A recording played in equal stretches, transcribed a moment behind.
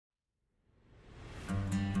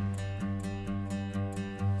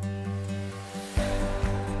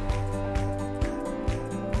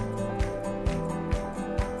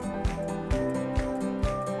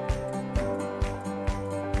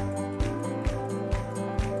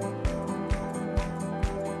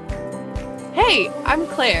Hey, I'm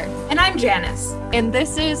Claire. And I'm Janice. And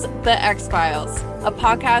this is The X-Files, a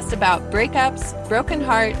podcast about breakups, broken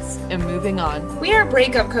hearts, and moving on. We are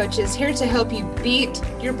breakup coaches here to help you beat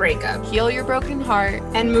your breakup, Heal your broken heart,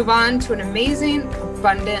 and move on to an amazing,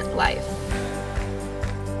 abundant life.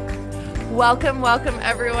 Welcome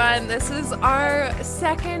everyone. This is our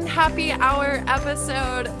second happy hour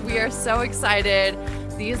episode. We are so excited.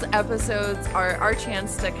 These episodes are our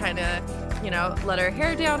chance to kind of, let our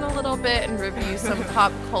hair down a little bit and review some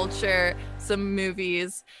pop culture, some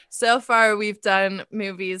movies. So far, we've done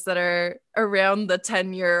movies that are around the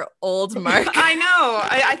 10-year-old mark. I know.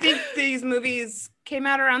 I think these movies came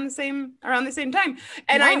out around the same time.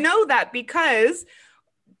 And yeah. I know that because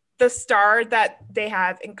the star that they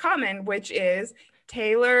have in common, which is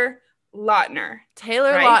Taylor Lautner.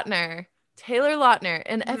 Taylor Lautner.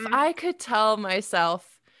 And if I could tell myself,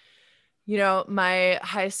 my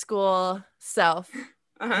high school self,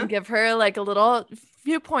 and give her like a little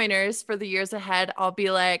few pointers for the years ahead, I'll be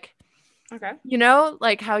like, okay,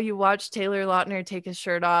 like how you watch Taylor Lautner take his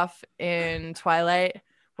shirt off in Twilight.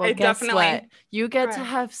 Well, guess what? You get to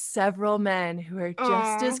have several men who are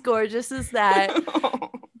just as gorgeous as that.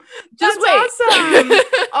 Just wait. Awesome.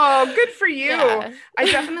 Oh, good for you. Yeah. I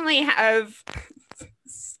definitely have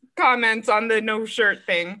comments on the no shirt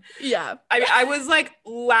thing. Yeah. I was like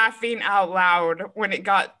laughing out loud when it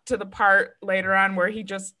got to the part later on where he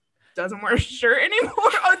just doesn't wear a shirt anymore.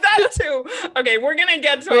 Oh, that too. Okay, we're gonna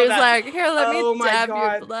get to it. That. Like, here, let me dab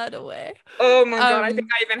your blood away. Oh my God. I think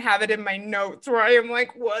I even have it in my notes where I am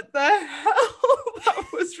like, what the hell? That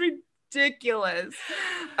was ridiculous.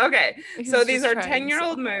 Okay, so these are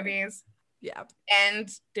 10-year-old movies. Yeah.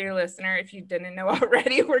 And dear listener, if you didn't know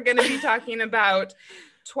already, we're gonna be talking about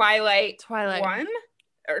Twilight 1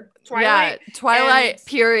 or Twilight. Yeah, Twilight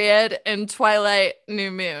period and Twilight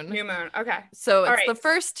New Moon. Okay. So it's the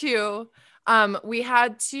first two. We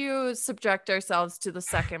had to subject ourselves to the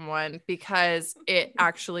second one because it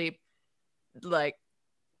actually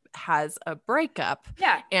has a breakup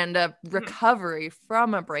and a recovery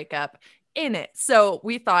from a breakup in it. So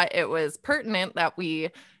we thought it was pertinent that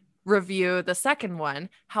we review the second one.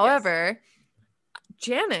 However,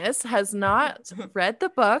 Janice has not read the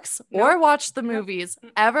books or watched the movies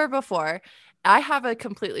ever before. I have a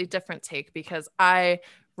completely different take because I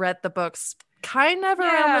read the books kind of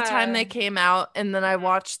around the time they came out, and then I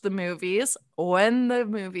watched the movies when the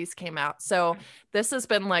movies came out. So this has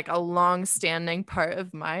been like a long-standing part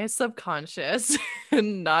of my subconscious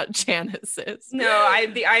and not Janice's. No,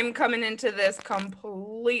 I'm coming into this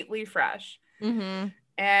completely fresh.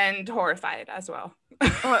 And horrified as well.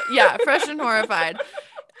 Fresh and horrified.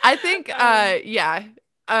 I think,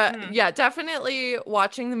 definitely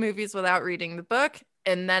watching the movies without reading the book,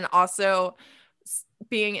 and then also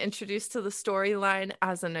being introduced to the storyline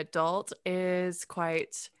as an adult is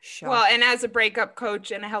quite shocking. Well, and as a breakup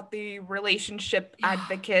coach and a healthy relationship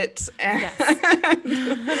advocate,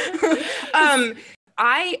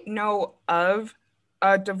 I know of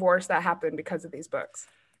a divorce that happened because of these books.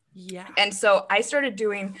 Yeah. And so I started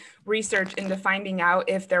doing research into finding out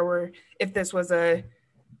if this was a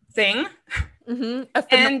thing. A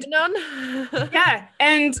phenomenon.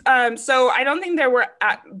 And so I don't think there were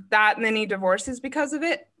that many divorces because of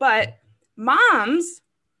it, but moms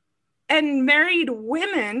and married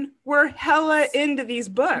women were hella into these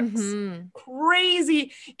books.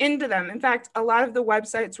 Crazy into them. In fact, a lot of the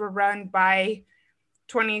websites were run by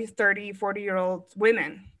 20, 30, 40-year-old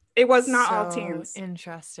women. It was not all teens.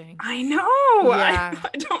 Interesting. I know. Yeah.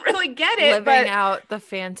 I don't really get it. Living out the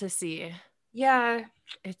fantasy. Yeah.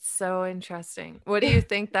 It's so interesting. What do you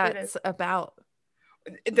think that's about?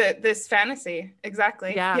 This fantasy.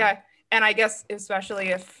 Exactly. Yeah. And I guess especially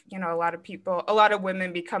if, a lot of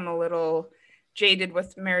women become a little jaded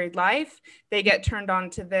with married life, they get turned on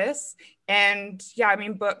to this. And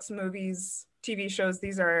books, movies, TV shows,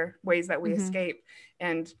 these are ways that we escape.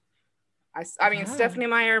 And I mean, Stephanie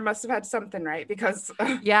Meyer must have had something, right? Because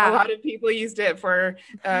a lot of people used it for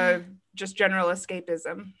just general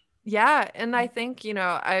escapism. Yeah. And I think,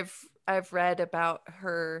 I've read about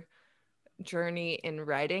her journey in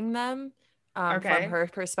writing them from her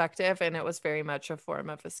perspective. And it was very much a form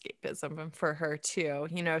of escapism for her too.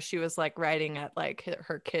 She was like writing at like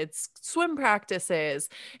her kids' swim practices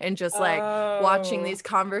and just like watching these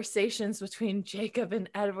conversations between Jacob and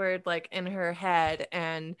Edward, like in her head.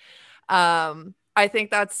 And I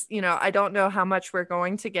think that's, I don't know how much we're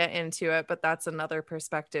going to get into it, but that's another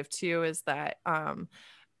perspective too, is that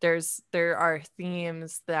there are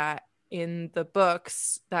themes that in the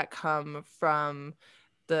books that come from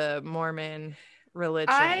the Mormon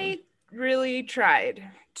religion. really tried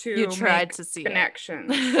to make to see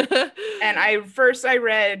connections. And I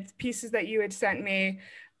read pieces that you had sent me,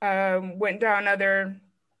 went down other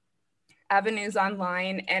avenues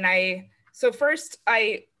online, and I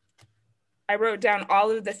wrote down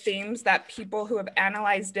all of the themes that people who have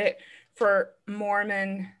analyzed it for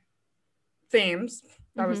Mormon themes.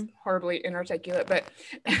 That was horribly inarticulate, but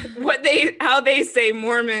how they say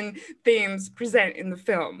Mormon themes present in the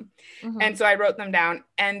film. And so I wrote them down,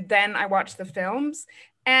 and then I watched the films,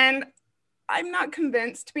 and I'm not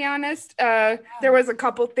convinced, to be honest. There was a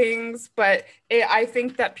couple things, but I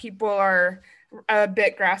think that people are a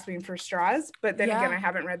bit grasping for straws, but then again, I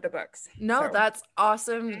haven't read the books. No, that's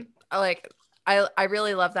awesome. Like, I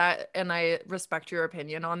really love that, and I respect your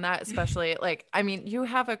opinion on that, especially like, I mean, you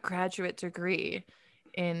have a graduate degree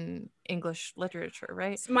in English literature,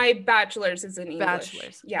 right? My bachelor's is in English.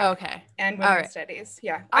 Bachelor's. Yeah. Okay. And women's studies.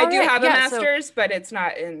 Yeah. I do have a master's, but it's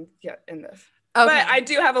not in this. Okay. But I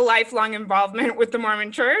do have a lifelong involvement with the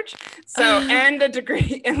Mormon Church, and a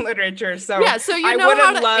degree in literature. So yeah, so you know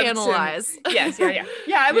how to analyze. Yes, yeah.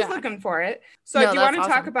 I was looking for it. So do you want to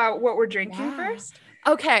talk about what we're drinking first?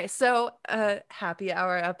 Okay, so happy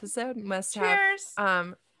hour episode must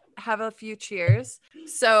have a few cheers.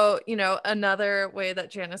 So, you know, another way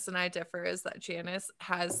that Janice and I differ is that Janice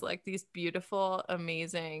has like these beautiful,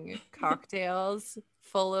 amazing cocktails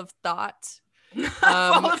full of thought.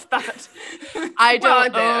 Full of thought. I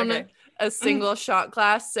don't own a single shot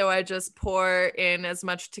glass, so I just pour in as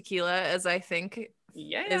much tequila as I think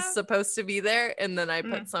is supposed to be there, and then I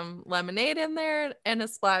put some lemonade in there and a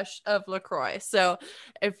splash of LaCroix. So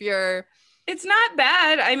if you're, it's not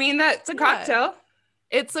bad. I mean, that's a cocktail.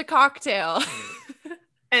 It's a cocktail.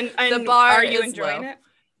 and the bar, are you enjoying it?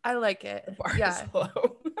 I like it. The bar is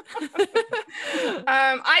low.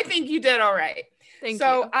 I think you did all right. Thank you.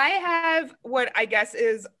 So I have what I guess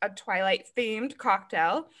is a Twilight themed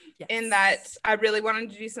cocktail, in that I really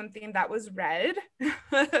wanted to do something that was red.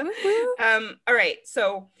 All right.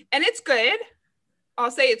 So, and it's good.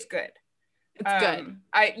 I'll say it's good. It's good.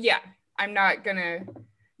 I'm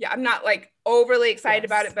not like overly excited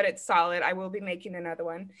about it, but it's solid. I will be making another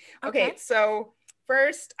one. Okay. So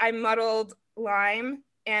first I muddled lime,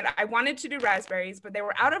 and I wanted to do raspberries, but they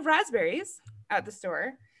were out of raspberries at the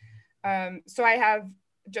store. So I have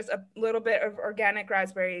just a little bit of organic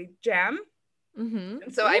raspberry jam.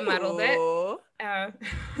 And so I muddled it.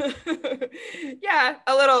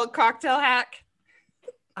 A little cocktail hack.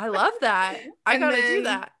 I love that. I gotta do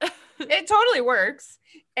that. It totally works.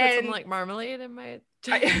 Put some like marmalade in my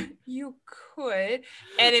you could.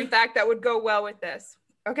 And in fact, that would go well with this.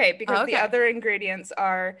 Okay, because the other ingredients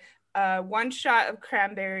are 1 shot of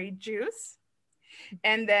cranberry juice,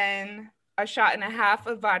 and then a shot and a half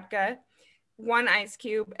of vodka, 1 ice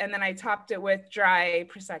cube, and then I topped it with dry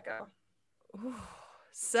Prosecco. Ooh,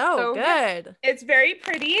 so good. It's very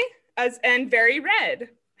pretty and very red.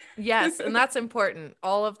 Yes, and that's important.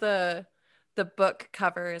 All of the book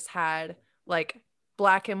covers had like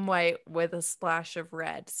black and white with a splash of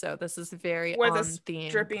red. So this is very with on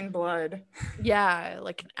theme. Dripping blood. Yeah,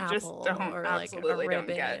 like an apple or like a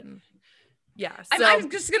ribbon. Yeah. So I'm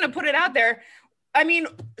just gonna put it out there. I mean,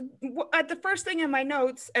 at the first thing in my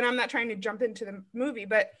notes, and I'm not trying to jump into the movie,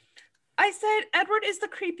 but I said Edward is the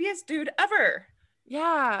creepiest dude ever.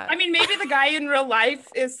 Yeah. I mean, maybe the guy in real life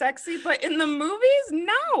is sexy, but in the movies,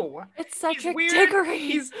 no. It's such a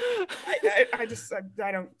diggery. I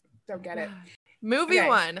don't get it. Movie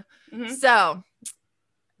one. So,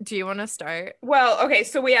 do you want to start? Well, okay.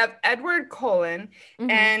 So we have Edward Cullen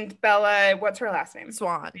and Bella. What's her last name?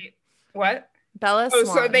 Swan. What? Bella Swan.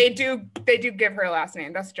 So they do give her a last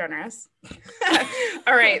name. That's generous.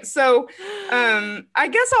 All right. So I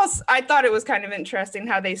guess I thought it was kind of interesting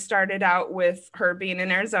how they started out with her being in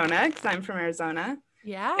Arizona, because I'm from Arizona.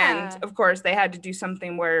 Yeah. And of course they had to do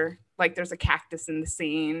something where like there's a cactus in the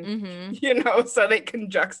scene, so they can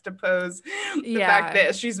juxtapose the fact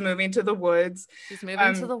that she's moving to the woods. She's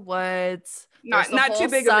moving to the woods. Not too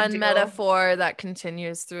big of a deal. Metaphor that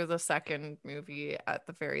continues through the second movie at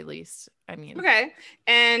the very least. I mean, okay.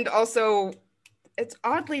 And also, it's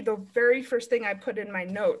oddly the very first thing I put in my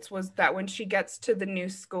notes was that when she gets to the new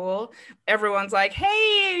school, everyone's like,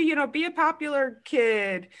 "Hey, be a popular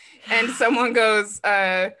kid," and someone goes,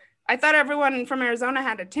 "I thought everyone from Arizona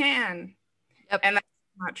had a tan," and that's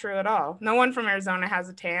not true at all. No one from Arizona has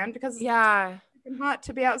a tan because hot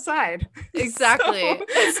to be outside. Exactly.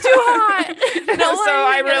 It's too hot. So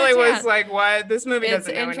I really was like, what? This movie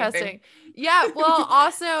doesn't know anything. Yeah. Well,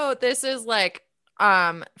 also this is like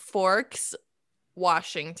Forks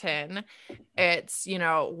Washington. It's, you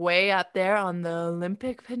know, way up there on the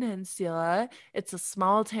Olympic Peninsula. It's a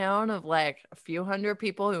small town of like a few hundred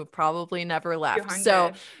people who probably never left.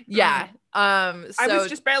 So yeah. I was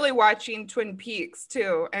just barely watching Twin Peaks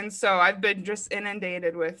too, and so I've been just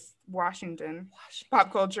inundated with Washington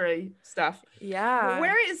pop culture stuff. Yeah.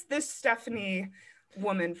 Where is this Stephanie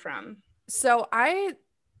woman from? So I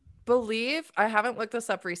believe, I haven't looked this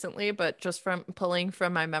up recently, but just from pulling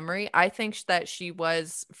from my memory, I think that she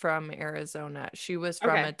was from Arizona. She was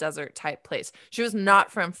from a desert type place. She was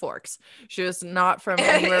not from Forks. She was not from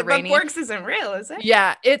anywhere rainy. But Forks isn't real, is it?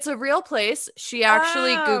 Yeah, it's a real place. She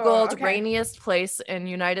actually Googled rainiest place in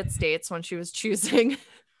United States when she was choosing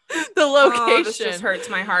the location. Oh, this just hurts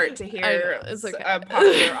my heart to hear a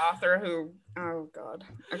popular author who, oh God.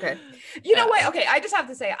 Okay. You know what? Okay, I just have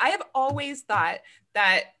to say, I have always thought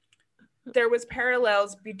that there was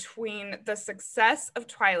parallels between the success of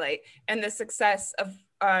Twilight and the success of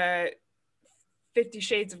 50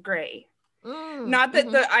 Shades of Grey. Not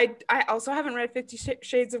that I also haven't read 50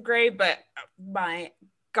 Shades of Grey, but my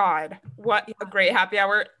God, what a great happy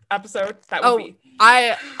hour episode that would be.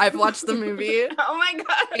 I've watched the movie. Oh my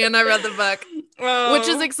God. And I read the book. Which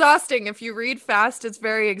is exhausting. If you read fast, it's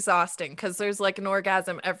very exhausting because there's like an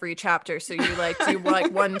orgasm every chapter. So you like do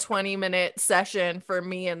like 1 20-minute session for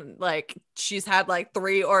me, and like she's had like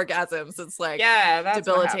 3 orgasms. It's like that's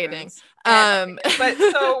debilitating. But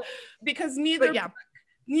so because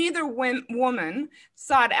neither woman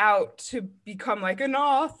sought out to become like an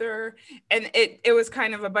author, and it was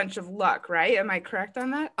kind of a bunch of luck, right? Am I correct on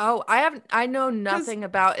that? Oh, I know nothing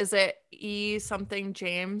about, is it E something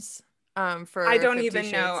James? For I don't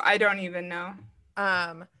even know.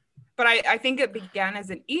 But I think it began as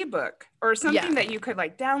an ebook or something that you could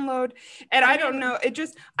like download. And I don't know,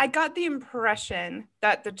 I got the impression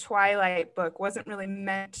that the Twilight book wasn't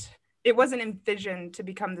envisioned to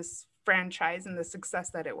become this franchise and the success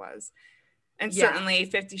that it was. And certainly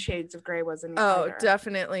 50 Shades of Grey wasn't either.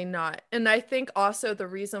 Definitely not. And I think also the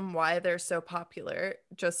reason why they're so popular,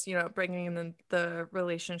 just, you know, bringing in the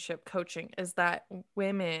relationship coaching, is that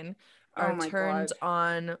women are turned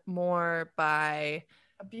on more by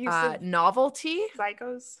abusive novelty.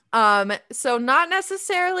 Psychos. So not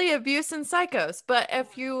necessarily abuse and psychos, but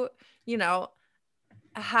if you know,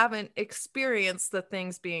 haven't experienced the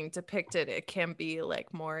things being depicted, it can be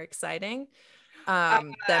like more exciting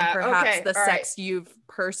than perhaps the sex you've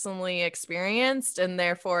personally experienced, and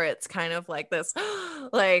therefore it's kind of like this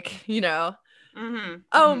like, you know,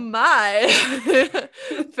 my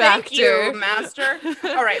thank you, master.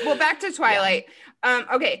 All right, well, back to Twilight.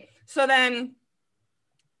 Okay, so then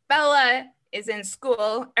Bella is in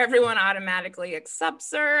school, everyone automatically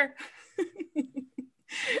accepts her.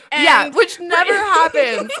 Which never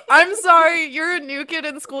happens. I'm sorry, you're a new kid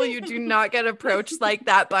in school. You do not get approached like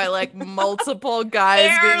that by like multiple guys.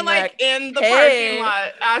 They're being like in the parking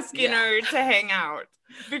lot asking her to hang out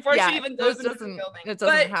before she even goes into the building. It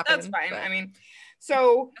doesn't happen. That's fine. I mean,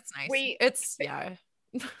 so that's nice.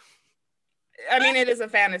 I mean, it is a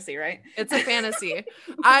fantasy, right? It's a fantasy.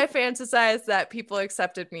 I fantasized that people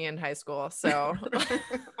accepted me in high school, so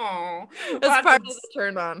that's part of the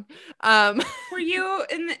turn on. Were you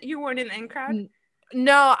you weren't in the in crowd?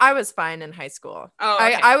 No, I was fine in high school.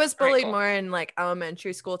 I was bullied more in like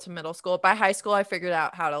elementary school to middle school. By high school, I figured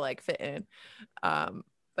out how to like fit in.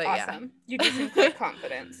 But awesome. You do seem quite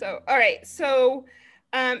confident. So, all right. So,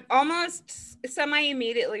 almost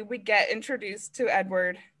semi-immediately, we get introduced to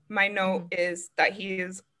Edward. My note is that he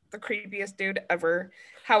is the creepiest dude ever.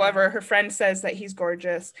 However, her friend says that he's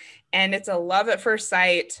gorgeous, and it's a love at first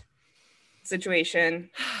sight situation.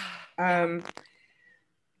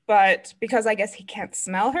 But because I guess he can't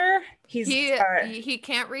smell her, he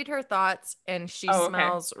can't read her thoughts, and she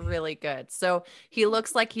smells really good. So he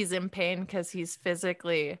looks like he's in pain because he's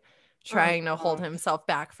physically trying to hold himself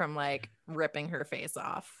back from like ripping her face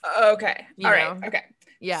off. Okay. All right. Okay.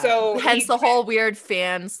 Yeah. So hence the whole weird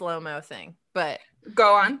fan slow-mo thing. But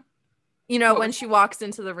go on. You know, when she walks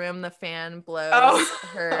into the room, the fan blows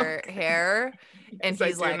her hair, and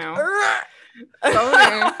he's like, boner.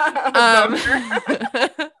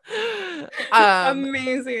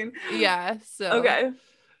 Amazing. Yeah. So okay.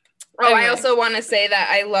 Anyway. I also want to say that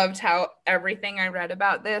I loved how everything I read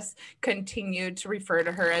about this continued to refer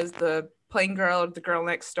to her as the plain girl, the girl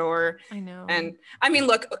next door. I know. And I mean,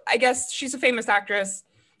 look, I guess she's a famous actress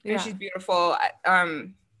and she's beautiful.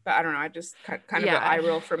 But I don't know. I just kind of an eye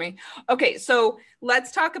roll for me. Okay, so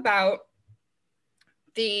let's talk about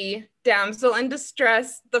the damsel in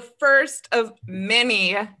distress, the first of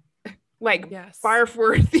many like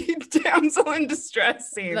barf-worthy damsel in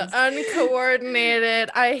distress scenes. The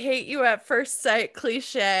uncoordinated, I hate you at first sight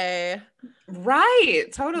cliche. Right,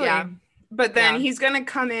 totally. Yeah. But then he's gonna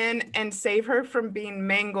come in and save her from being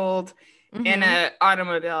mangled in an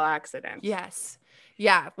automobile accident. Yes.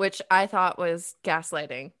 Yeah, which I thought was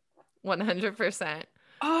gaslighting. 100%.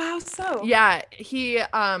 Oh, how so? Yeah,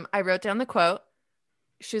 I wrote down the quote.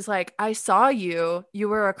 She's like, I saw you. You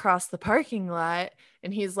were across the parking lot.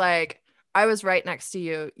 And he's like, I was right next to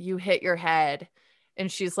you. You hit your head.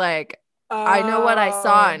 And she's like, I know what I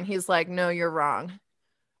saw. And he's like, no, you're wrong.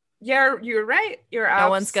 Yeah, you're right. You're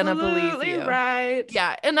no one's gonna believe you. Right.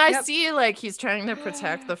 Yeah. And I see like he's trying to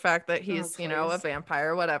protect the fact that he's, a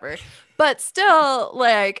vampire or whatever. But still,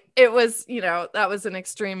 like, it was, that was an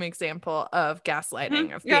extreme example of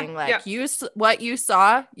gaslighting, of being like, what you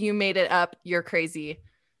saw, you made it up. You're crazy.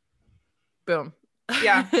 Boom.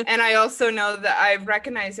 Yeah. And I also know that I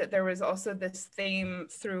recognize that there was also this theme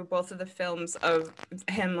through both of the films of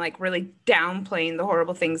him like really downplaying the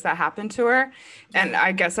horrible things that happened to her. And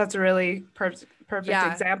I guess that's a really perfect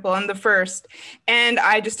example in the first. And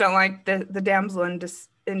I just don't like the damsel in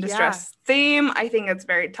distress theme. I think it's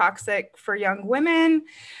very toxic for young women.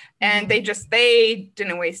 And they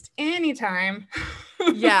didn't waste any time.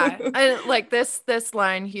 Yeah. And like this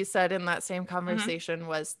line he said in that same conversation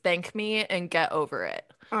was, thank me and get over it.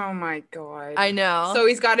 Oh my God. I know. So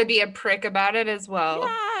he's got to be a prick about it as well.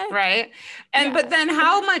 Yeah. Right. And but then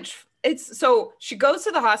how much so she goes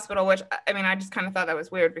to the hospital, which I mean, I just kind of thought that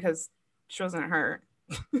was weird because she wasn't hurt.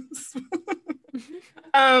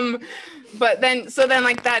 But then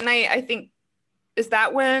like that night, I think, is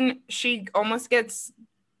that when she almost gets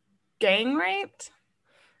gang raped?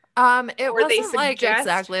 It wasn't like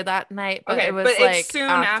exactly that night, but it was like soon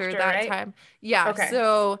after that, right? Time. Yeah. Okay.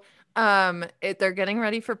 So they're getting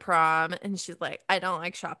ready for prom and she's like, I don't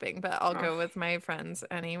like shopping, but I'll go with my friends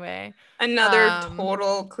anyway. Another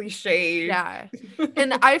total cliche. Yeah.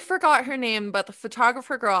 And I forgot her name, but the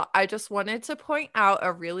photographer girl, I just wanted to point out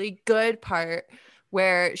a really good part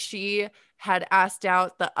where she had asked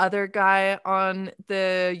out the other guy on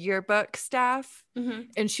the yearbook staff.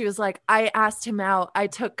 And she was like, I asked him out. I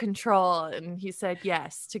took control. And he said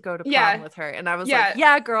yes to go to prom with her. And I was like,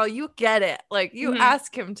 yeah, girl, you get it. Like, you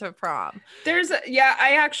ask him to prom.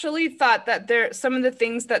 I actually thought that some of the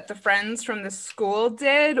things that the friends from the school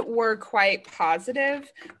did were quite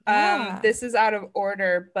positive. This is out of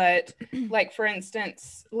order, but like, for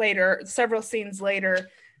instance, several scenes later,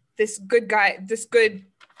 this good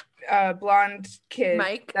blonde kid,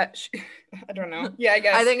 Mike, I don't know. Yeah, I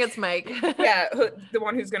guess I think it's Mike. Yeah, the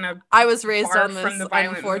one who's gonna. I was raised on this, from the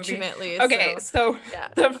unfortunately. Movie. Okay, so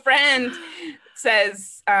the friend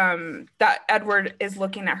says that Edward is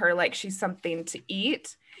looking at her like she's something to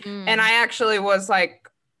eat, and I actually was like,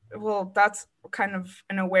 well, that's kind of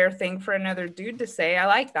an aware thing for another dude to say. I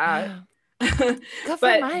like that. Good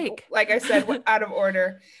for Mike. Like I said, out of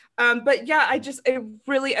order. But yeah, it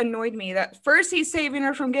really annoyed me that first he's saving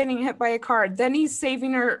her from getting hit by a car. Then he's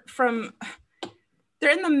saving her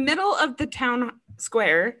they're in the middle of the town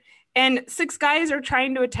square and 6 guys are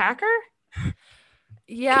trying to attack her.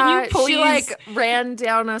 Yeah, she like ran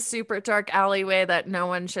down a super dark alleyway that no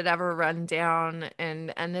one should ever run down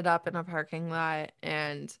and ended up in a parking lot.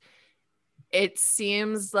 And it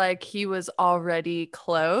seems like he was already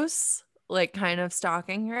close, like kind of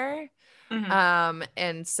stalking her.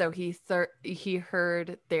 And so he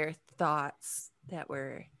heard their thoughts that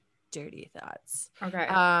were dirty thoughts. Okay.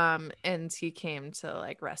 And he came to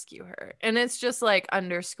like rescue her. And it's just like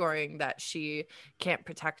underscoring that she can't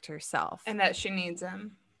protect herself. And that she needs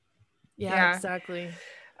him. Yeah. Exactly.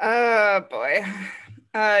 Oh boy.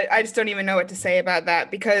 I just don't even know what to say about that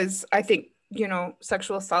because I think,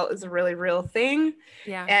 sexual assault is a really real thing.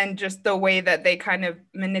 Yeah. And just the way that they kind of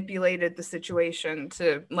manipulated the situation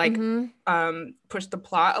to like push the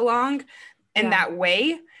plot along in that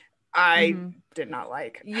way, I did not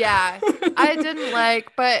like. Yeah. I didn't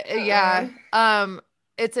like, but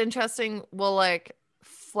it's interesting. We'll like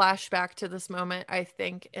flash back to this moment, I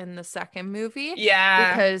think, in the second movie.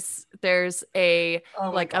 Yeah. Because there's a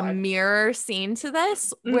mirror scene to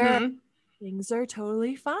this where things are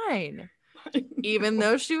totally fine. Even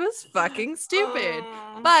though she was fucking stupid.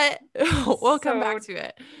 But we'll come back to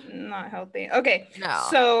it. Not healthy. Okay. No.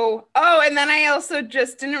 So, and then I also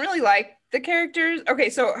just didn't really like the characters. Okay,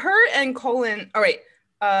 so her and Colin,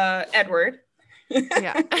 Edward.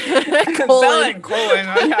 Yeah. Bella and Colin.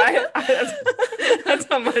 That's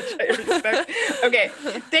how much I respect. Okay.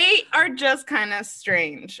 They are just kind of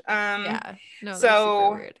strange. Yeah. No, so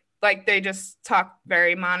super weird. Like they just talk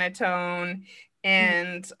very monotone.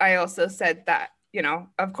 And I also said that you know,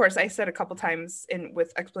 of course, I said a couple times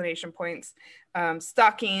with explanation points,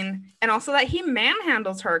 stalking, and also that he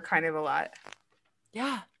manhandles her kind of a lot.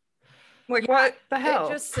 Yeah. Like, what the hell?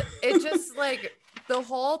 It just like the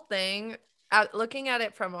whole thing, looking at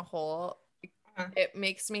it from a whole, it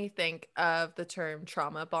makes me think of the term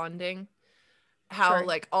trauma bonding. How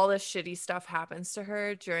like all this shitty stuff happens to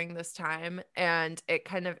her during this time, and it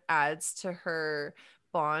kind of adds to her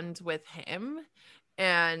bond with him.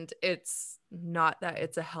 And it's not that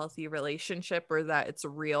it's a healthy relationship or that it's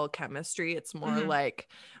real chemistry. It's more like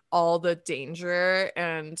all the danger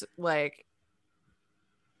and like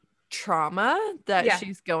trauma that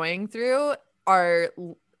she's going through are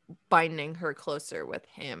binding her closer with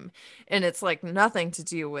him, and it's like nothing to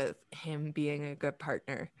do with him being a good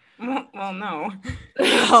partner. Well, no.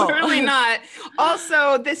 Certainly not.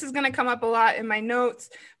 Also, this is going to come up a lot in my notes,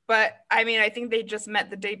 but I mean, I think they just met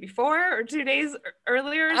the day before or 2 days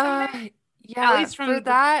earlier or something. Yeah, at least from for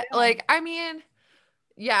that, like, I mean,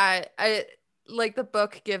 yeah, like the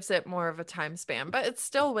book gives it more of a time span, but it's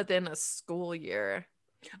still within a school year.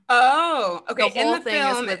 Oh, okay. The whole thing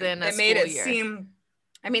is within a school year. It made it seem,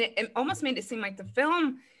 I mean, it almost made it seem like the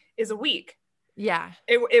film is a week. Yeah.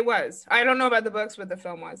 It was. I don't know about the books, but the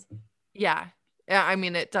film was. Yeah. I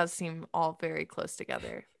mean, it does seem all very close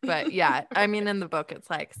together. But yeah, I mean, in the book, it's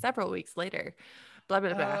like several weeks later, blah,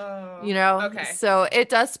 blah, blah. You know? Okay. So it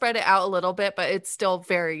does spread it out a little bit, but it's still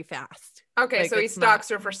very fast. Okay, like, so he stalks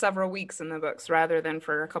her for several weeks in the books rather than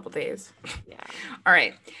for a couple days. Yeah. All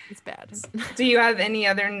right. It's bad. Do you have any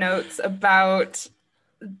other notes about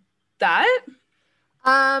that?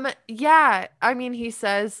 Yeah, I mean, he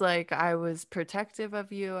says like, I was protective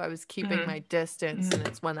of you, I was keeping my distance, and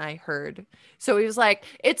it's when I heard. So he was like,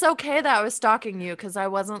 it's okay that I was stalking you because I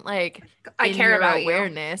wasn't like, I care about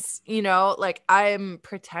awareness, you know, like I'm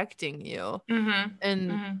protecting you.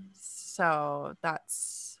 And so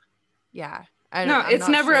that's, yeah. It's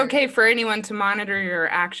never okay for anyone to monitor your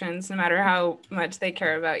actions, no matter how much they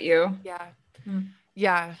care about you. Yeah.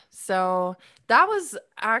 Yeah, so that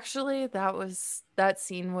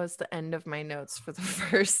scene was the end of my notes for the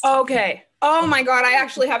first. Okay. Oh my God, I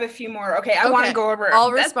actually have a few more. Okay, I want to go over.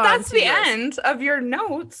 I'll respond. That's the end of your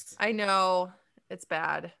notes. I know, it's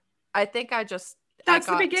bad. I think that's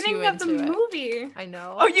the beginning of the movie. I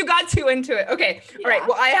know. Oh, you got too into it. Okay. Yeah. All right.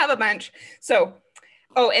 Well, I have a bunch. So,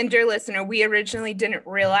 and dear listener, we originally didn't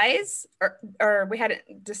realize or we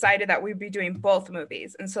hadn't decided that we'd be doing both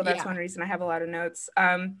movies. And so that's one reason I have a lot of notes.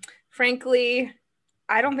 Frankly,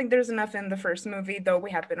 I don't think there's enough in the first movie, though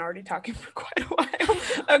we have been already talking for quite a while.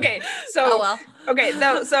 Okay.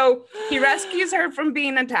 So, so he rescues her from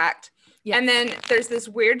being attacked. Yeah. And then there's this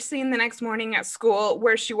weird scene the next morning at school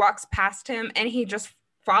where she walks past him and he just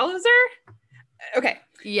follows her. Okay.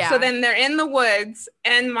 Yeah. So then they're in the woods,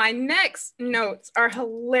 and my next notes are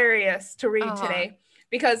hilarious to read today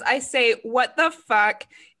because I say, what the fuck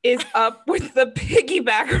is up with the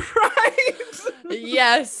piggyback rides?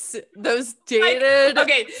 Yes. Those dated.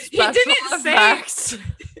 Okay. He didn't say.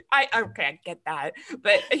 I get that,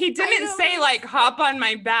 but he didn't say like hop on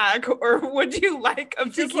my back or would you like a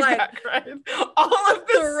piggyback ride? All of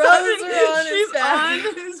the sudden she's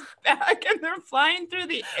on his back and they're flying through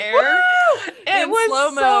the air. It was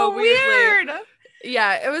slow-mo, so weird.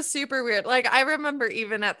 Yeah, it was super weird. Like I remember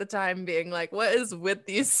even at the time being like, what is with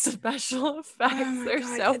these special effects? They're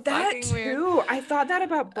so fucking weird. I thought that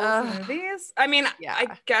about both movies. I mean,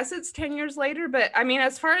 I guess it's 10 years later, but I mean,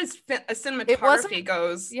 as far as cinematography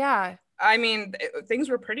goes, I mean,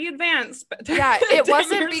 things were pretty advanced. But yeah, it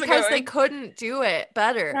wasn't because they couldn't do it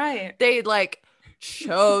better. Right. They like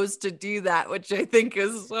chose to do that, which I think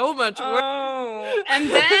is so much worse. Oh, and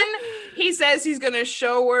then he says he's gonna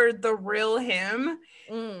show her the real him,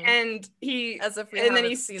 and then he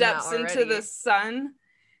steps into the sun,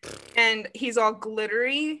 and he's all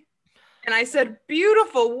glittery. And I said,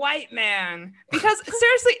 "Beautiful white man," because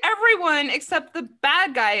seriously, everyone except the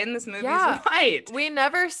bad guy in this movie is white. We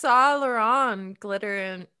never saw Laurent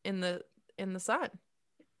glitter in the sun.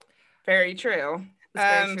 Very true.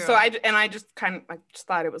 So I just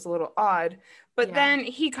thought it was a little odd, but then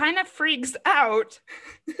he kind of freaks out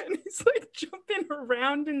and he's like jumping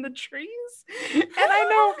around in the trees. And I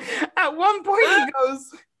know at one point he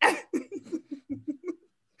goes,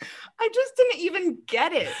 I just didn't even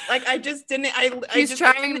get it. Like I just didn't. He's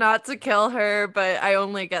trying not to kill her, but I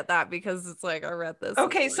only get that because it's like I read this.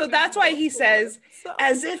 Okay, so that's why he says,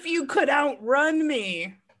 "As if you could outrun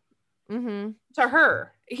me." To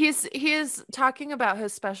her. He is talking about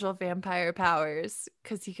his special vampire powers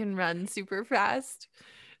because he can run super fast.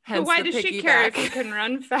 Hence why does she care if you can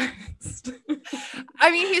run fast?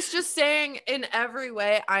 I mean, he's just saying in every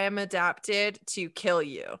way, I am adapted to kill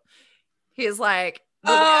you. He's like,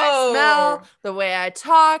 the way I smell, the way I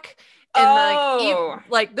talk, and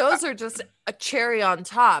like those are just a cherry on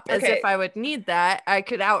top. As if I would need that, I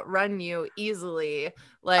could outrun you easily.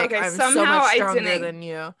 Like, I'm so much stronger than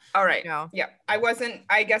you. All right. Yeah.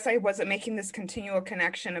 I guess I wasn't making this continual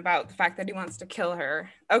connection about the fact that he wants to kill her.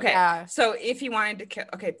 Okay. Yeah. So if he wanted to kill,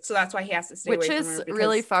 so that's why he has to stay away from her. Which is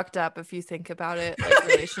really fucked up if you think about it, like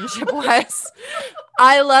relationship wise.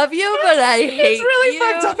 I love you, but I hate you. It's really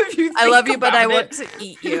fucked up if you think I love you, but I want to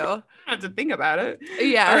eat you. I have to think about it.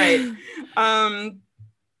 Yeah. All right.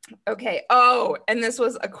 Okay. Oh, and this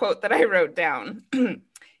was a quote that I wrote down.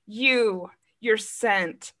 Your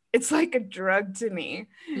scent, it's like a drug to me,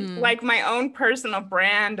 like my own personal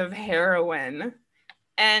brand of heroin.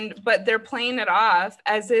 But they're playing it off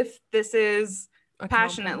as if this is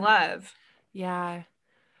passionate love. Yeah.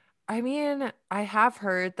 I mean, I have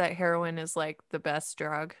heard that heroin is like the best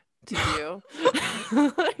drug to do.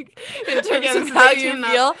 Like, in terms of how you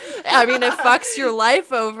feel. I mean, it fucks your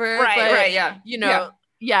life over. Right, yeah. You know,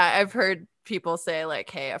 yeah, I've heard people say like,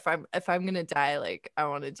 hey, if I'm gonna die, like I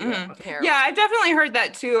want to do it with heroin. Yeah, I definitely heard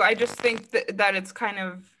that too. I just think that it's kind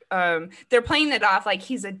of they're playing it off like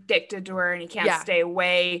he's addicted to her and he can't stay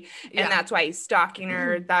away, and that's why he's stalking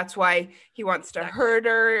her. That's why he wants to hurt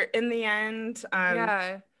her in the end.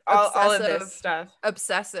 All of this stuff.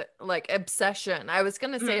 Obsession. I was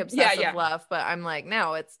gonna say obsessive love, but I'm like,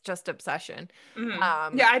 no, it's just obsession.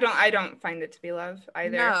 I don't find it to be love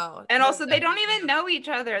either. No, and also they don't even know each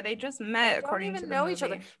other. They just met. According to the movie. Each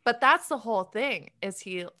other. But that's the whole thing. Is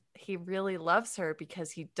he really loves her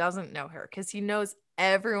because he doesn't know her, because he knows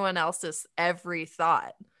everyone else's every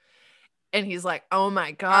thought. And he's like, oh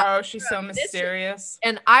my God. Oh, she's so mysterious.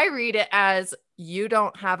 And I read it as, you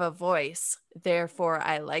don't have a voice, therefore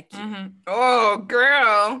I like you. Oh,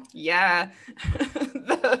 girl. Yeah.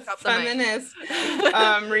 The feminist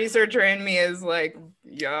researcher in me is like,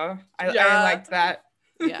 I liked that.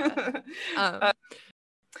 Yeah. All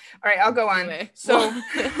right, I'll go on. Anyway. So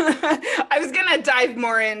I was going to dive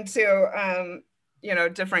more into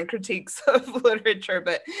different critiques of literature,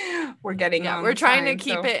 but we're getting we're trying to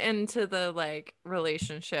keep it into the like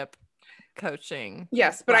relationship coaching.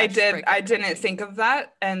 Yes, but I didn't think of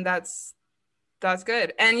that, and that's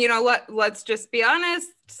good. And let's just be honest,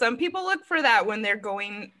 some people look for that when they're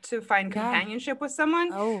going to find companionship with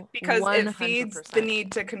someone, because 100%. It feeds the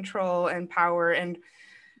need to control and power and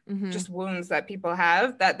just wounds that people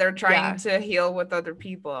have that they're trying to heal with other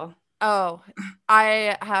people. Oh,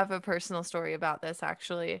 I have a personal story about this,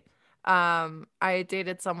 actually. I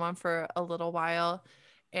dated someone for a little while,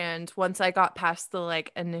 and once I got past the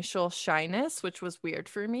like initial shyness, which was weird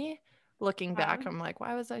for me, looking back, I'm like,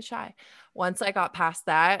 why was I shy? Once I got past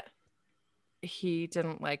that, he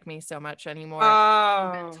didn't like me so much anymore.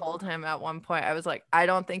 I even told him at one point, I was like, I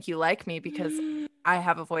don't think you like me because I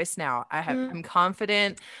have a voice now. I'm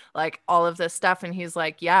confident, like all of this stuff. And he's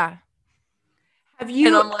like, yeah. Have you?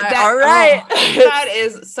 And I'm like, all right. That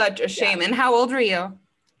is such a shame. Yeah. And how old were you?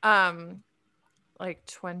 Like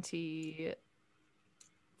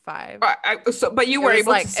 25. But you were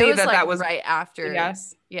able to see that was right after.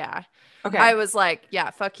 Yes. Yeah. Okay. I was like,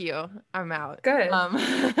 yeah, fuck you. I'm out. Good.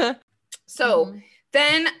 So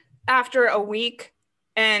then after a week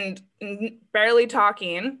and barely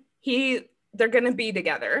talking, they're going to be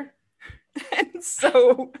together. And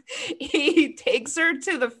so he takes her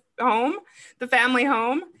to the family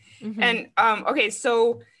home. And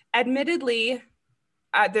so admittedly,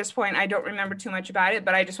 at this point, I don't remember too much about it,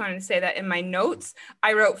 but I just wanted to say that in my notes,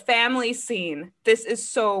 I wrote family scene. This is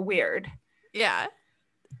so weird. Yeah.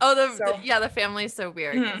 Oh, the family's so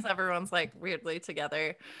weird because everyone's like weirdly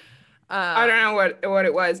together. I don't know what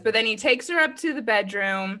it was, but then he takes her up to the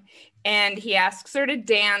bedroom and he asks her to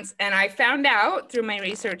dance. And I found out through my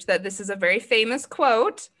research that this is a very famous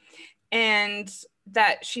quote, and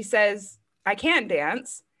that she says, I can't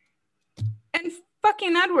dance. And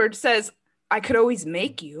fucking Edward says, I could always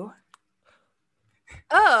make you.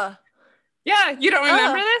 Yeah, you don't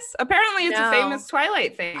remember this? Apparently it's a famous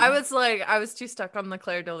Twilight thing. I was too stuck on the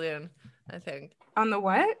Claire de Lune, I think. On the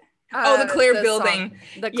what? The Claire building. Song.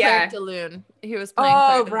 The Claire de Lune. He was playing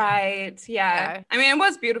Claire de Lune. Right. Yeah. I mean, it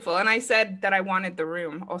was beautiful. And I said that I wanted the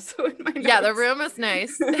room also in my notes. Yeah, the room is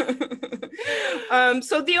nice.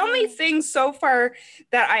 So the only thing so far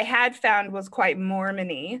that I had found was quite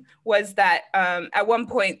Mormon-y was that at one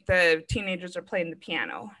point the teenagers are playing the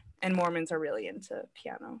piano, and Mormons are really into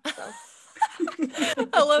piano. So.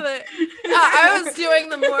 I love it. I was doing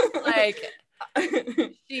the more like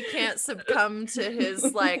She can't succumb to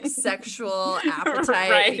his like sexual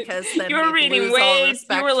appetite because then you were reading way,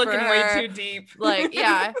 you were looking way too deep. Like,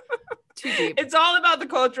 yeah. Too deep. It's all about the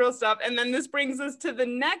cultural stuff. And then this brings us to the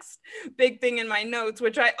next big thing in my notes,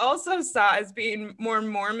 which I also saw as being more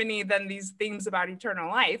Mormon-y than these themes about eternal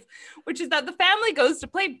life, which is that the family goes to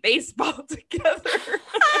play baseball together.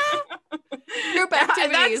 Group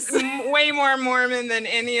activities. That's way more Mormon than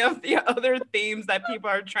any of the other themes that people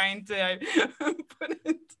are trying to put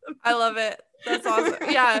into. I love it. That's awesome.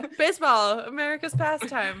 Yeah, baseball, America's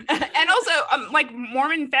pastime. And also, like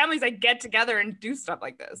Mormon families, like get together and do stuff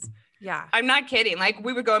like this. Yeah, I'm not kidding. Like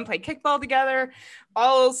we would go and play kickball together,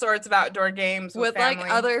 all sorts of outdoor games with like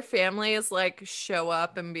other families like show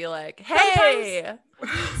up and be like, "Hey,"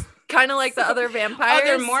 kind of like the other vampires,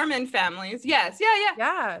 other Mormon families. Yes,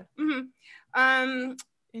 yeah. Mm-hmm.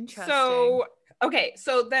 Interesting. So okay,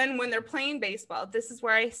 so then when they're playing baseball, this is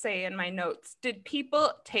where I say in my notes: did people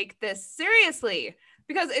take this seriously?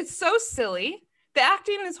 Because it's so silly. The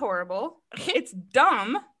acting is horrible. It's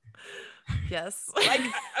dumb. Yes. Like,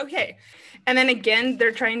 okay. And then again,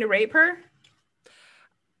 they're trying to rape her.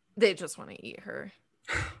 They just want to eat her.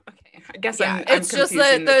 Okay. I guess it's just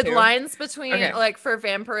the lines between like for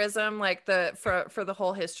vampirism, like for the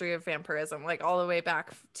whole history of vampirism, like all the way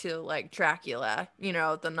back to like Dracula, you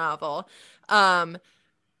know, the novel.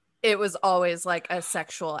 It was always like a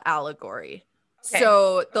sexual allegory. Okay.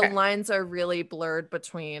 So the lines are really blurred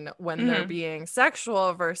between when they're being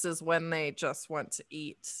sexual versus when they just want to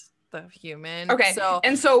eat the human. Okay.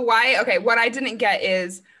 So why, what I didn't get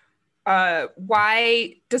is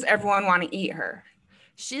why does everyone want to eat her?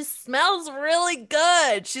 She smells really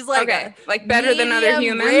good. She's like like better than other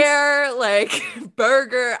humans. Rare, like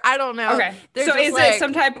burger. I don't know. Okay. So is it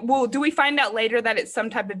some type? Well, do we find out later that it's some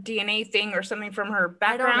type of DNA thing or something from her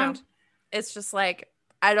background? I don't know. It's just like,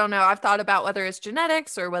 I don't know. I've thought about whether it's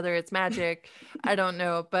genetics or whether it's magic. I don't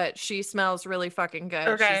know, but she smells really fucking good.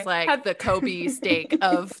 Okay. She's like the Kobe steak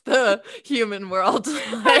of the human world.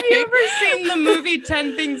 Have you ever seen the movie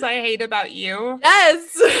 10 Things I Hate About You?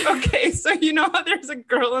 Yes. Okay, so you know how there's a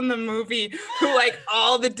girl in the movie who like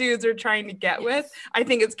all the dudes are trying to get with? I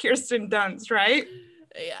think it's Kirsten Dunst, right?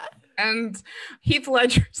 Yeah. And Heath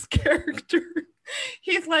Ledger's character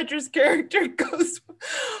goes,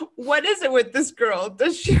 what is it with this girl?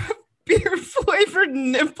 Does she have beer flavored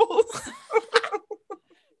nipples?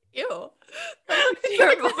 Ew. But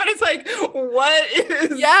it's like, what is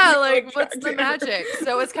like what's the magic?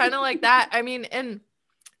 So it's kind of like that. I mean, and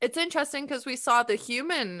it's interesting because we saw the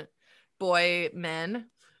human men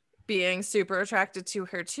being super attracted to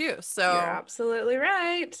her too. So you're absolutely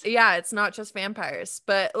right. Yeah, it's not just vampires,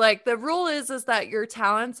 but like the rule is that your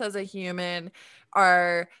talents as a human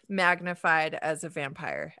are magnified as a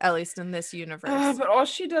vampire, at least in this universe. But all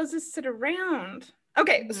she does is sit around.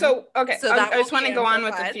 Okay, so I just want to go on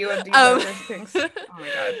with a few of these other things. Oh my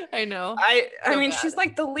god, I know. I mean, she's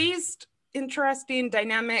like the least interesting,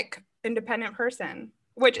 dynamic, independent person,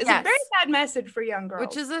 which is a very bad message for young girls.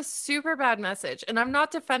 Which is a super bad message, and I'm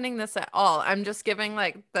not defending this at all. I'm just giving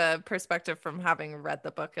like the perspective from having read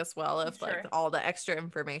the book as well of like all the extra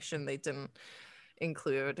information they didn't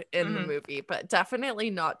include in the movie, but definitely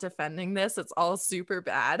not defending this. It's all super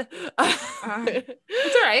bad. It's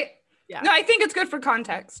all right. Yeah. No, I think it's good for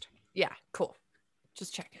context. Yeah, cool.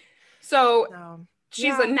 Just checking. So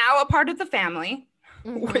she's now a part of the family,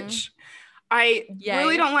 which I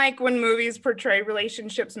really don't like when movies portray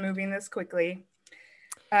relationships moving this quickly.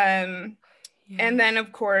 And then,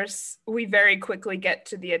 of course, we very quickly get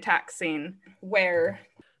to the attack scene where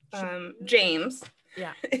James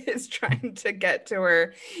is trying to get to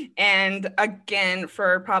her. And again,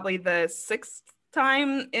 for probably the 6th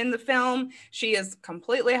time in the film, she is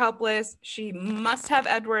completely helpless. She must have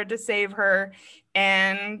Edward to save her.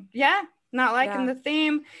 And not liking the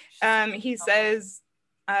theme. He says,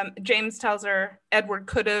 James tells her, Edward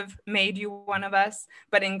could have made you one of us,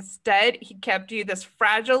 but instead he kept you this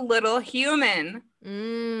fragile little human.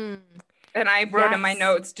 And I wrote in my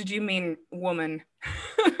notes, did you mean woman?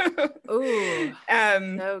 Ooh,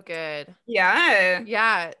 so good.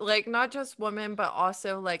 Yeah, like not just woman, but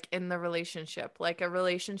also like in the relationship. Like a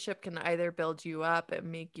relationship can either build you up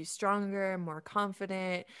and make you stronger, more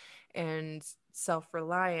confident, and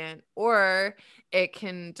self-reliant, or it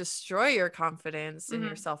can destroy your confidence and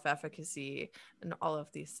your self-efficacy and all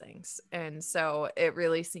of these things. And so it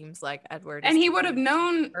really seems like Edward, and he would have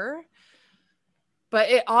known her. But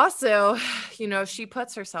it also, you know, she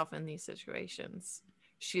puts herself in these situations.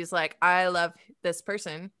 She's like, I love this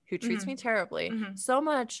person who treats me terribly so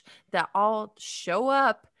much that I'll show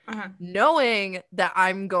up knowing that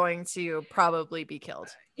I'm going to probably be killed.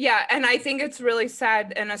 Yeah, and I think it's really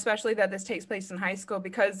sad, and especially that this takes place in high school,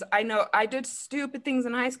 because I know I did stupid things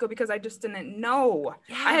in high school because I just didn't know.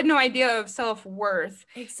 Yeah. I had no idea of self-worth.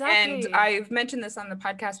 Exactly. And I've mentioned this on the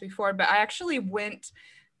podcast before, but I actually went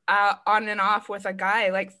on and off with a guy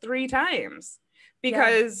like 3 times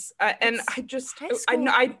because and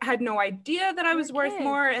I had no idea that I was worth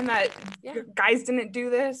more and that guys didn't do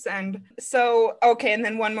this. And so and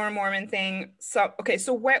then one more Mormon thing. So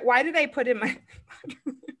why did I put in my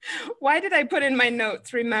why did I put in my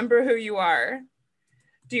notes, remember who you are?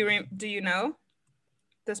 Do you know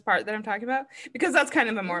this part that I'm talking about? Because that's kind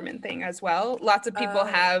of a Mormon thing as well. Lots of people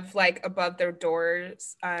have like above their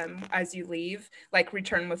doors as you leave, like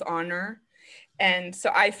return with honor. And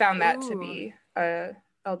so I found that to be a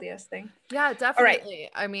LDS thing. Yeah, definitely.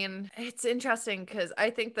 Right. I mean, it's interesting because I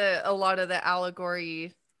think that a lot of the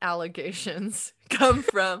allegations come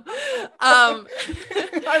from I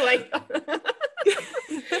like that.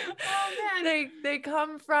 Oh man. They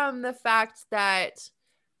come from the fact that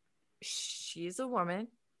she's a woman.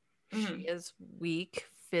 She is weak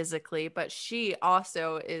physically, but she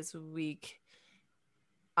also is weak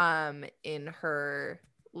in her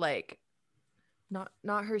like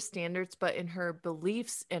not her standards, but in her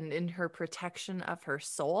beliefs and in her protection of her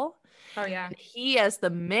soul. Oh yeah. And he, as the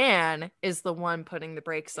man, is the one putting the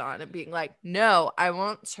brakes on and being like, no, I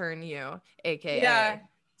won't turn you, aka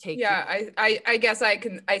take you. I guess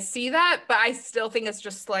I see that, but I still think it's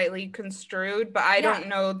just slightly construed, but I don't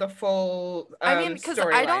know the full I mean, because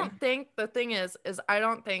I don't think the thing is I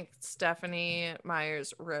don't think Stephanie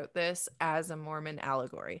Myers wrote this as a Mormon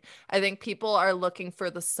allegory. I think people are looking for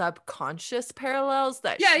the subconscious parallels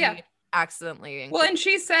that she accidentally included. Well, and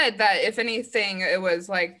she said that if anything, it was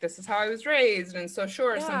like, this is how I was raised, and so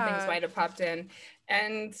some things might have popped in.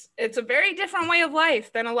 And it's a very different way of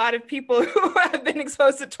life than a lot of people who have been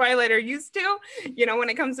exposed to Twilight are used to, when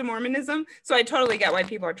it comes to Mormonism. So I totally get why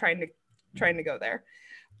people are trying to go there.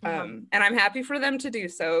 And I'm happy for them to do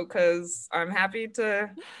so, because I'm happy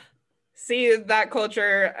to see that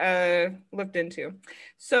culture looked into.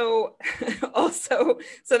 So so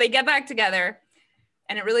they get back together,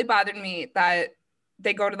 and it really bothered me that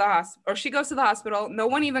they go to the hospital, or she goes to the hospital. No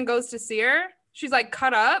one even goes to see her. She's like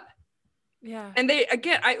cut up. Yeah. And they,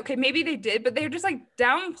 again, maybe they did, but they're just like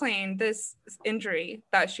downplaying this injury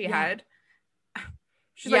that she had.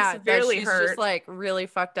 She's like severely hurt. Just like really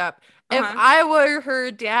fucked up. If I were her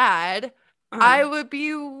dad, I would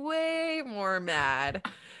be way more mad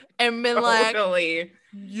and been like,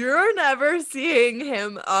 you're never seeing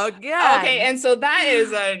him again. Okay, and so that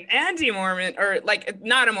is an anti-Mormon, or like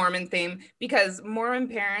not a Mormon theme, because Mormon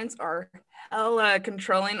parents are hella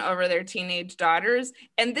controlling over their teenage daughters,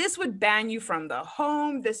 and this would ban you from the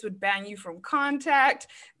home. This would ban you from contact.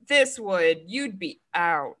 You'd be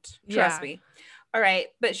out. Trust me. All right,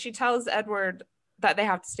 but she tells Edward that they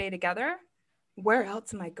have to stay together. Where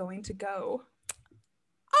else am I going to go?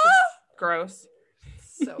 Gross.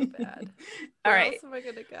 So bad. All Where right. else am I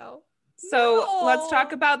gonna go? So let's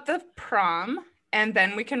talk about the prom, and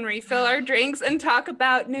then we can refill our drinks and talk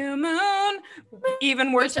about New Moon.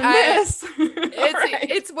 Even worse than this.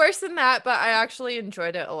 It's worse than that, but I actually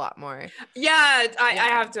enjoyed it a lot more. Yeah, I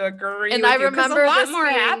have to agree. And I remember a lot more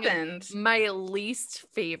happened. My least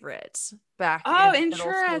favorite back in middle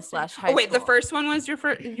school / high school. Wait, the first one was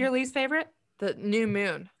your least favorite? The New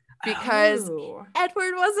Moon. Because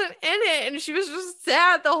Edward wasn't in it, and she was just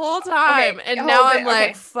sad the whole time. Okay, and now I'm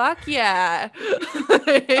like, fuck yeah.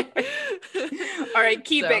 All right,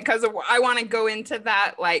 keep it, because I want to go into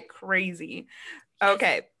that like crazy.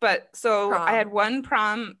 Okay, but so prom. I had one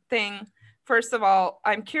prom thing. First of all,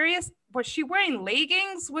 I'm curious, was she wearing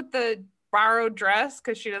leggings with the borrowed dress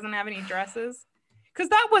because she doesn't have any dresses? Because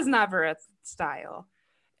that was never a style.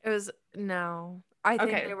 It was, no. I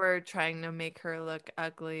think they were trying to make her look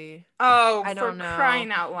ugly. Oh, I don't know.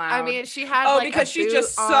 Crying out loud. I mean, she had because she's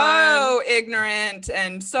just so ignorant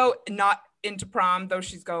and so not into prom, though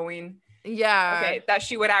she's going. Yeah. Okay, that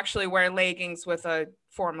she would actually wear leggings with a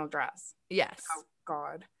formal dress. Yes. Oh,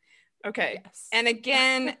 God. Okay. Yes. And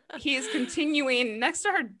again, he's continuing next to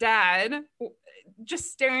her dad,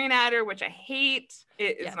 just staring at her, which I hate.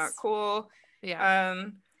 It is not cool. Yeah.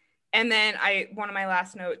 And then one of my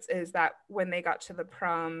last notes is that when they got to the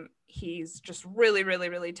prom, he's just really, really,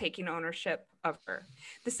 really taking ownership of her.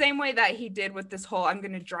 The same way that he did with this whole, I'm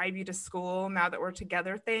going to drive you to school now that we're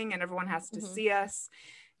together thing, and everyone has to see us,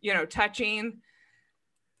 touching.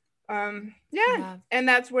 Yeah. And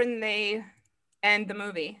that's when they end the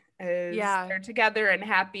movie. They're together and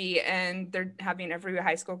happy, and they're having every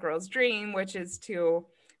high school girl's dream, which is to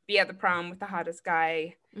be at the prom with the hottest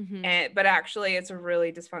guy. But actually it's a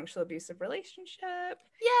really dysfunctional, abusive relationship.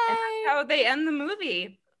 Yay! And that's how they end the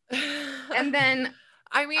movie. And then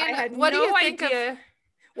I mean, I had what no do you idea. think of...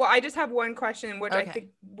 Well, I just have one question, which I think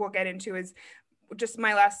we'll get into, is just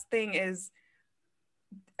my last thing is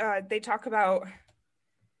they talk about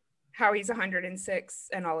how he's 106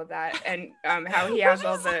 and all of that, and how he has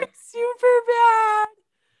all the like super bad.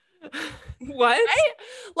 What? Right?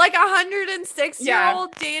 Like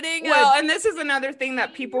 106-year-old dating. Well, and this is another thing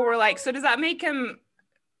that people were like, so does that make him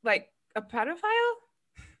like a pedophile?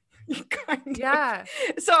 Yeah.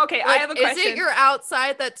 So okay, like, I have a question. Is it your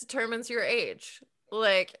outside that determines your age?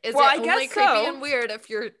 Like, is it only creepy and weird if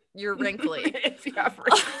you're wrinkly? If you have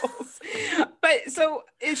wrinkles. But so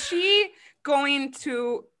is she going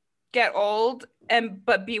to get old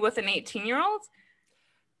but be with an 18-year-old?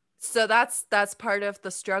 So that's part of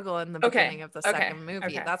the struggle in the beginning of the second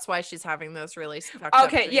movie. That's why she's having those really fucked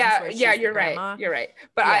up dreams yeah, you're right.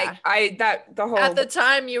 But I the whole, at the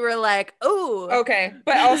time you were like, oh, okay.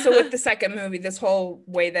 But also with the second movie, this whole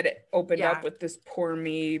way that it opened up with this poor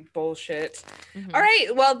me bullshit. All right,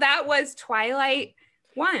 well, that was Twilight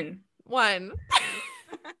 1.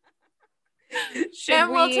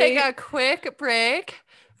 And we'll take a quick break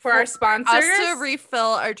for our sponsors, us to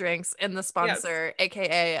refill our drinks in the sponsor,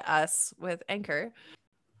 aka us with Anchor.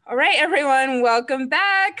 All right, everyone, welcome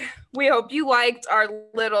back. We hope you liked our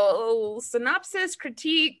little synopsis,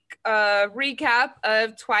 critique, recap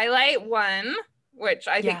of Twilight 1, which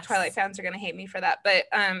I think Twilight fans are going to hate me for that, but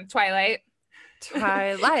Twilight.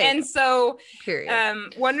 And so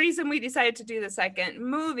one reason we decided to do the second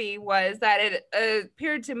movie was that it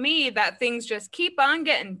appeared to me that things just keep on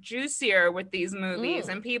getting juicier with these movies,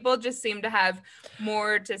 and people just seem to have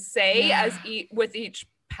more to say with each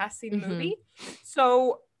passing movie.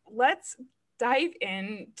 So let's dive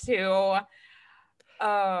into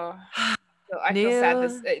I feel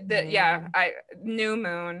sad, New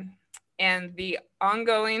Moon and the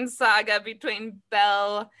ongoing saga between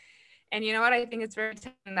Belle. And you know what? I think it's very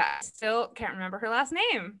telling that I still can't remember her last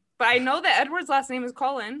name. But I know that Edward's last name is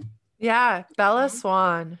Cullen. Yeah, Bella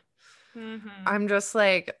Swan. I'm just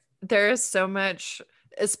like, there's so much,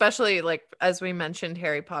 especially like, as we mentioned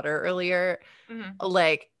Harry Potter earlier,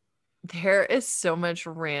 like, there is so much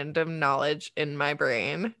random knowledge in my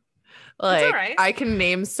brain. Like, I can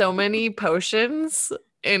name so many potions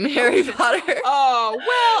in Harry Potter. Oh,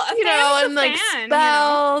 well, you know, and like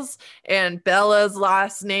spells and Bella's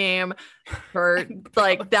last name for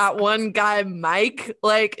like that one guy, Mike.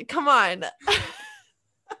 Like, come on.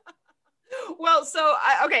 Well, so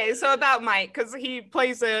about Mike, because he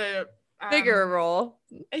plays a bigger role,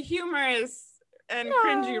 a humorous and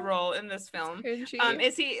cringy role in this film. Is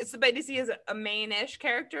he a main-ish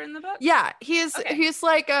character in the book? Yeah, he's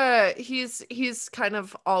like he's kind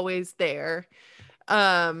of always there.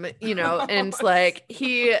 You know, and like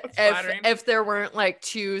if there weren't like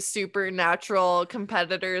two supernatural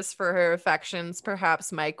competitors for her affections,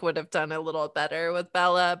 perhaps Mike would have done a little better with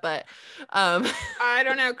Bella, but I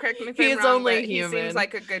don't know, correct me if I'm wrong, only human. He seems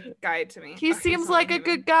like a good guy to me. He seems like a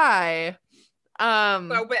good guy.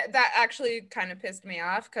 But that actually kind of pissed me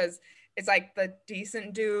off, because it's like the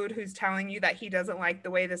decent dude who's telling you that he doesn't like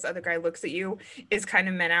the way this other guy looks at you is kind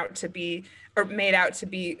of made out to be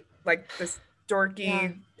like this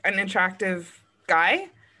dorky, unattractive guy.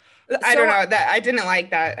 I don't know, that I didn't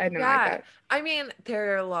like that. I didn't like that. I mean,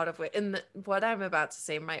 there are a lot of ways, and what I'm about to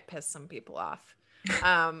say might piss some people off.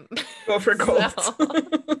 Go for gold.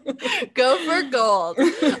 Go for gold.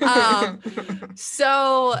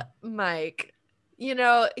 So Mike, you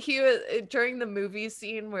know, he was during the movie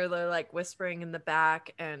scene where they're like whispering in the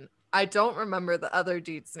back, and I don't remember the other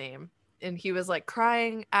dude's name, and he was like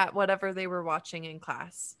crying at whatever they were watching in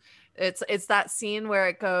class. It's that scene where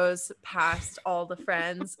it goes past all the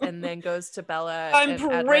friends and then goes to Bella.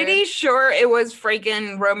 I'm pretty sure it was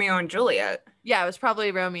freaking Romeo and Juliet. Yeah, it was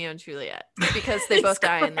probably Romeo and Juliet, because they both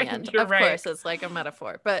die in the end. Of course, it's like a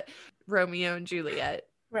metaphor, but Romeo and Juliet,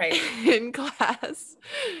 right, in class.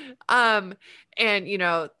 And you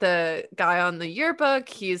know, the guy on the yearbook,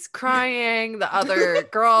 he's crying. The other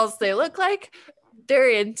girls, they look like they're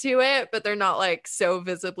into it, but they're not like so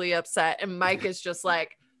visibly upset. And Mike is just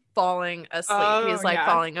like falling asleep. He's like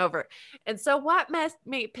falling over. And so what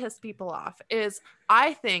may piss people off is,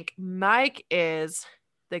 I think Mike is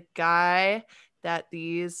the guy that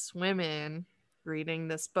these women reading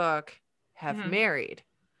this book have married.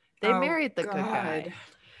 They married the good guy.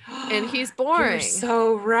 And he's boring. You're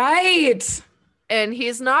so right. And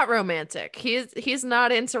he's not romantic. He's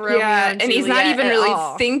not into Romeo and Juliet, and he's not even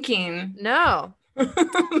really thinking. No.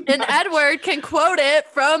 And Edward can quote it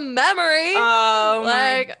from memory. Oh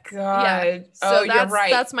my God. Yeah. So that's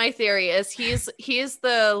right. That's my theory is he's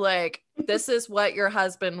the like, this is what your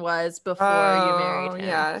husband was before you married him.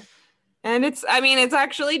 Yeah. And it's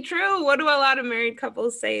actually true. What do a lot of married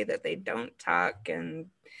couples say? That they don't talk and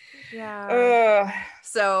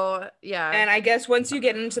so yeah. And I guess once you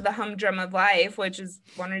get into the humdrum of life, which is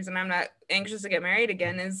one reason I'm not anxious to get married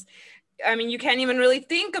again, is you can't even really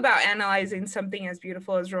think about analyzing something as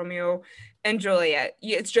beautiful as Romeo and Juliet.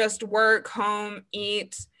 It's just work, home,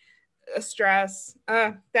 eat, stress.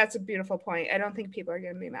 That's a beautiful point. I don't think people are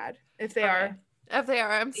going to be mad. If they are, I'm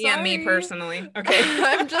sorry. Yeah, me personally. Okay.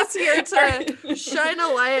 I'm just here to shine a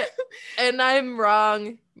light, and I'm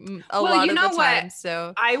wrong a lot of the time.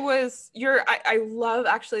 So I love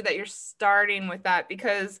actually that you're starting with that,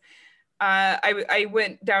 because I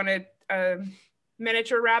went down a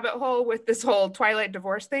miniature rabbit hole with this whole Twilight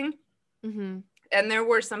divorce thing. Mm-hmm. And there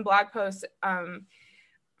were some blog posts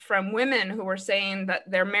from women who were saying that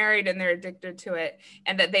they're married and they're addicted to it,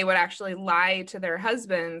 and that they would actually lie to their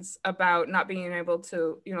husbands about not being able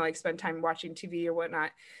to, like spend time watching TV or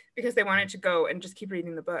whatnot, because they wanted to go and just keep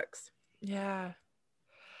reading the books. Yeah.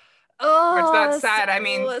 Oh, that's sad.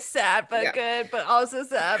 Sad but good, but also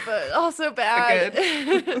sad but also bad.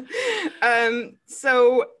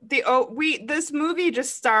 So this movie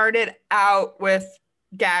just started out with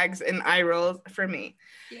gags and eye rolls for me.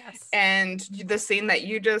 Yes. And the scene that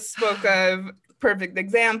you just spoke of, perfect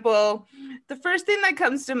example. The first thing that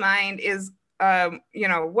comes to mind is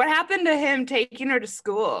what happened to him taking her to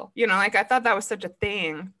school? Like, I thought that was such a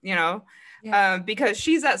thing, because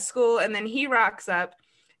she's at school and then he rocks up.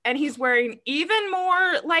 And he's wearing even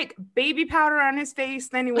more like baby powder on his face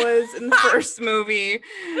than he was in the first movie.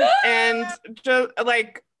 And just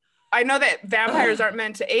like, I know that vampires aren't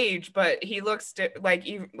meant to age, but he looks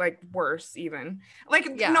like worse even. Like,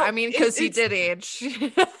 yeah, no, because he did age.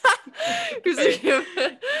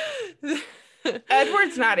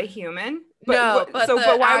 Edward's not a human. But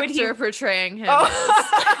why would he portraying him?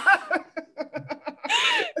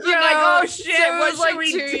 You're like, oh shit! So what was like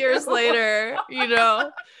 2 years later,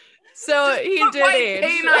 So he did age.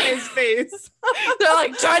 Paint on his face. They're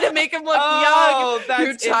like trying to make him look young.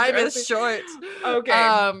 Your time is short.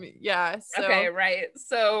 Okay. Yeah. So. Okay. Right.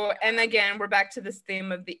 So, and again, we're back to this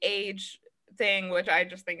theme of the age thing, which I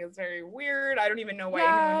just think is very weird. I don't even know why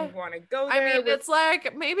anyone would want to go there. It's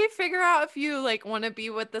like, maybe figure out if you like want to be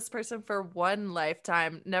with this person for one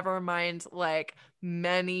lifetime, never mind like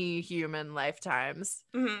many human lifetimes.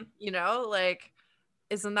 Mm-hmm. Like,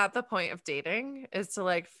 isn't that the point of dating, is to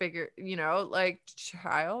like figure, like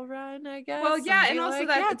trial run, I guess? Well, yeah. And also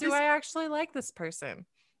like, do I actually like this person?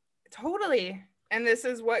 Totally. And this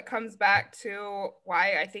is what comes back to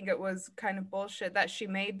why I think it was kind of bullshit that she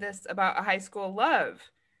made this about a high school love.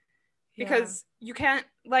 Because you can't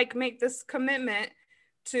like make this commitment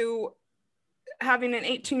to having an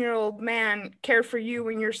 18-year-old man care for you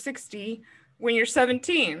when you're 60, when you're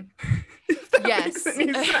 17. Yes. Makes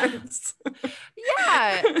any sense.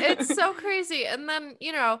 Yeah, it's so crazy. And then,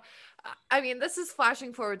 this is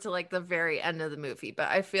flashing forward to like the very end of the movie, but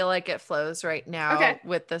I feel like it flows right now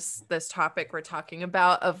with this topic we're talking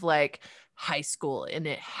about of like high school and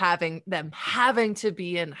having to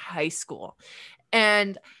be in high school.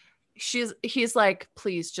 And he's like,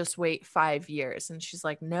 please just wait 5 years. And she's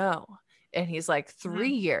like, no. And he's like, 3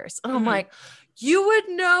 years. And I'm like, you would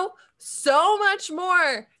know so much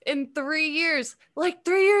more in 3 years. Like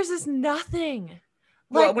 3 years is nothing.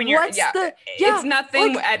 Like, well, when you're it's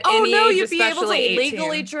nothing like, at any age, you'd be able to 18.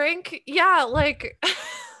 legally drink. Yeah, like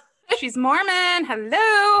she's Mormon.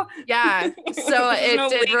 Hello. Yeah. So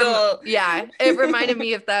it reminded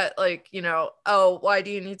me of that, like, why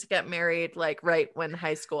do you need to get married like right when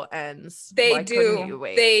high school ends? They do.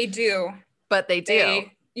 They do. But they do.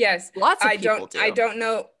 Yes, lots of people do. I don't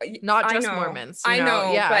know. Not just Mormons. I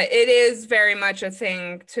know, but it is very much a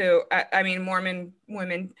thing too. Mormon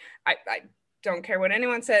women. I don't care what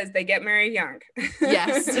anyone says. They get married young.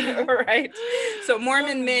 Yes. Right. So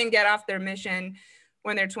Mormon men get off their mission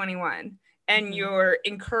when they're 21, and you're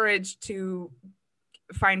encouraged to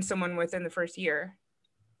find someone within the first year.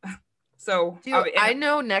 So I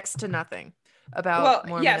know next to nothing about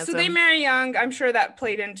Mormonism. Yeah. So they marry young. I'm sure that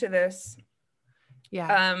played into this.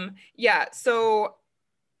 Yeah. So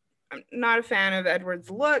I'm not a fan of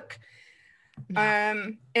Edward's look.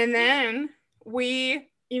 And then we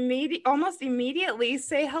almost immediately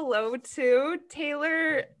say hello to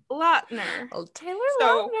Taylor Lautner. Oh, Taylor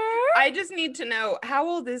Lautner. I just need to know, how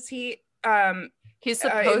old is he? He's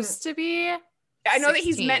supposed to be 16. I know that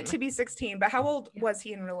he's meant to be 16, but how old was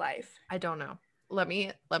he in real life? I don't know. let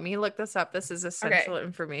me look this up. This is essential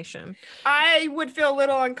information. I would feel a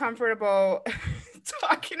little uncomfortable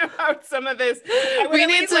talking about some of this. I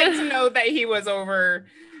would like to know that he was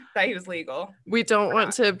legal. We don't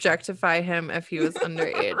want to objectify him if he was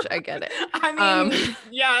underage. I get it. I mean,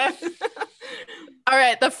 yeah. All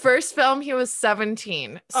right. The first film, he was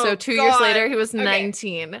 17. So 2 years later, he was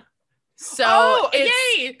 19. So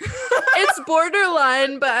yay! It's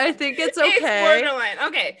borderline, but I think it's okay. It's borderline.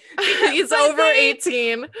 Okay. He's over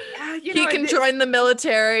 18. He can join the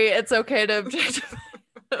military. It's okay to objectify.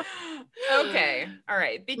 Okay. All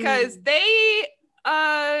right. Because they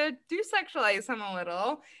do sexualize him a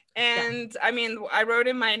little. And I mean, I wrote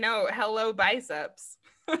in my note, hello biceps.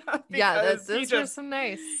 Those are some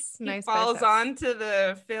nice falls biceps. onto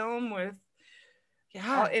the film with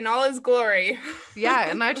in all his glory.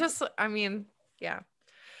 And I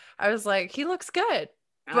was like, he looks good.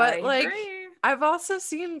 But agree. I've also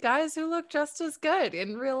seen guys who look just as good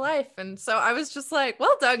in real life. And so I was just like,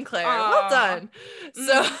 well done, Claire. Well done.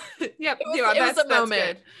 So it was a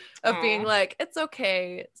moment of being like, it's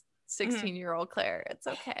okay, 16-year-old Claire. It's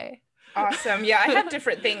okay. Awesome. Yeah, I have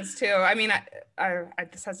different things too. I mean, I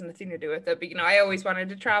this has nothing to do with it, but I always wanted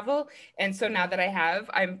to travel. And so now that I have,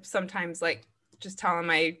 I'm sometimes like, just telling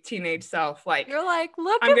my teenage self, like, you're like,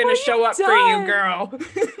 look, I'm gonna show up for you, girl.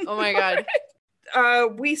 Oh my God.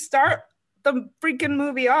 We start the freaking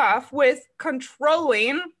movie off with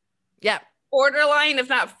controlling, borderline, if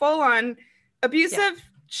not full on abusive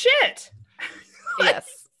shit.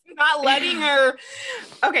 Yes. Not letting her.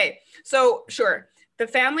 Okay, so sure, the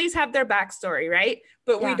families have their backstory, right?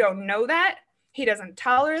 But we don't know that. He doesn't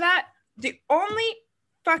tell her that. The only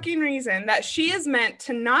fucking reason that she is meant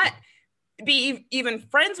to not be even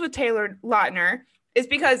friends with Taylor Lautner is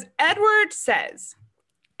because Edward says,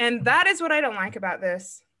 and that is what I don't like about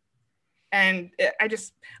this. And I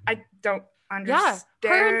don't understand. Yeah,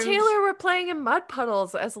 her and Taylor were playing in mud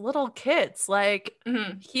puddles as little kids. Like,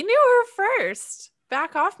 he knew her first.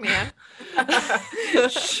 Back off, man.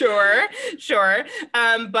 Sure.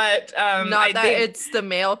 But not that it's the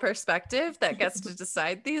male perspective that gets to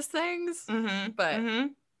decide these things. But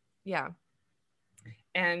yeah.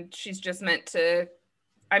 And she's just meant to,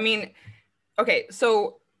 I mean, okay,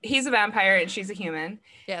 so he's a vampire and she's a human.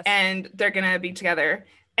 Yes. And they're gonna be together.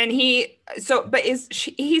 And he's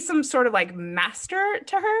some sort of like master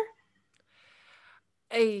to her?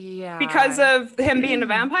 Yeah. Because of him being a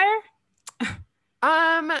vampire?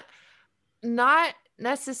 Not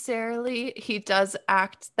necessarily. He does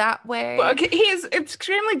act that way. Well, okay, he is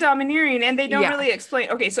extremely domineering, and they don't really explain.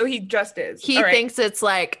 Okay, so he just is. He thinks it's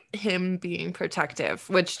like him being protective,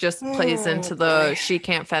 which just plays into the she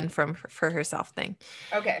can't fend for herself thing.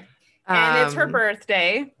 Okay, and it's her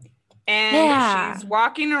birthday, and she's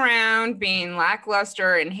walking around being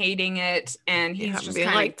lackluster and hating it, and he's just being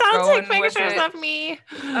like, "Don't take pictures of me."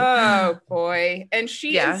 Oh boy, and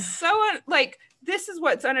she is so like. This is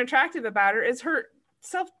what's unattractive about her is her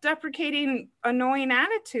self-deprecating, annoying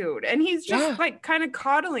attitude. And he's just like kind of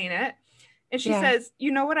coddling it. And she says,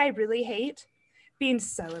 you know what I really hate? Being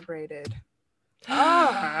celebrated.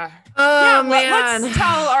 Man. Let's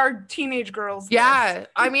tell our teenage girls this.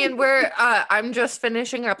 I mean, I'm just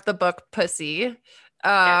finishing up the book Pussy,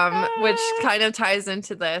 which kind of ties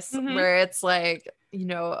into this, where it's like,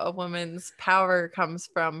 a woman's power comes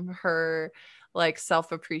from her like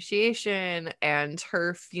self-appreciation and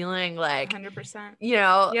her feeling like 100%,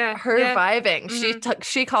 vibing.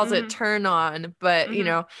 She calls it turn on, but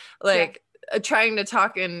trying to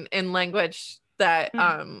talk in language that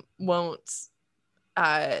won't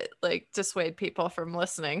like dissuade people from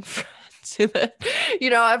listening to the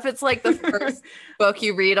if it's like the first book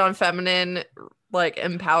you read on feminine like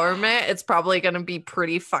empowerment, it's probably gonna be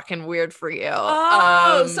pretty fucking weird for you.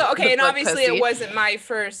 So okay, and obviously Pussy. It wasn't my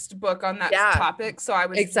first book on that topic, so I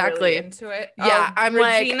was really into it. I'm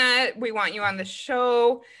Regina, like, we want you on the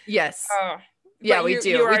show. Yes. Yeah, we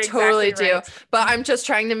do. We totally do. But I'm just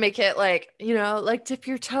trying to make it like, like dip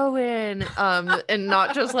your toe in, and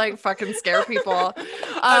not just like fucking scare people. Okay.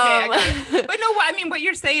 But no, I mean, what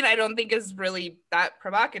you're saying, I don't think is really that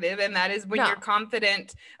provocative. And that is when you're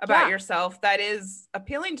confident about yourself, that is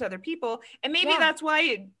appealing to other people. And maybe that's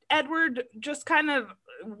why Edward just kind of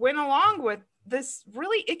went along with this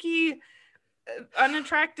really icky,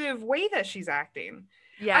 unattractive way that she's acting.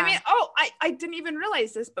 Yeah. I mean, I didn't even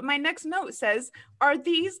realize this, but my next note says, are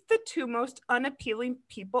these the two most unappealing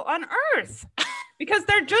people on earth? Because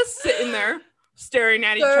they're just sitting there staring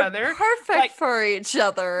at each other. Perfect for each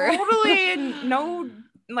other. Totally no,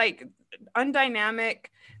 like, undynamic.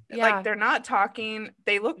 Yeah. Like, they're not talking.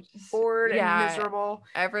 They look bored and miserable.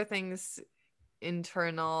 Everything's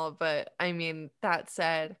internal. But I mean, that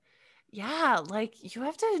said, yeah, like you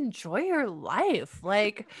have to enjoy your life.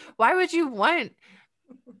 Like, why would you want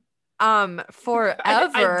forever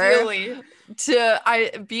ideally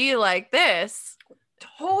to be like this?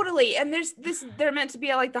 Totally. And they're meant to be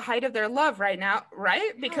at like the height of their love right now,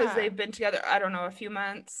 right? Because they've been together, I don't know, a few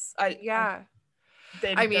months. I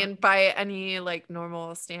mean, by any like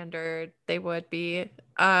normal standard, they would be.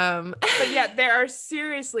 But yeah, they are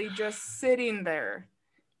seriously just sitting there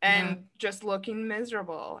and just looking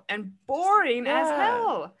miserable and boring as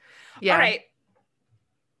hell. Yeah. All right.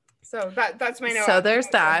 So that's my note. So there's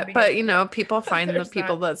that. But you know, people find the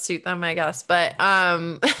people that suit them, I guess. But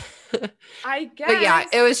I guess. But yeah,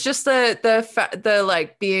 it was just the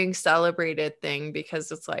like being celebrated thing,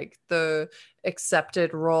 because it's like the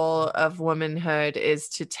accepted role of womanhood is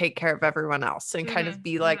to take care of everyone else and kind of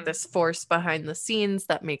be like this force behind the scenes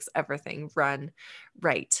that makes everything run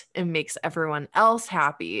right and makes everyone else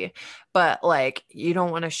happy. But like, you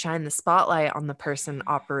don't want to shine the spotlight on the person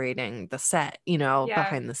operating the set, you know,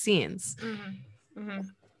 behind the scenes.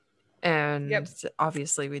 And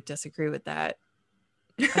obviously we disagree with that.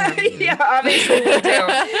 Yeah, obviously we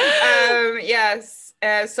do. Yes.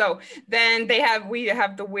 So then we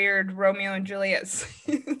have the weird Romeo and Juliet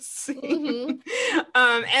scene.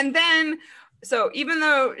 And then, so even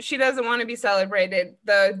though she doesn't want to be celebrated,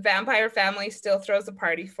 the vampire family still throws a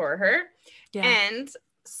party for her. And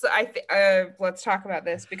so let's talk about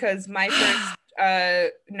this, because my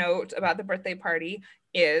first note about the birthday party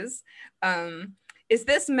is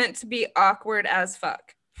this meant to be awkward as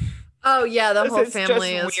fuck? Oh yeah, the whole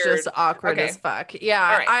family is just awkward as fuck.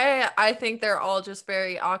 Yeah, right. I think they're all just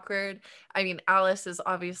very awkward. I mean, Alice is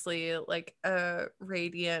obviously like a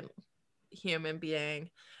radiant human being.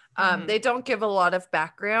 They don't give a lot of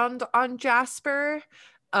background on Jasper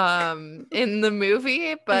in the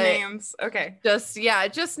movie, but names. Okay.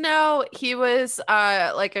 Just know he was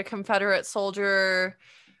like a Confederate soldier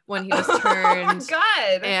when he was turned. Oh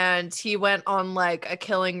God. And he went on like a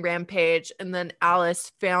killing rampage, and then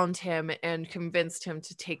Alice found him and convinced him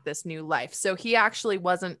to take this new life. So he actually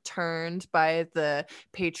wasn't turned by the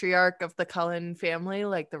patriarch of the Cullen family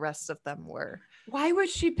like the rest of them were. Why would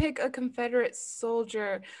she pick a Confederate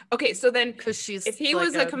soldier? Okay, so then if he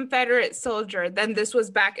was a Confederate soldier, then this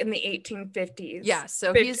was back in the 1850s. Yeah,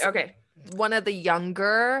 so he's one of the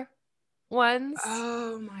younger ones.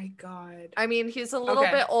 Oh my God. I mean, he's a little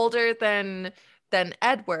bit older than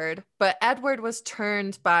Edward, but Edward was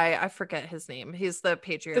turned by, I forget his name. He's the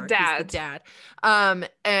patriarch. The dad.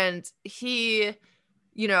 And he,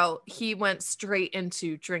 you know, he went straight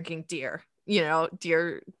into drinking deer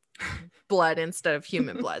blood instead of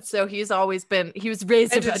human blood. So he was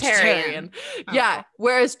raised a vegetarian. Yeah.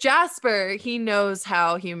 Whereas Jasper, he knows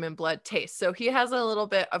how human blood tastes. So he has a little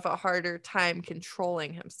bit of a harder time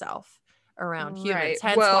controlling himself around humans.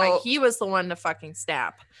 Hence why he was the one to fucking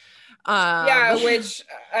snap. Which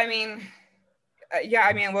I mean,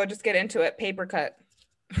 we'll just get into it. Paper cut.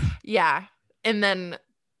 Yeah. And then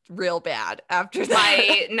real bad after that.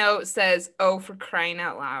 My note says, "Oh, for crying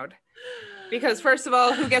out loud." Because first of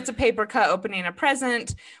all, who gets a paper cut opening a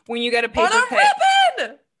present? When you get a paper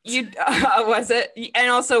cut, you was it? And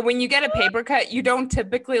also, when you get a paper cut, you don't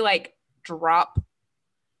typically like drop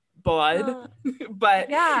blood,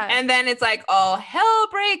 but and then it's like all hell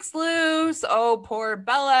breaks loose. Oh, poor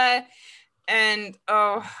Bella. And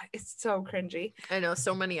it's so cringy. I know,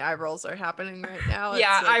 so many eye rolls are happening right now.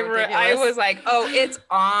 I was like, oh, it's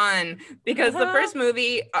on, because the first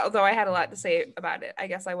movie, although I had a lot to say about it, I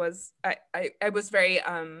guess I was very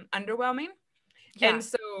underwhelming. And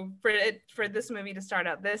so for this movie to start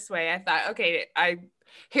out this way, I thought, okay,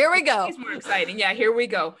 here we go. It's more exciting. Yeah, here we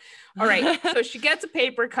go. All right. So she gets a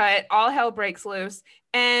paper cut, all hell breaks loose,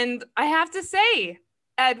 and I have to say,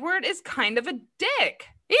 Edward is kind of a dick.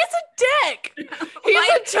 He's a dick. He's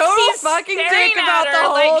like, a total fucking dick about the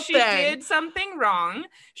whole thing. She did something wrong.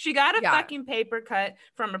 She got a fucking paper cut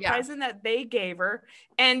from a present that they gave her.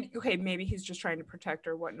 And okay, maybe he's just trying to protect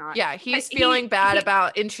her, whatnot. Yeah, he's feeling bad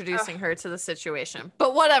about introducing her to the situation.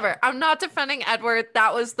 But whatever. I'm not defending Edward.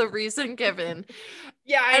 That was the reason given.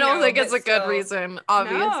 Yeah, I don't think it's a good reason.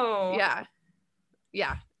 Obviously. No.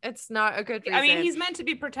 Yeah. It's not a good reason. I mean, he's meant to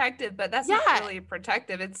be protective, but that's not really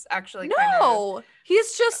protective. It's actually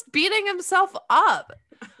he's just beating himself up.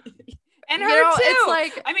 And her too. It's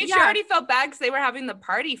like, I mean, she already felt bad because they were having the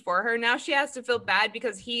party for her. Now she has to feel bad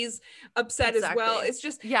because he's upset as well. It's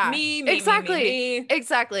just me.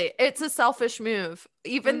 Exactly. It's a selfish move,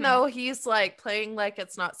 even though he's like playing like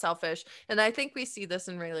it's not selfish. And I think we see this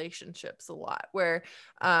in relationships a lot, where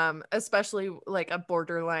especially like a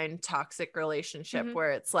borderline toxic relationship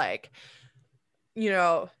where it's like, you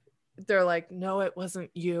know, they're like, no, it wasn't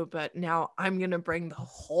you, but now I'm gonna bring the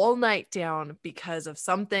whole night down because of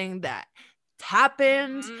something that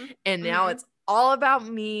happened, and now it's all about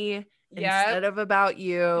me instead of about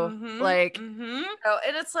you. Like, and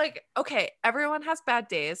it's like, okay, everyone has bad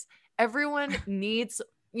days. Everyone needs,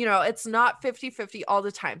 you know, it's not 50-50 all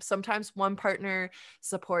the time. Sometimes one partner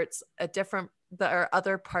supports the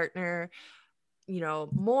other partner, you know,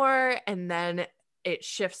 more, and then it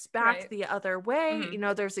shifts back the other way. You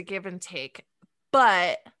know, there's a give and take.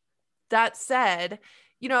 But that said,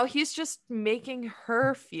 you know, he's just making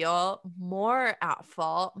her feel more at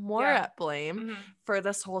fault, more at blame for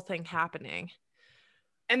this whole thing happening.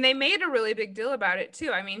 And they made a really big deal about it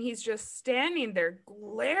too. I mean, he's just standing there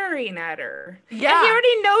glaring at her. Yeah. And he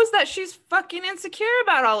already knows that she's fucking insecure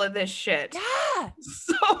about all of this shit. Yeah.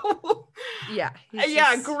 So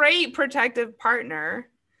yeah. Great protective partner.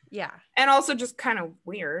 Yeah. And also just kind of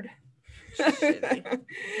weird. Shitty. The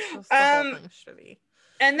whole thing's shitty.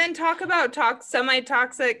 And then talk about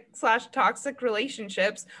semi-toxic / toxic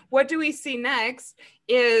relationships. What do we see next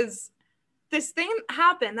is this thing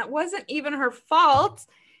happened that wasn't even her fault.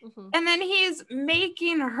 And then he's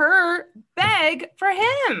making her beg for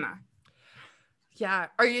him. Yeah.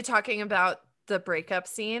 Are you talking about the breakup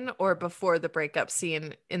scene or before the breakup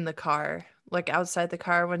scene in the car? Like outside the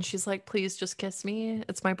car when she's like, please just kiss me.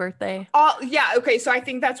 It's my birthday. Yeah. Okay. So I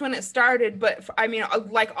think that's when it started. But I mean,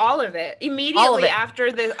 like all of it immediately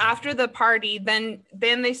after the party, then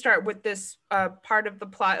they start with this part of the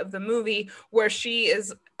plot of the movie where she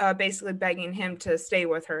is basically begging him to stay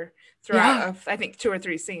with her throughout, I think 2 or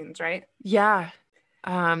 3 scenes. Right. Yeah.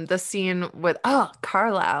 The scene with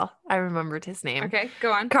Carlisle. I remembered his name. Okay,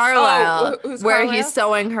 go on. Carlisle, who's where Carlisle? he's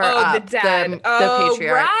sewing her up. The dad. The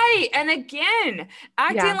patriarch. Right. And again,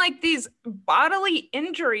 acting like these bodily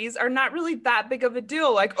injuries are not really that big of a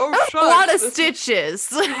deal. Like, a lot of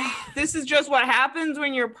stitches. This is just what happens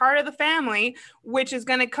when you're part of the family, which is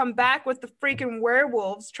going to come back with the freaking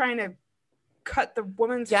werewolves trying to cut the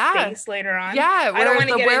woman's face later on. Yeah, I don't want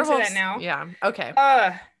to get into that now. Yeah. Okay.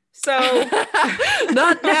 So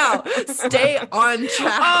not now. Stay on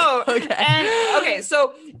track. Okay.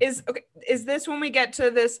 So is this when we get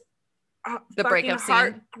to this the breakup scene,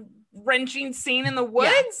 heart-wrenching scene in the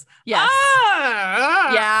woods? Yeah.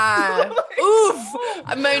 Yes. Yeah.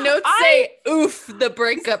 Oof. My notes say oof, the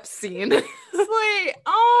breakup scene. It's like,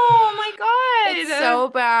 oh my god. It's so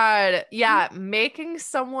bad. Yeah, making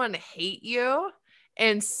someone hate you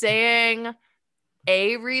and saying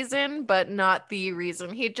a reason but not the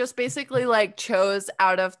reason. He just basically like chose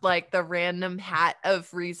out of like the random hat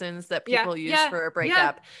of reasons that people use for a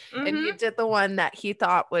breakup, and he did the one that he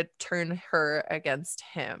thought would turn her against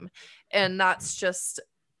him. And that's just,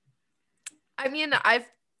 I mean, I've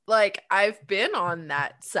been on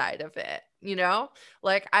that side of it, you know,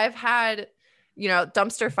 like I've had, you know,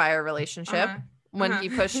 dumpster fire relationship when he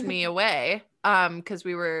pushed me away because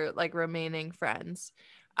we were like remaining friends.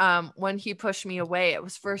 When he pushed me away, it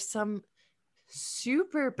was for some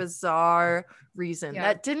super bizarre reason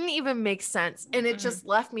that didn't even make sense. And it just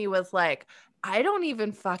left me with like, I don't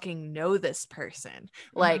even fucking know this person.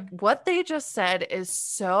 Like what they just said is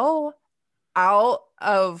so out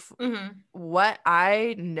of what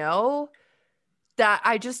I know that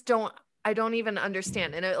I don't even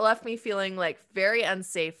understand. And it left me feeling like very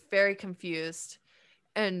unsafe, very confused,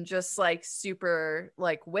 and just like super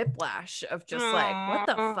like whiplash of just like, what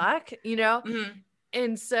the fuck, you know?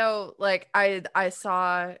 And so like I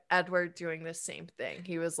saw Edward doing the same thing.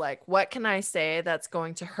 He was like, what can I say that's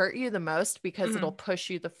going to hurt you the most because it'll push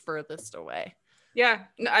you the furthest away? Yeah,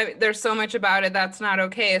 there's so much about it that's not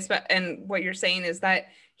okay. And what you're saying is that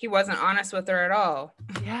he wasn't honest with her at all.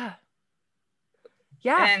 Yeah.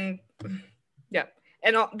 And yeah.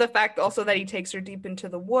 And the fact also that he takes her deep into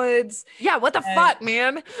the woods. Yeah, what the fuck,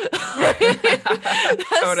 man?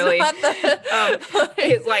 Totally.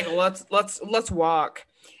 He's like, let's walk.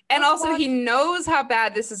 And also he knows how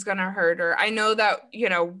bad this is going to hurt her. I know that, you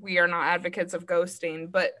know, we are not advocates of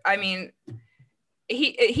ghosting, but I mean,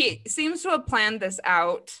 he seems to have planned this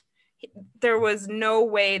out. There was no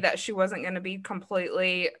way that she wasn't going to be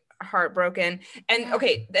completely heartbroken. And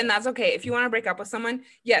okay, and that's okay. If you want to break up with someone,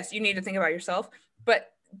 yes, you need to think about yourself.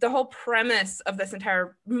 But the whole premise of this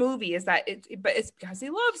entire movie is that it's because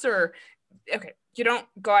he loves her. Okay, you don't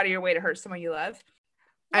go out of your way to hurt someone you love.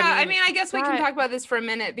 Yeah, I mean, I guess we can talk about this for a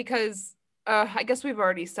minute because I guess we've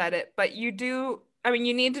already said it, but you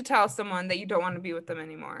need to tell someone that you don't want to be with them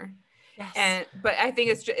anymore. Yes. But I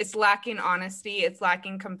think it's lacking honesty, it's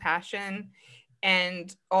lacking compassion,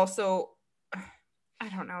 and also, I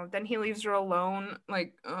don't know, then he leaves her alone.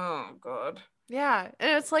 Like, oh God. Yeah.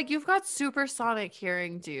 And it's like, you've got supersonic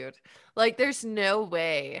hearing, dude. Like, there's no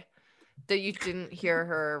way that you didn't hear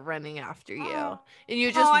her running after you. And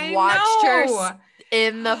you just watched her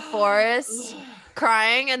in the forest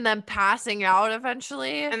crying and then passing out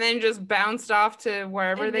eventually. And then just bounced off to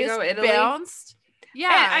wherever they go, Italy. Bounced.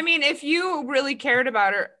 Yeah. And, I mean, if you really cared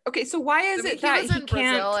about her. Okay, so why is it that he can't...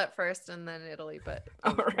 Brazil at first and then Italy, but...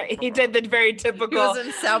 All right, he did the very typical... He was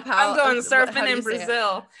in Sao Paulo. I'm going surfing in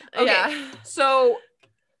Brazil. Okay, yeah. So,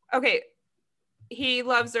 okay, he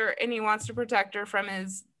loves her and he wants to protect her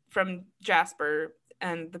from Jasper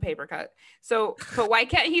and the paper cut. So, but why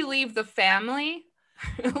can't he leave the family?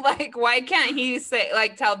 Like, why can't he say,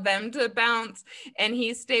 like, tell them to bounce and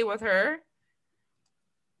he stay with her?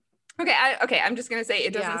 Okay, I'm just gonna say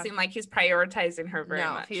it doesn't seem like he's prioritizing her very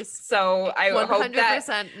much. So I hope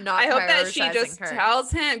that she just tells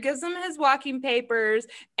him, gives him his walking papers,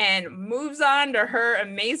 and moves on to her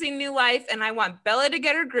amazing new life. And I want Bella to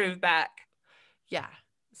get her groove back. Yeah.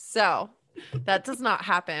 So that does not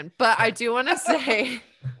happen, but I do want to say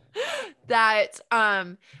that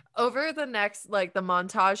over the next, like, the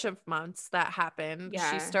montage of months that happened,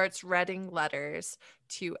 she starts writing letters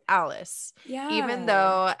to Alice. Yeah. Even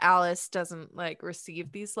though Alice doesn't, like,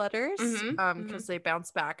 receive these letters, because they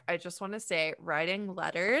bounce back. I just want to say writing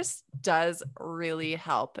letters does really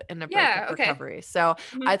help in a breakup recovery. So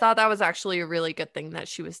I thought that was actually a really good thing that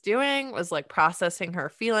she was doing, was, like, processing her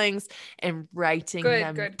feelings and writing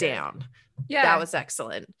them down. Yeah, that was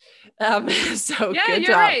excellent. So good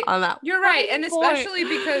job on that. You're right. And especially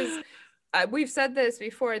because we've said this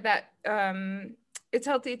before, that it's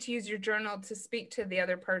healthy to use your journal to speak to the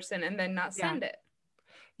other person and then not send it.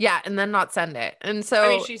 Yeah, and then not send it. And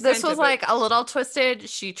so this was like a little twisted.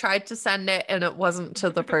 She tried to send it and it wasn't to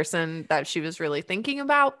the person that she was really thinking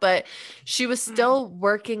about, but she was still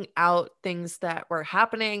working out things that were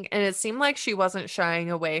happening. And it seemed like she wasn't shying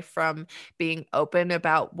away from being open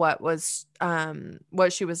about what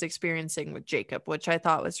she was experiencing with Jacob, which I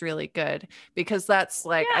thought was really good, because that's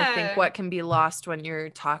like, I think what can be lost when you're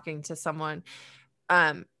talking to someone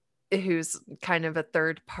who's kind of a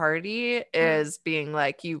third party is being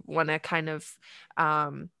like, you want to kind of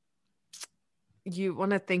you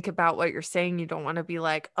want to think about what you're saying. You don't want to be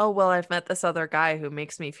like, oh, well, I've met this other guy who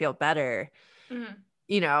makes me feel better.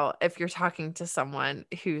 You know, if you're talking to someone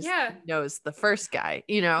who knows the first guy,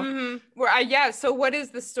 you know? So what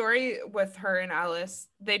is the story with her and Alice?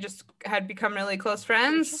 They just had become really close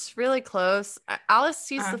friends? They're just really close. Alice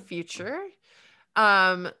sees the future.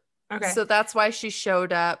 So that's why she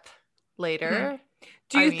showed up later.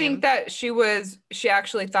 Do you think that she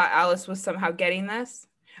actually thought Alice was somehow getting this?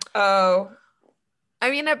 Oh,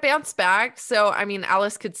 I mean, it bounced back. So, I mean,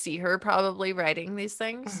 Alice could see her probably writing these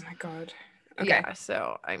things. Oh my God. Okay. Yeah,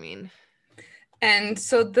 so, I mean. And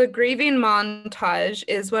so the grieving montage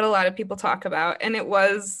is what a lot of people talk about. And it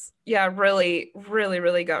was, really, really,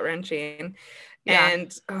 really gut-wrenching. Yeah.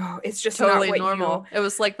 And it's just totally not normal. It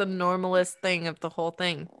was like the normalest thing of the whole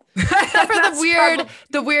thing. Except for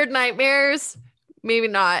the weird nightmares. Maybe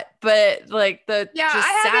not, but like the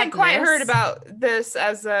I haven't quite heard about this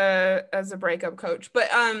as a breakup coach,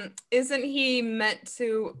 but isn't he meant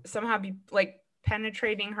to somehow be like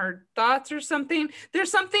penetrating her thoughts or something?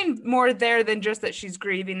 There's something more there than just that she's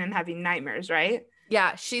grieving and having nightmares, right?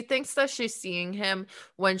 Yeah, she thinks that she's seeing him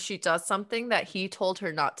when she does something that he told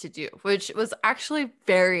her not to do, which was actually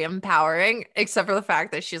very empowering, except for the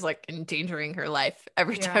fact that she's like endangering her life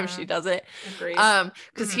every time she does it. Agreed.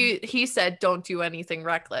 Because he said, don't do anything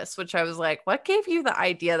reckless, which I was like, what gave you the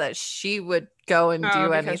idea that she would go and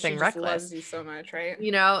do anything reckless? She loves you so much, right?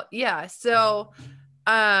 You know, yeah. So,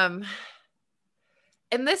 and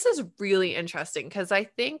this is really interesting because I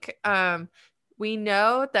think we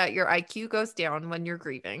know that your IQ goes down when you're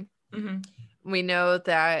grieving. We know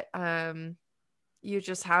that you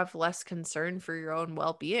just have less concern for your own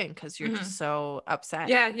well-being because you're just so upset.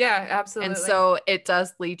 Yeah, absolutely. And so it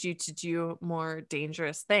does lead you to do more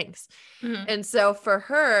dangerous things. And so for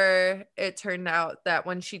her, it turned out that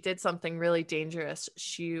when she did something really dangerous,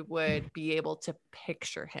 she would be able to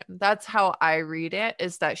picture him. That's how I read it,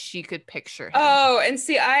 is that she could picture him. Oh, and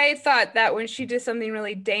see, I thought that when she did something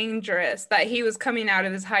really dangerous, that he was coming out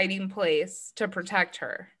of his hiding place to protect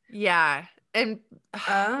her. Yeah. And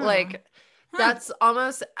like... That's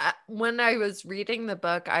almost, when I was reading the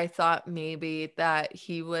book, I thought maybe that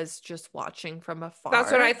he was just watching from afar.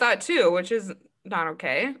 That's what I thought too, which is not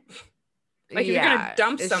okay. Like, if you're going to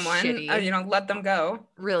dump someone, let them go.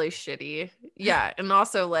 Really shitty. Yeah. And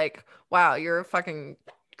also like, wow, you're fucking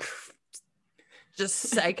just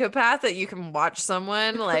psychopath that you can watch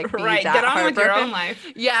someone like be right, that get on with your heartbroken. own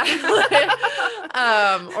life. Yeah.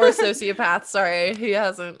 Or sociopath. Sorry, he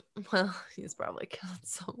hasn't. Well, he's probably killed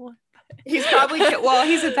someone. He's probably killed. Well,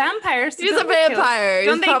 he's a vampire. So he's a vampire.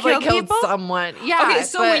 Don't they kill killed people? Someone. Yeah. Okay,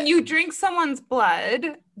 so when you drink someone's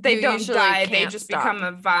blood, they don't die. They just become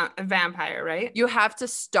a vampire, right? You have to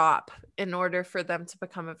stop in order for them to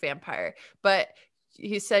become a vampire. But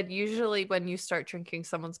he said usually when you start drinking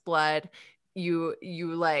someone's blood, you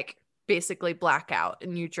like basically black out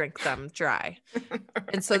and you drink them dry. Right.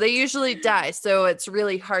 And so they usually die. So it's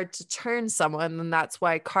really hard to turn someone. And that's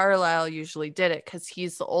why Carlisle usually did it, because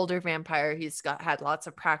he's the older vampire. He's had lots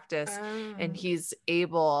of practice and he's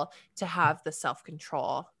able to have the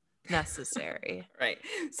self-control necessary. Right.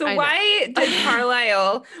 So why did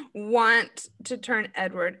Carlisle want to turn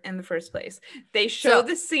Edward in the first place? They show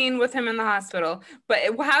the scene with him in the hospital, but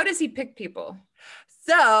how does he pick people?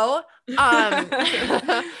 So,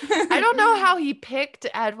 I don't know how he picked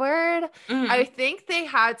Edward. I think they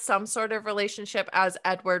had some sort of relationship as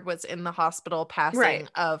Edward was in the hospital passing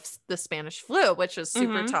of the Spanish flu, which is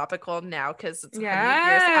super topical now because it's 100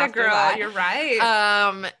 years after that. You're right.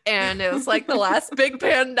 And it was like the last big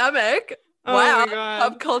pandemic. Wow,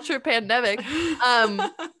 pop culture pandemic. So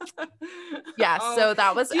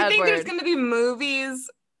that was Edward. Do you think there's going to be movies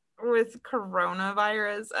with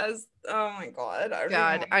coronavirus as I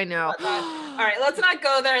know. All right, let's not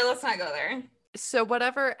go there. So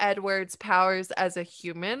whatever Edward's powers as a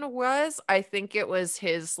human was, I think it was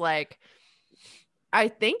his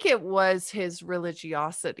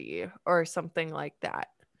religiosity or something like that.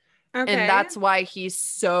 Okay. And that's why he's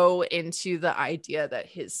so into the idea that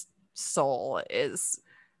his soul is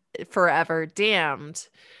forever damned,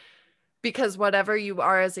 because whatever you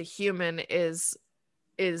are as a human is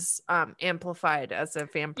amplified as a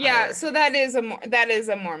vampire. Yeah, so that is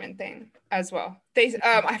a Mormon thing as well. They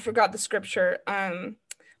I forgot the scripture,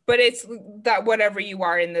 but it's that whatever you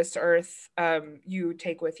are in this earth, you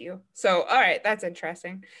take with you. So all right, that's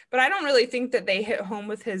interesting. But I don't really think that they hit home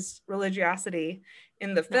with his religiosity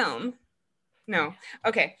in the film. No.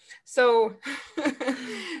 Okay, so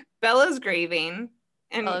Bella's grieving.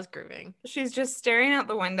 She's just staring out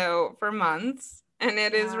the window for months, and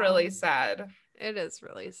it is really sad. It is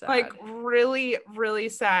really sad. Like really, really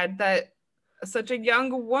sad that such a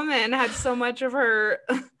young woman had so much of her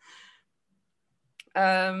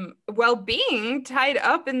well-being tied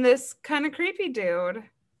up in this kind of creepy dude.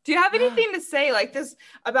 Do you have anything to say like this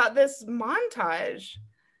about this montage?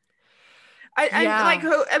 As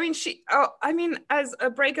a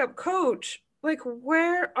breakup coach, like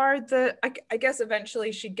where are I guess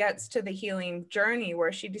eventually she gets to the healing journey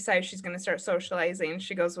where she decides she's going to start socializing.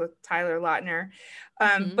 She goes with Tyler Lautner.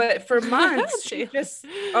 But for months she just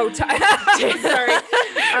sorry.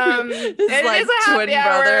 It like is a happy twin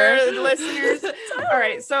brother listeners. All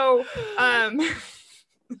right. So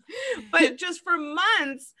but just for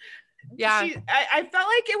months, I felt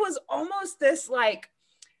like it was almost this like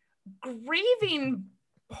grieving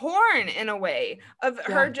porn in a way of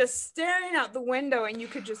her just staring out the window, and you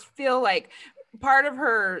could just feel like part of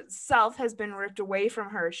her self has been ripped away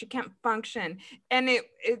from her. She can't function, and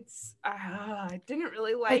I didn't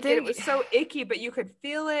really like it. It was so icky, but you could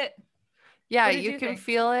feel it. Yeah, you can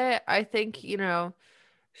feel it. I think,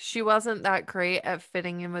 she wasn't that great at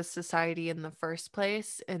fitting in with society in the first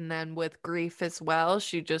place, and then with grief as well,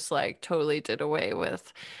 she just like totally did away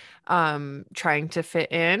with trying to fit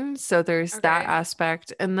in. So there's that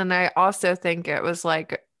aspect. And then I also think it was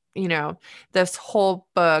like, this whole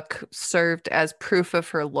book served as proof of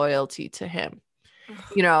her loyalty to him.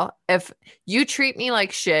 If you treat me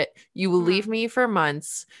like shit, you will leave me for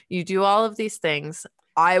months, you do all of these things,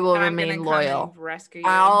 I will remain loyal. Rescue you.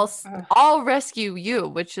 I'll rescue you,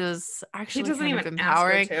 which is actually kind of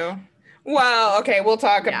empowering. Well, okay, we'll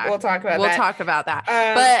talk about that. We'll talk about that.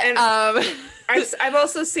 I've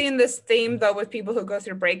also seen this theme though with people who go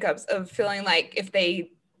through breakups of feeling like if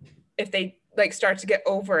they like start to get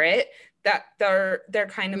over it, that they're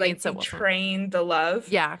kind of like betraying the love.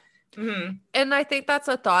 Yeah. Mm-hmm. And I think that's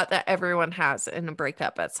a thought that everyone has in a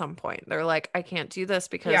breakup at some point. They're like, I can't do this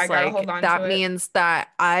because like that means that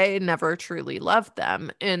I never truly loved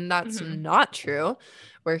them. And that's not true.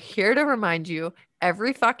 We're here to remind you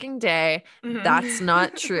every fucking day that's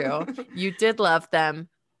not true. You did love them,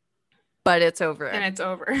 but it's over. And it's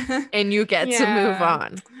over. And you get to move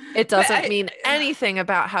on. It doesn't mean anything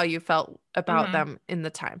about how you felt about them in the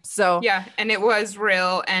time. So yeah, and it was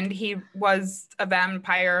real, and he was a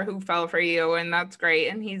vampire who fell for you, and that's great.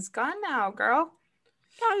 And he's gone now, girl.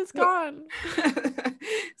 Yeah, he's gone.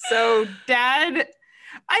 So Dad,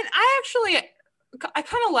 I actually I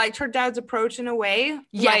kind of liked her dad's approach in a way.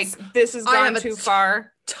 Yes. Like, this has gone too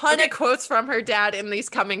far. Ton of quotes from her dad in these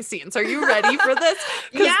coming scenes. Are you ready for this?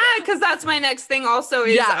 Yeah, because that's my next thing also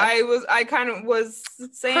is I kind of was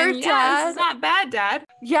saying, her dad, this is not bad, Dad.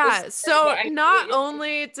 Yeah, so not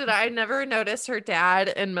only did I never notice her dad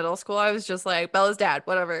in middle school, I was just like, Bella's dad,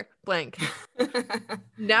 whatever, blank.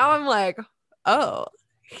 Now I'm like, oh,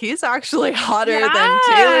 he's actually hotter than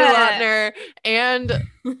Taylor Lautner and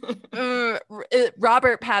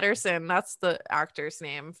Robert Patterson. That's the actor's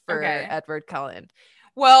name for Edward Cullen.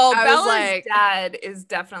 Well, Bella's dad is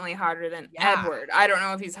definitely hotter than Edward. I don't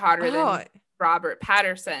know if he's hotter than Robert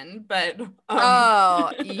Patterson, but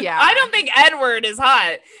I don't think Edward is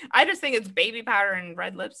hot. I just think it's baby powder and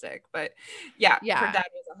red lipstick. But her dad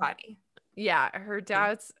was a hottie. Yeah, her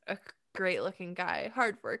dad's a great looking guy,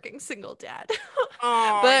 hardworking single dad.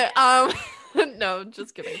 But no,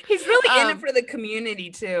 just kidding. He's really in it for the community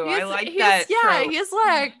too. I like that. Yeah, he's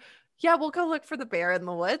like, yeah, we'll go look for the bear in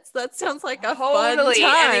the woods. That sounds like a fun time.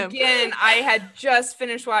 And again, I had just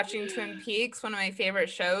finished watching Twin Peaks, one of my favorite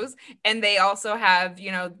shows, and they also have,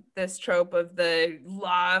 this trope of the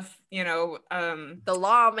law, the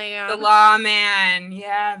lawman. The lawman.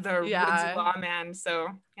 Yeah, the woods lawman. So,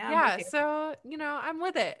 so, I'm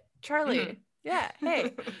with it. Charlie. Mm-hmm. Yeah.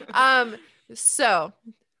 Hey.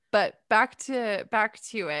 But back to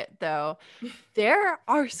it though. There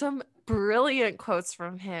are some brilliant quotes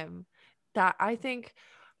from him that I think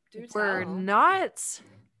were not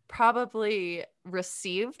probably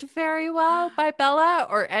received very well by Bella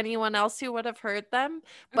or anyone else who would have heard them.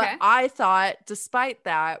 But I thought, despite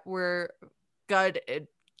that, were good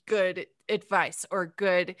advice or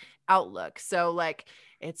good outlook. So like,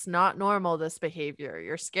 it's not normal, this behavior.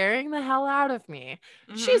 You're scaring the hell out of me.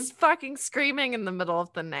 Mm-hmm. She's fucking screaming in the middle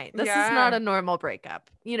of the night. This is not a normal breakup,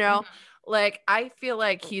 Mm-hmm. Like, I feel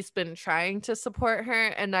like he's been trying to support her.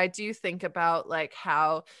 And I do think about like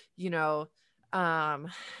how,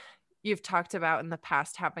 you've talked about in the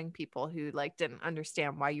past having people who like didn't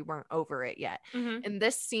understand why you weren't over it yet. Mm-hmm. And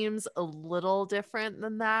this seems a little different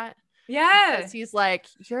than that. Yeah. Because he's like,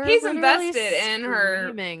 he's invested in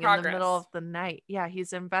her progress. In the middle of the night. Yeah,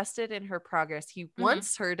 he's invested in her progress. He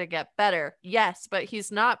wants her to get better. Yes, but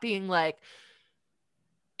he's not being like,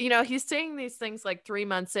 he's saying these things like 3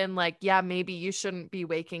 months in, like, yeah, maybe you shouldn't be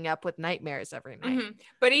waking up with nightmares every night. Mm-hmm.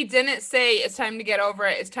 But he didn't say it's time to get over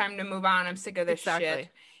it. It's time to move on. I'm sick of this shit.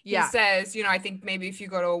 He says, I think maybe if you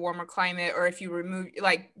go to a warmer climate or if you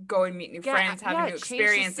go and meet new friends, have a new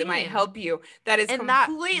experience, it might help you. That is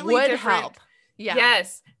completely different. Help. Yeah.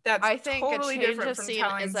 Yes. That's I think totally different from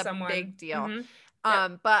telling is a big deal.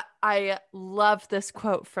 Mm-hmm. But I love this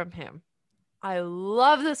quote from him.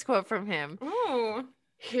 Ooh.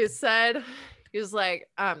 He said, he was like,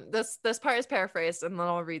 this part is paraphrased and then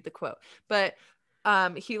I'll read the quote. But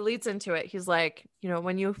he leads into it. He's like,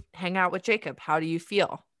 when you hang out with Jacob, how do you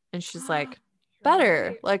feel? And she's like, better.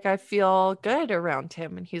 Right. Like, I feel good around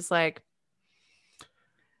him. And he's like,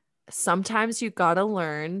 sometimes you gotta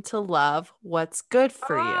learn to love what's good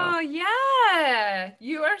for you. Oh, yeah.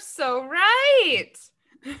 You are so right.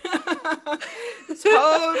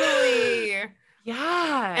 Totally.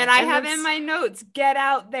 Yeah. And I have in my notes, get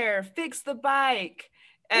out there, fix the bike.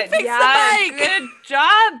 Fix the bike. Good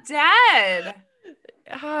job, Dad.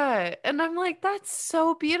 And I'm like, that's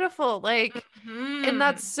so beautiful. Like, and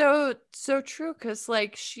that's so true. Cause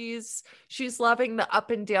like, she's loving the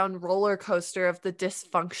up and down roller coaster of the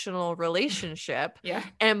dysfunctional relationship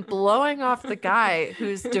and blowing off the guy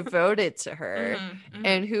who's devoted to her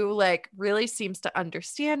and who like really seems to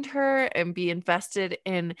understand her and be invested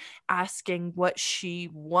in asking what she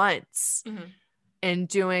wants. And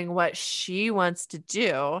doing what she wants to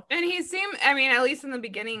do. And he seemed, at least in the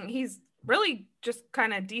beginning, he's really just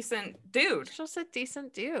kind of decent dude. Just a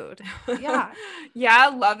decent dude. Yeah. Yeah,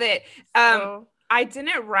 love it. I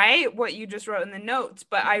didn't write what you just wrote in the notes,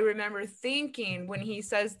 but I remember thinking when he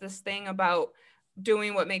says this thing about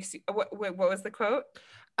doing what makes you, what was the quote?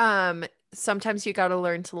 Sometimes you got to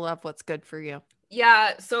learn to love what's good for you.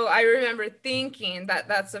 Yeah, so I remember thinking that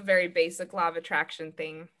that's a very basic law of attraction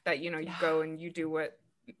thing that, you go and you do what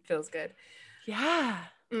feels good. Yeah.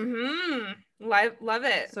 Love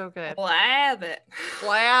it. So good. Love it.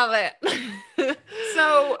 Love it.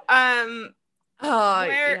 So, Oh,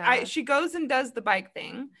 where she goes and does the bike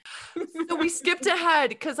thing. So we skipped ahead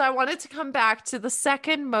because I wanted to come back to the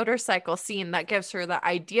second motorcycle scene that gives her the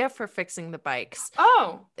idea for fixing the bikes.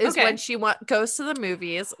 Oh, is when she goes to the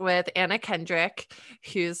movies with Anna Kendrick,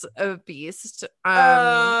 who's a beast.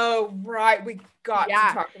 Oh, right. We got to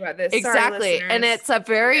talk about this. Exactly. Sorry, and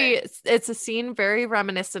it's a scene very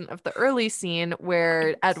reminiscent of the early scene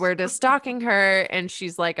where Edward is stalking her and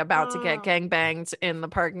she's like about to get gangbanged in the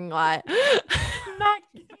parking lot. Not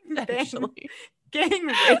actually. Gang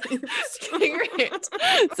raped.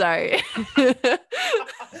 Sorry. Okay,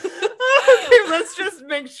 let's just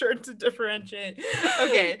make sure to differentiate.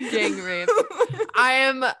 Okay. Gang rape.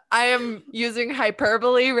 I am using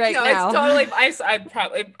hyperbole right now. It's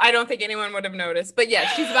totally I don't think anyone would have noticed. But yeah,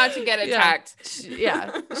 she's about to get attacked.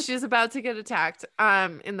 She's about to get attacked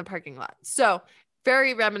in the parking lot. So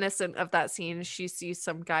very reminiscent of that scene. She sees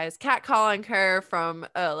some guys catcalling her from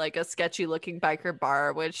like a sketchy looking biker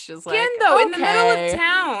bar, which is like, in the middle of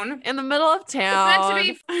town. In the middle of town.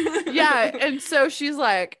 It's meant to be. Yeah. And so she's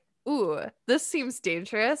like, ooh, this seems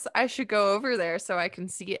dangerous. I should go over there so I can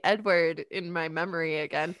see Edward in my memory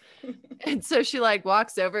again. And so she like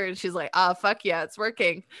walks over and she's like, oh, fuck yeah, it's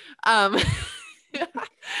working.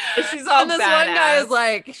 She's all and this badass. One guy is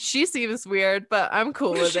like, she seems weird, but I'm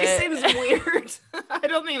cool with it. She seems weird. I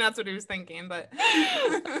don't think that's what he was thinking, but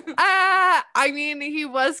I mean, he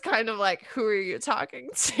was kind of like, who are you talking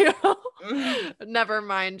to? Never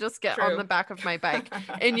mind, just get on the back of my bike.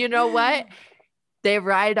 And you know what? They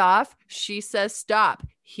ride off. She says stop.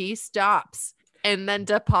 He stops and then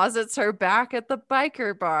deposits her back at the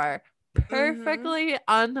biker bar. Perfectly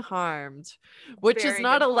unharmed, which is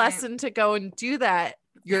not a lesson to go and do that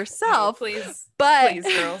yourself. Please, but please,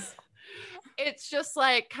 girls. It's just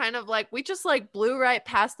like kind of like we just like blew right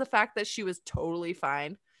past the fact that she was totally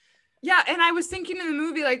fine. Yeah, and I was thinking in the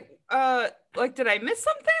movie like did I miss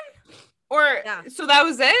something? Or so that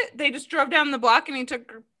was it? They just drove down the block and he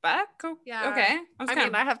took her back? Yeah. Okay.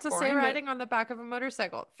 I have to say riding on the back of a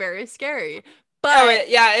motorcycle, very scary. But it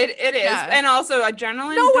is. Yeah. And also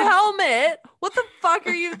adrenaline. No helmet. What the fuck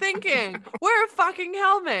are you thinking? Wear a fucking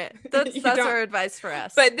helmet. That's our advice for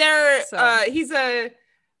us. But he's a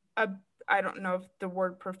I don't know if the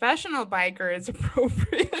word professional biker is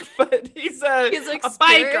appropriate, but he's a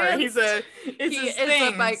biker. He's a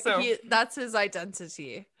thing. So that's his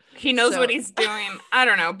identity. He knows what he's doing. I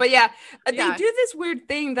don't know. But they do this weird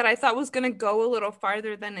thing that I thought was going to go a little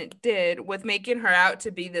farther than it did with making her out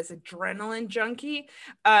to be this adrenaline junkie.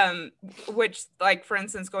 Which, like, for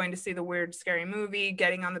instance, going to see the weird, scary movie,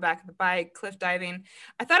 getting on the back of the bike, cliff diving.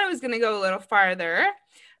 I thought it was going to go a little farther.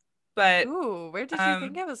 But where did you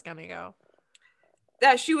think it was going to go?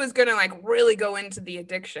 That she was gonna like really go into the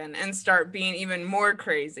addiction and start being even more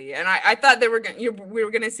crazy, and I thought we were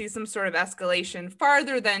gonna see some sort of escalation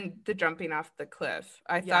farther than the jumping off the cliff.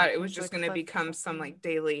 I thought it was just gonna become some like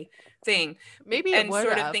daily thing, maybe. And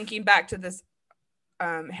sort of thinking back to this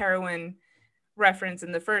heroin reference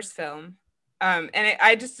in the first film, and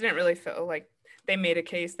I just didn't really feel like they made a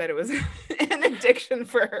case that it was an addiction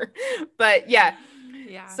for her, but yeah.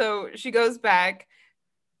 So she goes back.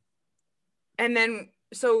 And then,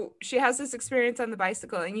 so she has this experience on the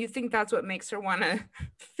bicycle, and you think that's what makes her want to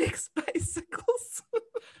fix bicycles?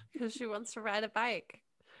 Because she wants to ride a bike.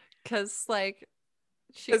 Because, like,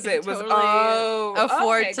 she can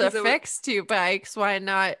afford to fix 2 bikes. Why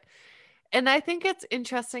not? And I think it's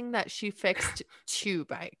interesting that she fixed 2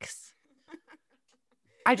 bikes.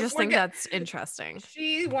 I just think that's interesting.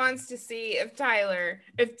 She wants to see if Taylor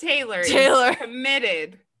is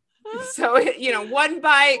committed. So, 1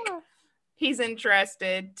 bike. He's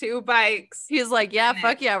interested. 2 bikes. He's like, yeah,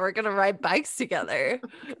 fuck yeah, we're gonna ride bikes together.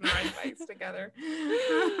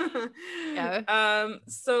 Yeah.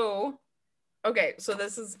 So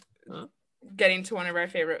this is getting to one of our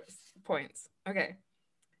favorite points. Okay.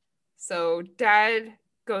 So Dad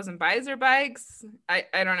goes and buys her bikes.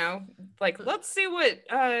 I don't know. Like, let's see what.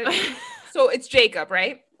 So it's Jacob,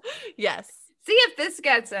 right? Yes. See if this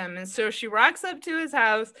gets him. And so she rocks up to his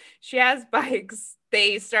house. She has bikes.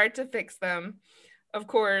 They start to fix them. Of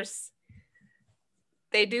course,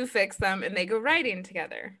 they do fix them and they go riding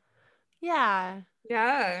together. Yeah.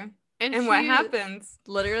 Yeah. And what happens?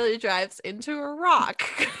 Literally drives into a rock.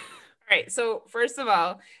 All right. So first of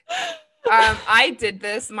all, I did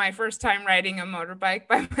this my first time riding a motorbike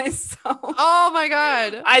by myself. Oh my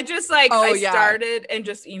God. I just started and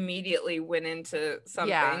just immediately went into something.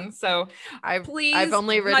 Yeah. So I've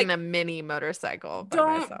only ridden a mini motorcycle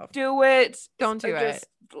by myself. Do it. Don't do it. Just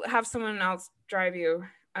have someone else drive you.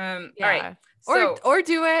 All right. Or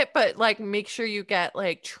do it, but like make sure you get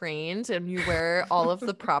like trained and you wear all of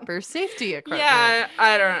the proper safety equipment. Yeah,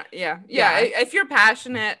 I don't. Yeah. If you're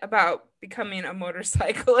passionate about becoming a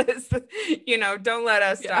motorcyclist, don't let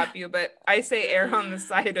us stop you. But I say err on the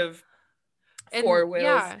side of four wheels.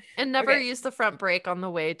 Yeah, and never use the front brake on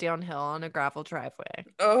the way downhill on a gravel driveway.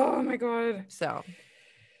 Oh my god. So,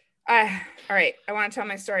 all right. I want to tell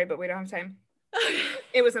my story, but we don't have time.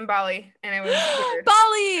 It was in Bali, and it was weird.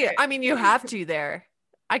 Bali. Right. I mean, you have to there.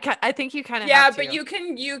 I think you kind of have to. But you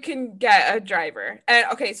can get a driver. And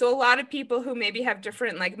okay, so a lot of people who maybe have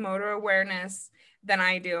different like motor awareness than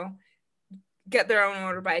I do get their own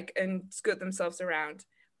motorbike and scoot themselves around.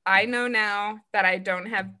 I know now that I don't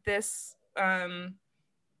have this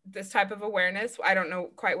this type of awareness. I don't know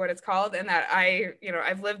quite what it's called, and that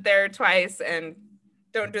I've lived there twice and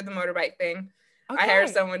don't do the motorbike thing. Okay. I hire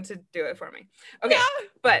someone to do it for me. Okay. Yeah.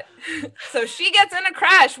 But so she gets in a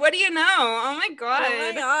crash. What do you know? Oh my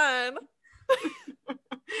god.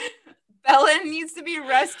 Bella needs to be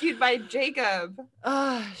rescued by Jacob.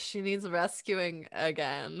 She needs rescuing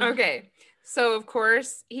again. Okay. So of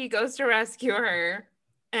course he goes to rescue her,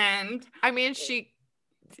 and I mean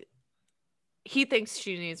he thinks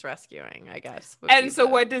she needs rescuing, I guess. And so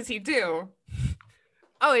what does he do?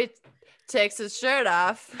 Oh, he takes his shirt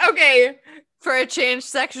off. Okay. For a change,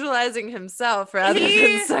 sexualizing himself rather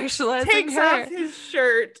than sexualizing takes her. Off his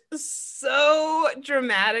shirt so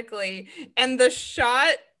dramatically, and the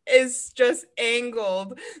shot is just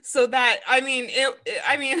angled so that that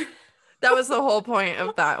was the whole point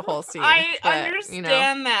of that whole scene. I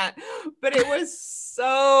understand that, but it was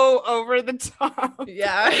so over the top.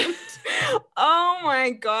 Yeah. Oh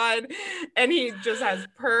my god. And he just has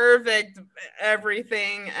perfect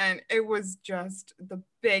everything, and it was just the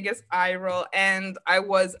biggest eye roll, and I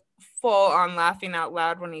was full on laughing out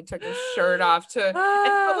loud when he took his shirt off and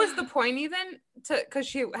what was the point even? Because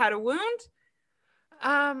she had a wound?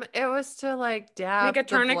 It was to like dab the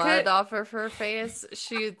blood off of her face.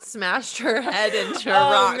 She smashed her head into a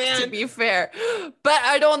rock, to be fair. But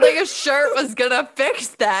I don't think a shirt was gonna fix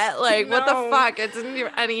that. Like, what the fuck? It didn't do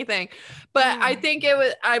anything. But I think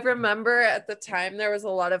I remember at the time there was a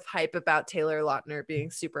lot of hype about Taylor Lautner being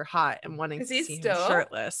super hot and wanting to see him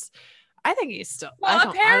shirtless. I think he's still.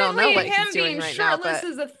 Well, apparently, I don't know what him he's doing being shirtless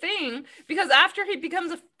is a thing, because after he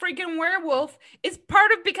becomes a freaking werewolf, it's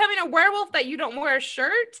part of becoming a werewolf that you don't wear a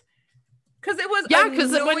shirt. Because it was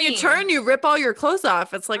because when you turn, you rip all your clothes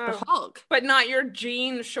off. It's like the Hulk, but not your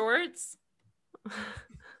jean shorts.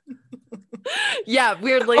 Yeah,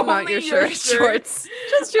 weirdly, not your shorts,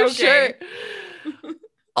 just your shirt.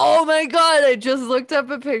 Oh my god! I just looked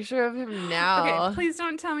up a picture of him now. Okay, please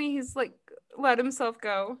don't tell me he's like let himself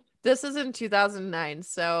go. This is in 2009,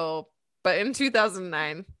 but in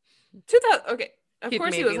 2009, okay, of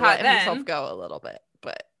course he was hot then. Let himself go a little bit,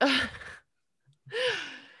 but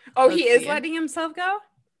he is letting himself go.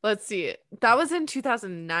 Let's see. That was in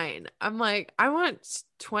 2009. I'm like, I want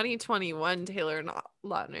 2021 Taylor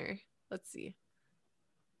Lautner. Let's see.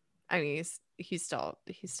 I mean, he's still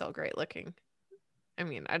great looking. I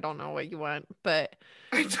mean, I don't know what you want, but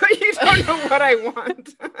you don't know what I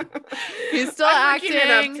want. He's still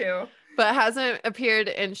acting, but hasn't appeared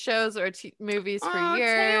in shows or movies for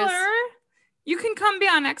years. Taylor, you can come be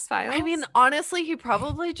on X-Files. I mean, honestly, he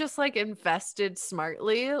probably just like invested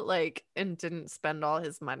smartly, like, and didn't spend all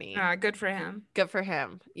his money. Good for him. Good for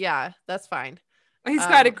him. Yeah, that's fine. He's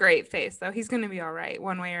got a great face, though. He's going to be all right,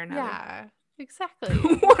 one way or another. Yeah, exactly.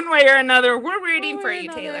 One way or another. We're rooting for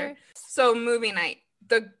you, Taylor. So, movie night.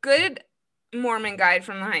 The Good Mormon guide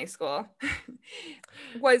from the high school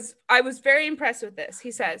I was very impressed with this.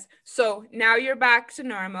 He says, so now you're back to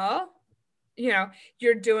normal.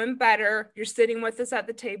 You're doing better. You're sitting with us at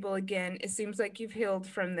the table again. It seems like you've healed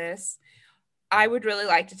from this. I would really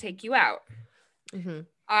like to take you out. Mm-hmm.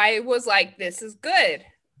 I was like, this is good.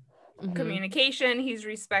 Mm-hmm. Communication. He's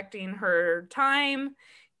respecting her time,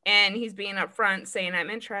 and he's being upfront saying, I'm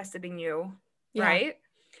interested in you. Yeah. Right?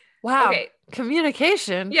 Wow. Okay.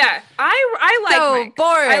 Communication. Yeah. I like so Mike.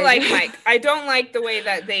 Boring. I like Mike. I don't like the way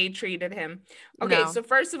that they treated him. Okay. No. So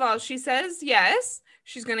first of all, she says yes.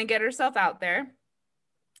 She's going to get herself out there.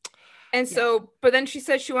 And so, but then she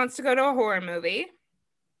says she wants to go to a horror movie.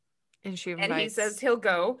 And he says he'll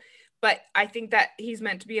go. But I think that he's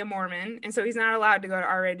meant to be a Mormon. And so he's not allowed to go to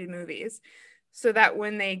R-rated movies. So that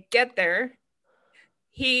when they get there,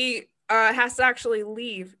 he has to actually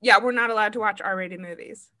leave. Yeah, we're not allowed to watch R-rated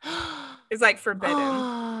movies. It's like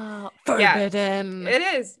forbidden. Forbidden. Yeah, it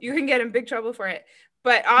is. You can get in big trouble for it.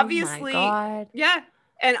 But obviously, oh my God. Yeah.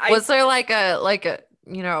 And was there like a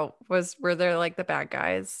were there like the bad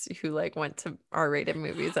guys who like went to R-rated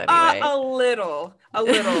movies anyway? A little, but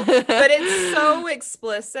it's so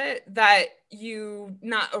explicit that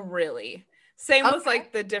not really. Same with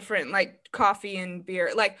like the different like coffee and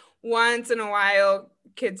beer. Like once in a while,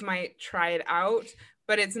 kids might try it out,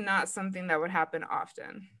 but it's not something that would happen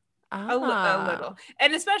often. A little,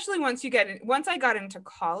 and especially once I got into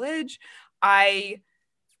college, I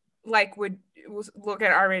like would look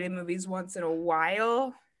at R-rated movies once in a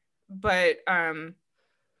while, but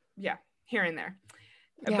yeah, here and there.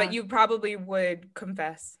 Yeah. But you probably would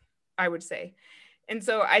confess, I would say. And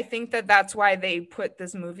so I think that that's why they put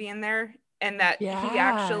this movie in there, and that he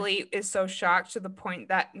actually is so shocked to the point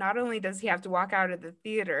that not only does he have to walk out of the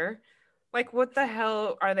theater, like what the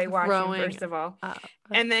hell are they watching, first of all?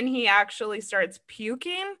 And then he actually starts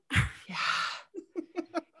puking. Yeah.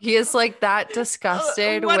 He is like that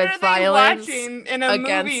disgusted with violence in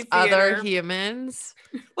against other humans.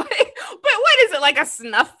 But what is it, like a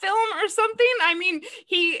snuff film or something? I mean,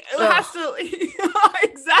 he has to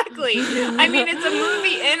exactly. I mean, it's a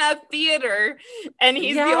movie in a theater, and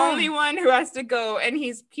he's the only one who has to go, and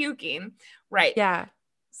he's puking. Right. Yeah.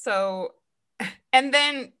 So, and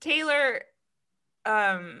then Taylor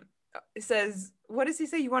says, what does he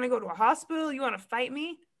say? You want to go to a hospital? You want to fight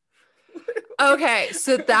me? Okay,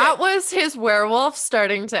 so that was his werewolf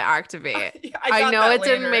starting to activate. I know it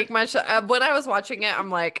didn't make much. When I was watching it, I'm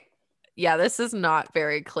like, yeah, this is not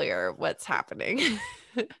very clear what's happening.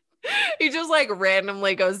 He just like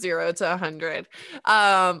randomly goes 0 to 100.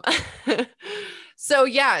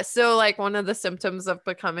 So like one of the symptoms of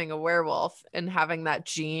becoming a werewolf and having that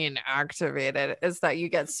gene activated is that you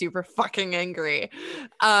get super fucking angry.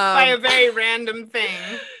 By a very random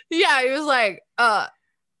thing. Yeah, he was like,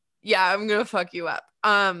 yeah, I'm gonna fuck you up.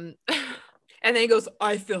 And then he goes,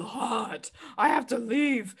 I feel hot. I have to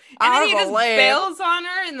leave. And then he just bails on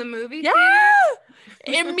her in the movie theater.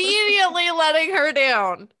 Immediately letting her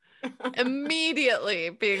down.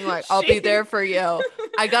 Immediately being like, I'll be there for you.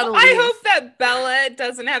 I gotta leave. I hope that Bella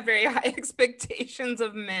doesn't have very high expectations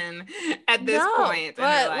of men at this point.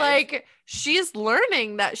 But like, she's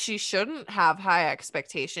learning that she shouldn't have high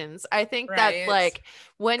expectations. I think that like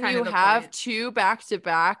when you have two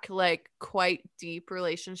back-to-back like quite deep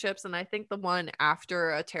relationships, and I think the one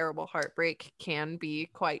after a terrible heartbreak can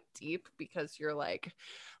be quite deep because you're like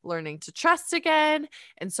learning to trust again.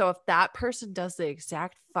 And so if that person does the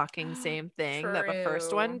exact fucking same thing that the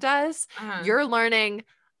first one does, you're learning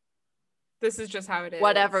this is just how it is,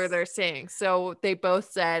 whatever they're saying. So they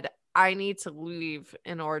both said, I need to leave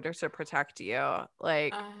in order to protect you.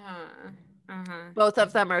 Like both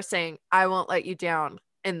of them are saying, I won't let you down,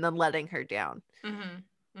 and then letting her down.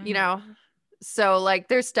 You know, so like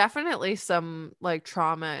there's definitely some like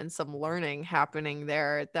trauma and some learning happening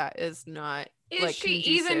there that is not Is she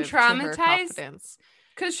even traumatized?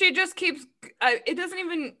 Because she just keeps, it doesn't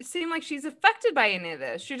even seem like she's affected by any of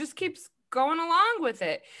this. She just keeps going along with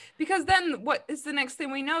it. Because then what is the next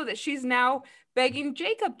thing we know? That she's now begging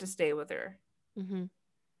Jacob to stay with her.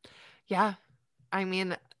 Yeah. I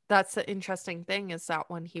mean, that's the interesting thing is that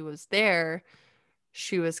when he was there,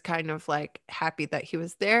 she was kind of like happy that he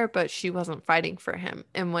was there, but she wasn't fighting for him.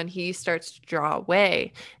 And when he starts to draw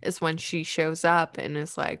away is when she shows up and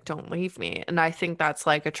is like, don't leave me. And I think that's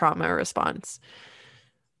like a trauma response.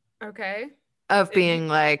 Okay. Of being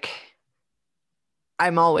like,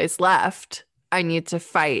 I'm always left. I need to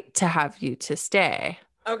fight to have you to stay.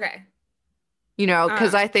 Okay. You know,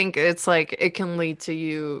 because I think it's like it can lead to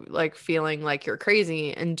you like feeling like you're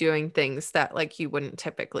crazy and doing things that like you wouldn't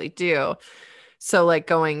typically do. So like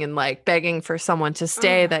going and like begging for someone to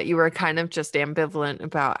stay that you were kind of just ambivalent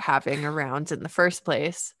about having around in the first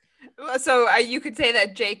place. So you could say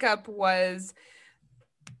that Jacob was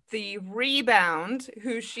the rebound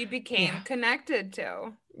who she became connected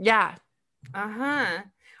to. Yeah.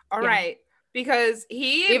 All right. Because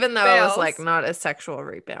he even though it was like not a sexual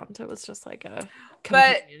rebound, it was just like a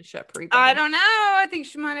companionship rebound. I don't know. I think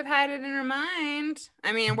she might have had it in her mind.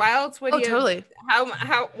 I mean, why else would he totally.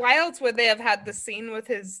 Why else would they have had the scene with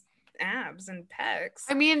his abs and pecs?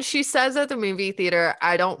 I mean, she says at the movie theater,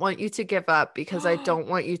 I don't want you to give up because I don't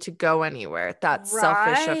want you to go anywhere. That's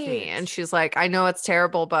selfish of me. And she's like, I know it's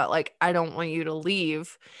terrible, but like I don't want you to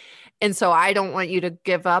leave. And so I don't want you to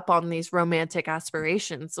give up on these romantic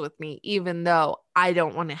aspirations with me, even though I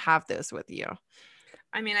don't want to have those with you.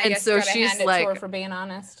 I mean, I guess so she's like, to her for being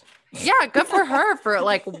honest. Yeah, good for her for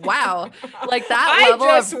like, wow. Like that level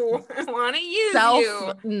of want to use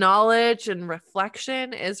self-knowledge and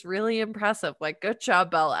reflection is really impressive. Like, good job,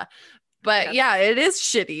 Bella. But yeah, it is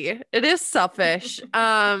shitty. It is selfish.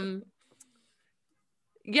 Yeah,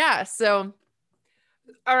 so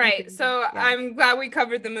All right, so I'm glad we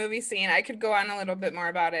covered the movie scene. I could go on a little bit more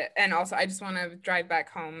about it, and also I just want to drive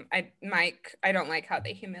back home. Mike, I don't like how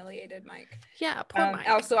they humiliated Mike. Yeah, poor Mike.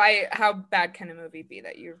 Also, how bad can a movie be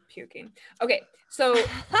that you're puking? Okay, so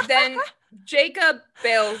then Jacob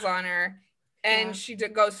bails on her, and she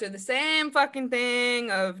goes through the same fucking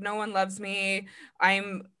thing of no one loves me.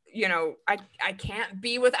 I can't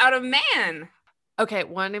be without a man. Okay,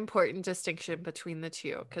 one important distinction between the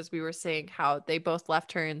two, because we were saying how they both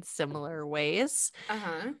left her in similar ways.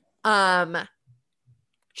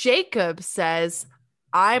 Jacob says,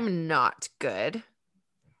 I'm not good.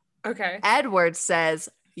 Okay. Edward says,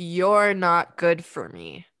 you're not good for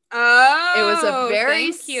me. Oh, it was a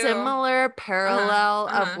very similar parallel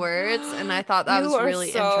of words, and I thought that was really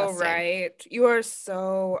interesting. Right. You are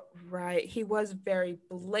so right. He was very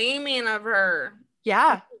blaming of her.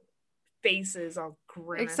 Yeah. Faces all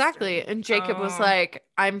grimaced. Exactly. And Jacob was like,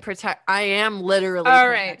 I am literally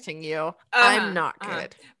protecting you. I'm not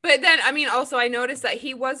good. But then, I mean, also I noticed that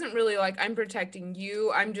he wasn't really like, I'm protecting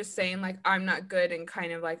you. I'm just saying like, I'm not good, and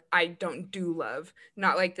kind of like, I don't do love.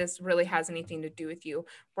 Not like this really has anything to do with you.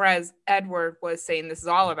 Whereas Edward was saying this is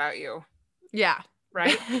all about you. Yeah.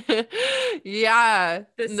 Right? Yeah.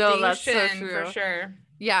 No, that's so true. For sure.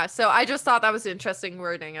 Yeah, so I just thought that was interesting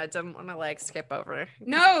wording. I didn't want to like skip over.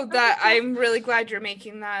 No, that I'm really glad you're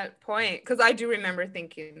making that point, because I do remember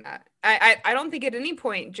thinking that. I don't think at any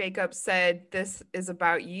point Jacob said this is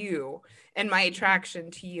about you and my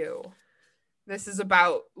attraction to you. This is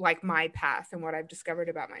about like my path and what I've discovered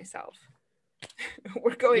about myself.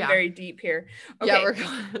 We're going very deep here. Okay. Yeah, we're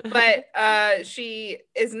going. But she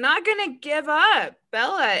is not gonna give up.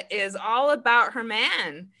 Bella is all about her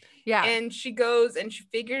man. Yeah. And she goes and she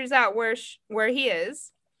figures out where he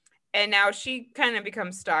is. And now she kind of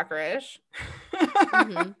becomes stalkerish.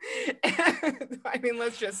 Mm-hmm. I mean,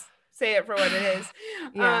 let's just say it for what it is.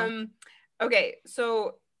 Yeah. Okay,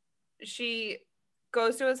 so she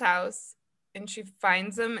goes to his house and she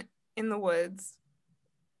finds him in the woods.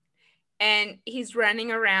 And he's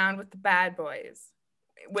running around with the bad boys.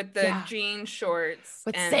 With the jean shorts.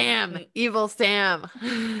 With Sam. Evil Sam.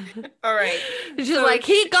 All right. She's like,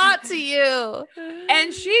 he got to you.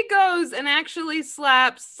 And she goes and actually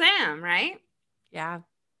slaps Sam, right? Yeah.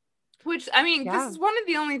 Which, I mean, this is one of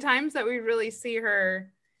the only times that we really see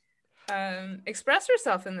her express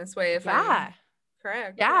herself in this way, if I'm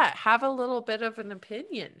correct. Yeah, have a little bit of an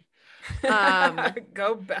opinion.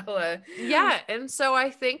 Go Bella. Yeah, and so I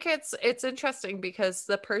think it's interesting because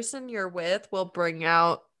the person you're with will bring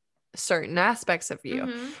out certain aspects of you.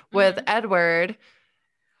 Mm-hmm, with Edward,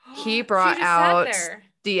 he brought out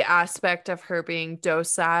the aspect of her being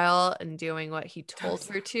docile and doing what he told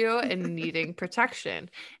her to and needing protection.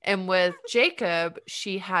 And with Jacob,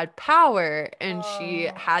 she had power and she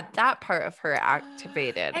had that part of her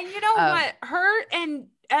activated. And you know what? Her and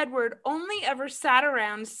Edward only ever sat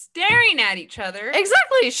around staring at each other.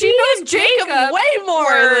 Exactly. She knows Jacob way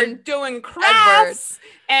more than doing crafts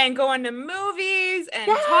and going to movies and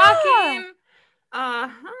talking.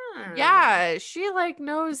 Yeah, she like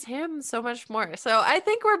knows him so much more. So I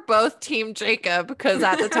think we're both team Jacob, because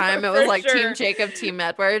at the time it was like team Jacob, team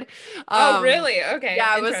Edward. Oh, really? Okay.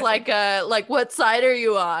 Yeah, it was like what side are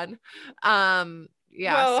you on?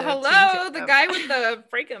 Yeah. Well, so hello, the guy with the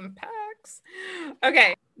freaking pecs.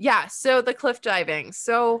 Okay. Yeah, so the cliff diving.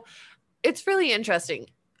 So it's really interesting.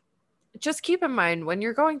 Just keep in mind when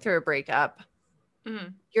you're going through a breakup,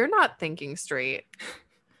 you're not thinking straight.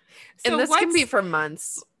 So and this can be for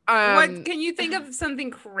months. What can you think of something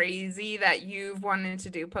crazy that you've wanted to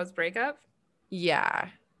do post breakup? Yeah.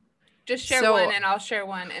 Just share one and I'll share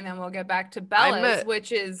one, and then we'll get back to Bella's,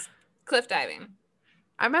 which is cliff diving.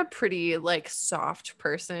 I'm a pretty like soft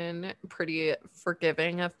person, pretty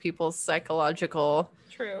forgiving of people's psychological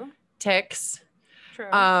tics. True.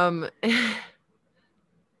 Oh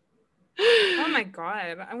my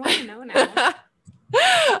God. I want to know now.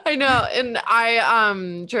 I know. And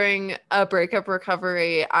I during a breakup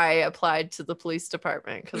recovery, I applied to the police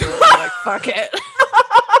department because I was like, fuck it.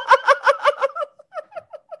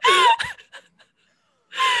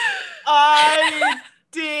 I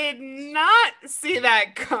did not see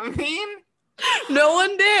that coming. No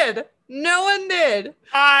one did.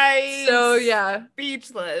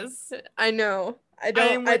 Speechless. I know. I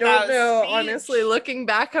don't know. Speech. Honestly, looking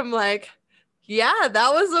back, I'm like, yeah,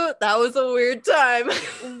 that was a weird time.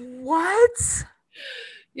 What?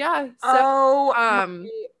 Yeah. So, my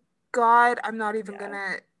God, I'm not even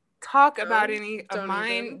gonna talk about any of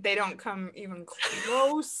mine. Even. They don't come even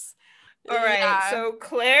close. All right. So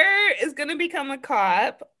Claire is gonna become a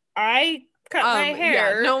cop. I cut my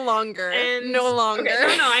hair. Yeah, no longer. And no longer.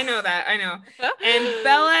 Okay, no, I know that. I know. And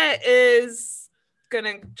Bella is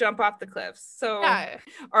gonna jump off the cliffs. So yeah.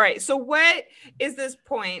 All right. So what is this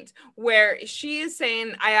point where she is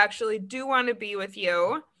saying, I actually do want to be with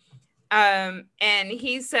you? And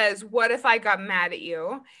he says, what if I got mad at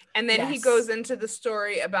you? And then he goes into the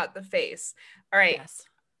story about the face. All right. Yes.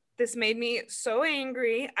 This made me so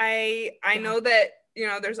angry. I know that, you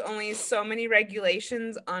know, there's only so many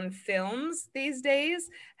regulations on films these days.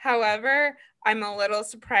 However, I'm a little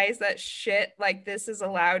surprised that shit like this is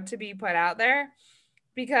allowed to be put out there,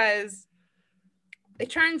 because it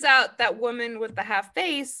turns out that woman with the half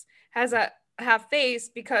face has a half face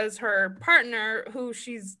because her partner, who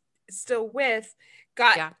she's still with,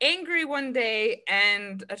 got angry one day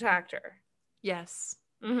and attacked her. Yes.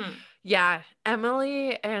 Mm-hmm. Yeah,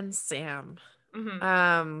 Emily and Sam.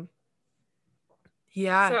 Mm-hmm.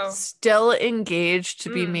 Still engaged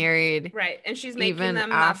to be married. Right. And she's making even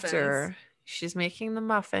them after muffins. She's making the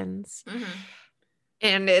muffins. Mm-hmm.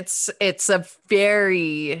 And it's a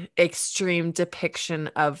very extreme depiction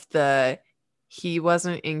of he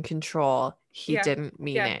wasn't in control. He didn't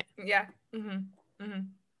mean it. Yeah. Mm-hmm. Mm-hmm.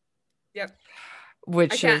 Yep.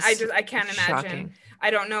 Which I can't imagine. Shocking. I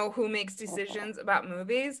don't know who makes decisions about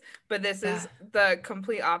movies, but this is the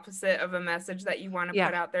complete opposite of a message that you want to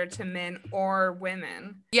put out there to men or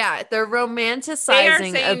women. Yeah, they're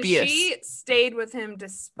romanticizing abuse. She stayed with him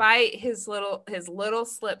despite his little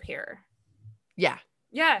slip here. Yeah.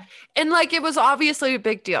 Yeah. And like, it was obviously a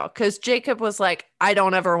big deal because Jacob was like, I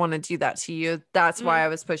don't ever want to do that to you. That's why I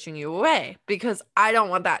was pushing you away, because I don't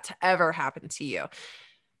want that to ever happen to you.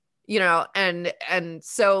 You know, and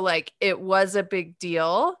so like it was a big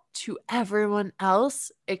deal to everyone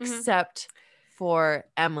else except for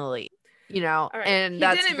Emily, you know, and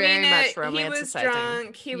that's very much romanticizing. He was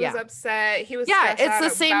drunk. He was upset. He was it's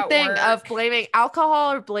the same thing work. Of blaming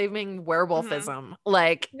alcohol or blaming werewolfism.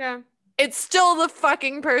 Like, it's still the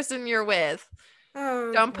fucking person you're with.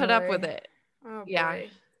 Oh, don't put up with it. Oh, boy.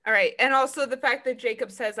 All right. And also the fact that Jacob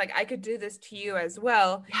says, like, I could do this to you as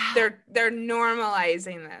well. Yeah. They're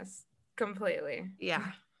normalizing this completely. Yeah.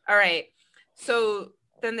 All right. So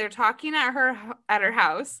then they're talking at her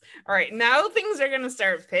house. All right. Now things are going to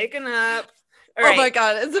start picking up. All right. Oh my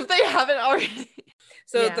God. As if they haven't already.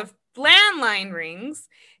 So the landline rings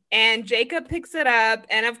and Jacob picks it up.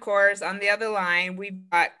 And of course, on the other line, we've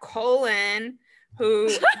got Colin, who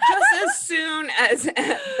just as soon as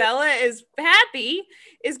Bella is happy,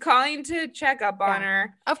 is calling to check up on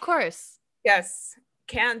her. Of course. Yes.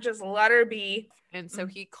 Can't just let her be. And so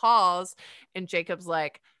he calls and Jacob's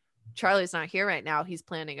like, Charlie's not here right now. He's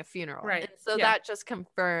planning a funeral. Right. And so that just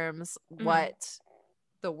confirms what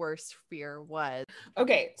the worst fear was.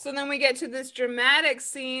 Okay. So then we get to this dramatic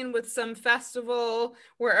scene with some festival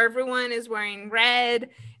where everyone is wearing red.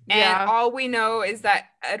 And all we know is that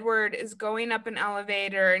Edward is going up an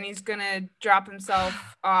elevator and he's going to drop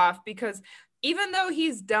himself off, because even though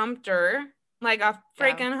he's dumped her like a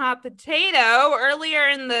freaking hot potato earlier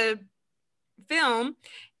in the film,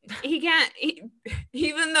 he can't,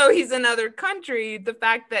 even though he's in another country, the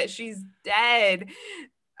fact that she's dead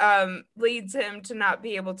leads him to not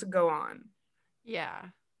be able to go on. Yeah.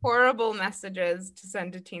 Horrible messages to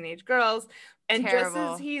send to teenage girls. And terrible.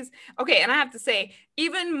 Just as he's okay, and I have to say,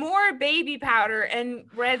 even more baby powder and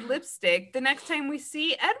red lipstick the next time we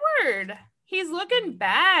see Edward. He's looking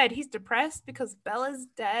bad. He's depressed because Bella's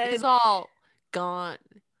dead. He's all gone.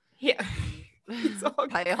 Yeah. He's all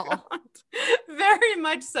gone. Very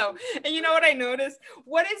much so. And you know what I noticed?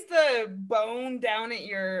 What is the bone down at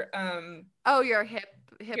your your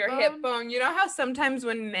hip bone? You know how sometimes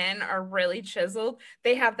when men are really chiseled,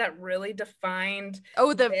 they have that really defined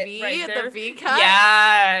the V right the V cut?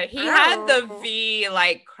 Yeah, he had the V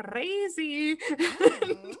like crazy.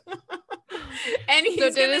 And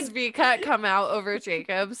did his V cut come out over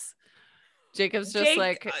Jacob's? Jacob's just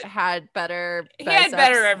had better biceps. He had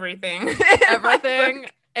better everything. Everything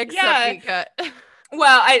except V cut.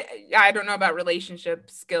 Well, I don't know about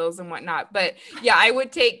relationship skills and whatnot, but yeah, I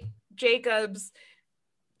would take Jacob's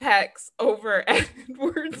pecs over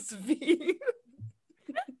Edward's V.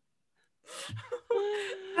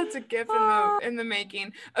 That's a gif in the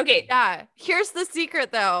making. Okay. Yeah. Here's the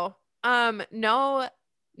secret though. No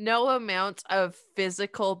amount of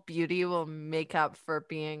physical beauty will make up for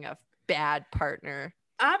being a bad partner.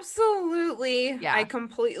 Absolutely. Yeah. I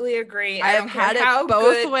completely agree. I've had it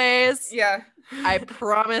both ways. Yeah. I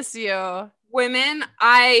promise you. Women,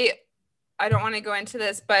 I don't want to go into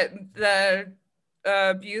this, but the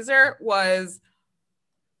abuser was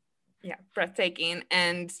Yeah, breathtaking.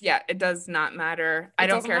 And yeah, it does not matter. I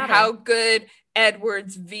don't care how good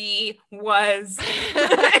Edward's V was.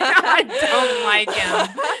 I don't like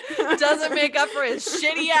him. Doesn't make up for his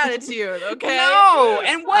shitty attitude, okay? No.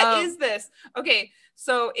 And what is this? Okay,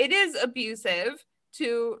 so it is abusive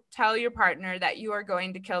to tell your partner that you are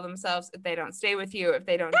going to kill themselves if they don't stay with you, if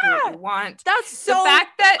they don't do what you want. That's so the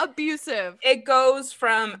fact that abusive. It goes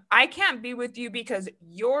from I can't be with you because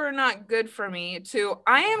you're not good for me to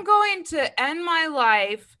I am going to end my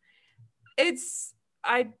life.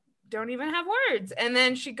 I don't even have words. And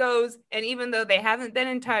then she goes, and even though they haven't been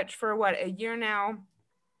in touch for a year now,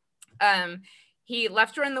 he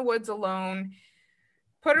left her in the woods alone,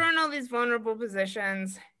 put her in all these vulnerable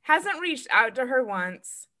positions, hasn't reached out to her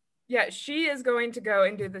once, yet she is going to go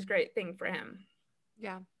and do this great thing for him.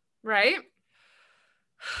 Yeah. Right?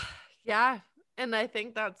 Yeah. And I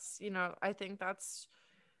think that's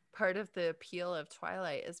part of the appeal of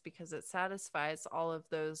Twilight, is because it satisfies all of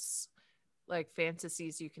those like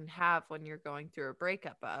fantasies you can have when you're going through a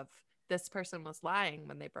breakup of, this person was lying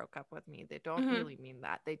when they broke up with me. They don't really mean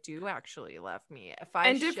that. They do actually love me. If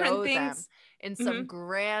I show them in some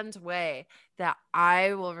grand way that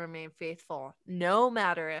I will remain faithful, no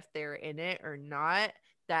matter if they're in it or not,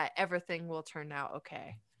 that everything will turn out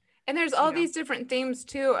okay. And there's all these different themes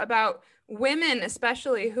too about women,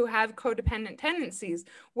 especially, who have codependent tendencies,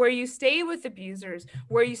 where you stay with abusers,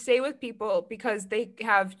 where you stay with people because they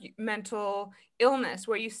have mental illness,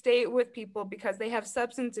 where you stay with people because they have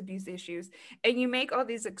substance abuse issues. And you make all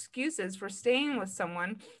these excuses for staying with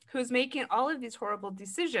someone who's making all of these horrible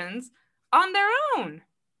decisions on their own.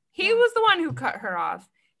 He was the one who cut her off.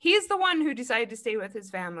 He's the one who decided to stay with his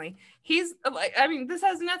family. He's like, I mean, this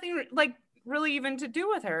has nothing like really even to do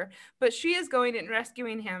with her, but she is going and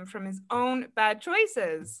rescuing him from his own bad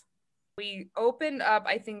choices. We opened up,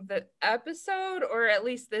 I think, the episode, or at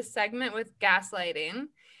least this segment, with gaslighting.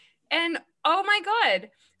 And oh my God.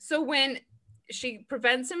 So when she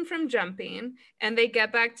prevents him from jumping and they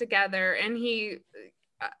get back together and he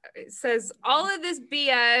says all of this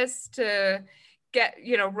BS to get,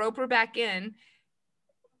 rope her back in,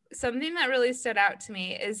 something that really stood out to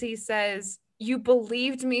me is he says, "You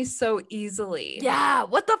believed me so easily." Yeah,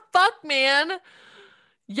 what the fuck, man?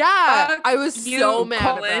 Yeah, I was so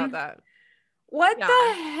mad about that. What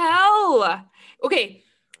the hell? Okay,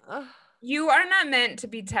 you are not meant to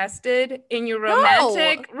be tested in your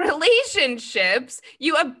romantic relationships.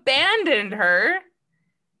 You abandoned her,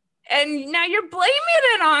 and now you're blaming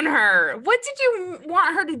it on her. What did you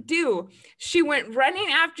want her to do? She went running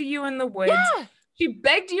after you in the woods. Yeah. She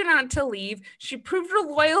begged you not to leave. She proved her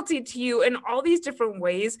loyalty to you in all these different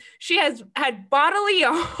ways. She has had bodily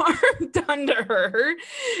harm done to her.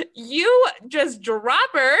 You just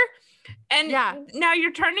drop her, and now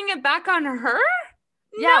you're turning it back on her?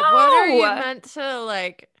 Yeah, no. What are you meant to,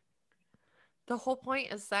 like? The whole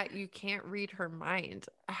point is that you can't read her mind.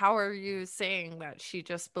 How are you saying that she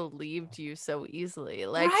just believed you so easily?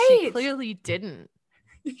 Like, she clearly didn't.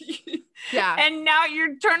 Yeah. And now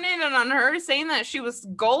you're turning it on her, saying that she was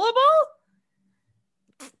gullible?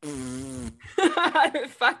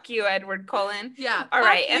 Fuck you, Edward Cullen. Yeah. All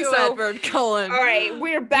right. And so Edward Cullen. All right,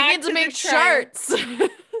 we're back. We need to make shirts.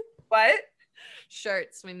 What?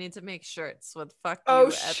 Shirts. We need to make shirts with "fuck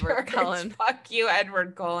you, Edward Cullen." Fuck you,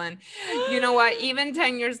 Edward Cullen. You know what? Even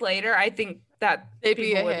 10 years later, I think that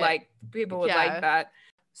people would like that.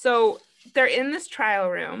 So they're in this trial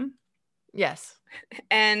room. Yes.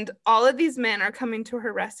 And all of these men are coming to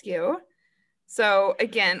her rescue. So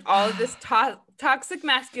again, all of this toxic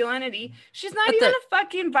masculinity. She's not even a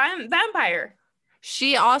fucking vampire.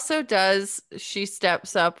 She also does. She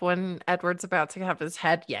steps up when Edward's about to have his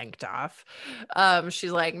head yanked off.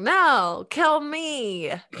 She's like, "No, kill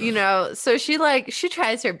me." So she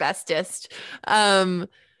tries her bestest. Again,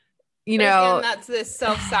 that's this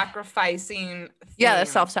self-sacrificing thing. Yeah, the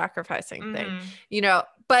self-sacrificing thing.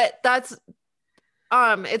 But that's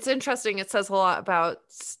it's interesting. It says a lot about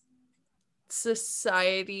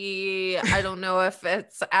society. I don't know if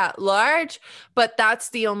it's at large, but that's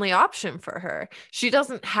the only option for her. She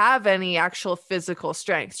doesn't have any actual physical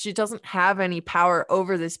strength. She doesn't have any power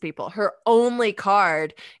over these people. Her only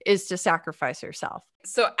card is to sacrifice herself.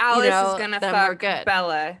 So Alice is gonna fuck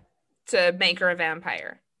Bella to make her a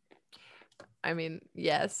vampire. I mean,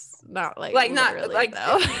 yes, not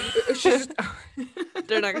though. She's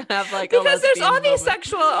they're not gonna have because there's all these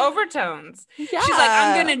sexual overtones. Yeah. She's like,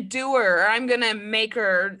 I'm gonna do her, or I'm gonna make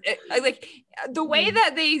her. Like the way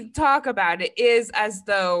that they talk about it is as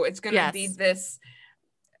though it's gonna be this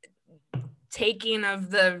taking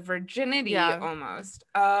of the virginity almost.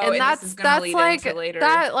 Oh, and that's like later.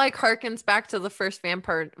 That like harkens back to the first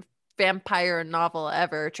vampire novel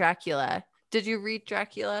ever, Dracula. Did you read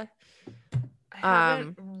Dracula? I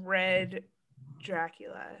haven't read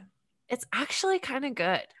Dracula. It's actually kind of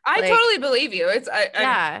good. I totally believe you. It's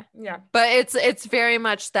yeah. But it's very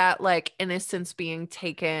much that like innocence being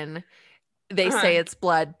taken. They say it's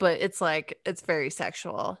blood, but it's like it's very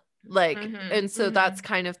sexual. Like, and so that's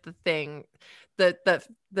kind of the thing.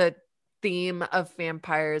 The theme of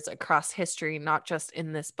vampires across history, not just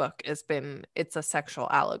in this book, it's a sexual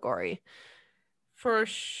allegory. For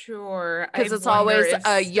sure. Because it's always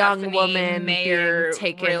a young woman being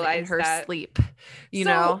taken in her sleep, you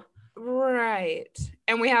know? Right.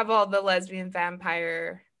 And we have all the lesbian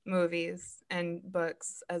vampire movies and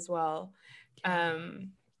books as well.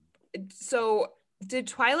 So did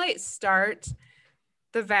Twilight start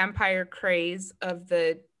the vampire craze of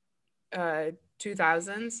the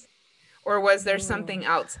 2000s? Or was there something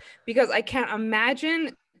else? Because I can't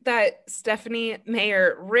imagine that Stephanie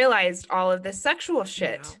Meyer realized all of this sexual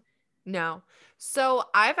shit. No. So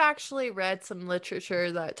I've actually read some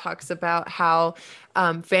literature that talks about how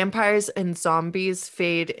vampires and zombies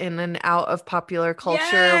fade in and out of popular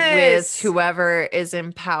culture with whoever is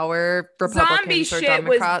in power, Republicans Zombie or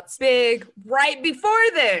Democrats. Was big right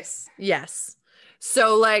before this. Yes.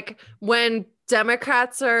 So like when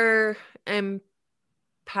Democrats are in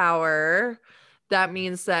power, that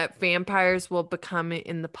means that vampires will become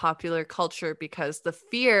in the popular culture because the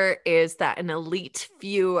fear is that an elite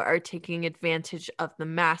few are taking advantage of the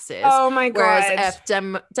masses. Oh my God. Whereas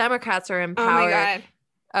if Democrats are in power,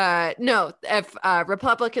 if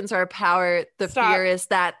Republicans are in power, the fear is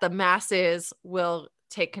that the masses will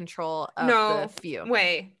take control of the few.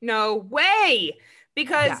 No way.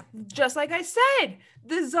 Because just like I said,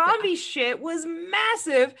 the zombie shit was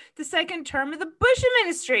massive the second term of the Bush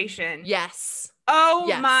administration. Yes. Oh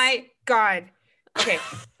my God. Okay.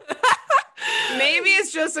 Maybe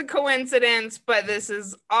it's just a coincidence, but this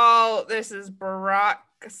is Barack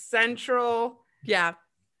Central. Yeah.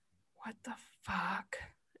 What the fuck?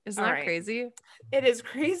 Isn't that crazy? It is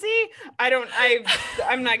crazy.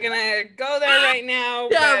 I'm not gonna go there right now.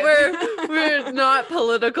 Yeah, but we're not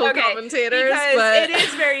political commentators, but it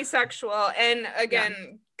is very sexual. And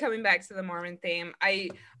again, coming back to the Mormon theme, I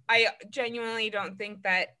genuinely don't think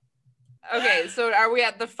that. Okay, so are we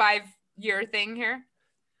at the 5-year thing here?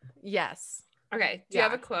 Yes. Okay. Do you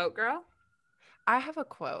have a quote, girl? I have a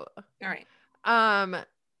quote. All right.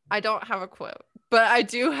 I don't have a quote, but I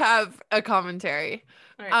do have a commentary.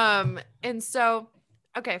 All right. And so,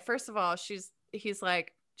 okay, first of all, he's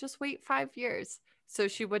like, just wait 5 years. So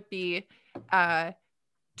she would be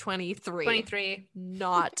 23. 23.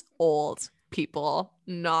 Not old, people.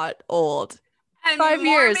 Not old. And 5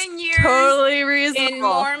 years, totally reasonable. In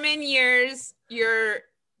Mormon years, your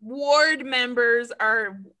ward members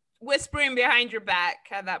are whispering behind your back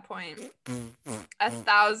at that point.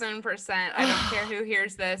 1,000%. I don't care who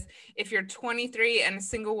hears this. If you're 23 and a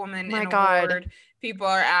single woman in a ward, people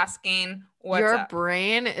are asking, what's your up?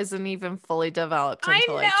 brain isn't even fully developed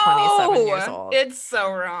until like 27 years old. It's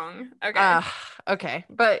so wrong. Okay. Okay.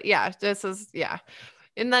 But yeah, this is,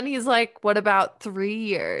 And then he's like, what about 3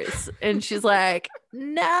 years? And she's like,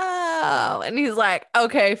 no. And he's like,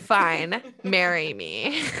 okay, fine. Marry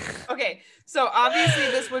me. Okay. So obviously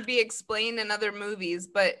this would be explained in other movies,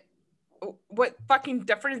 but what fucking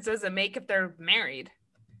difference does it make if they're married?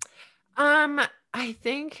 I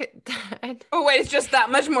think that... Oh, wait, it's just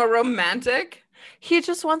that much more romantic? He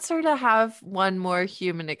just wants her to have one more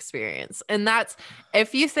human experience. And that's,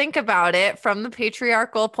 if you think about it from the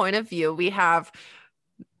patriarchal point of view, we have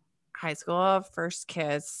high school, first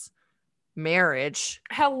kiss, marriage,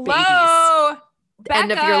 hello, babies,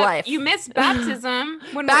 end of your life. You missed baptism.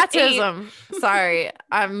 When baptism. Sorry,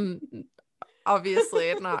 I'm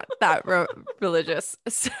obviously not that religious.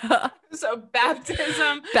 So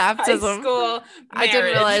baptism, high school, marriage. I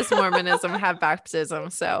didn't realize Mormonism had baptism,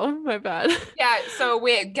 so my bad. Yeah, so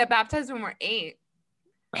we get baptized when we're 8.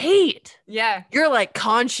 8? Yeah. You're like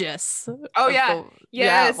conscious. Oh, yeah.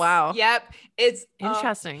 Yes. Yeah, wow. Yep. It's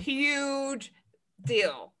interesting. Huge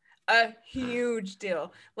deal. A huge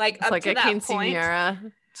deal. Like it's up like to a that quinceañera.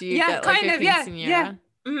 Point. Do you get like a quinceañera? Yeah.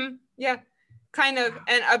 Mm-hmm. Yeah. Kind of.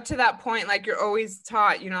 And up to that point, like you're always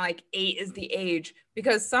taught, like 8 is the age,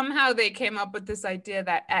 because somehow they came up with this idea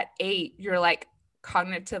that at 8, you're like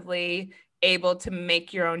cognitively able to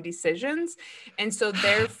make your own decisions. And so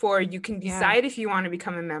therefore you can decide if you want to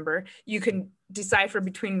become a member. You can decipher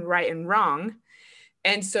between right and wrong.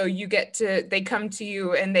 And so they come to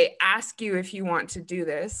you and they ask you if you want to do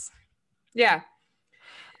this. Yeah.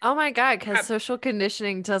 Oh my God, because social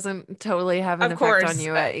conditioning doesn't totally have an Of effect on course,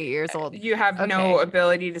 you at 8 years old. you have no Okay.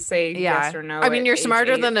 ability to say yes Yeah. or no I mean, at you're age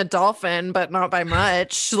smarter 8. than a dolphin, but not by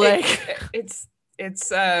much. Like It's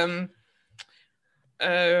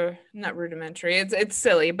not rudimentary. It's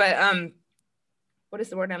silly, but what is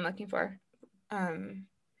the word I'm looking for?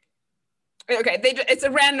 Okay, it's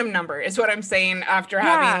a random number is what I'm saying after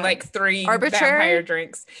having like 3 vampire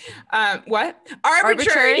drinks. What?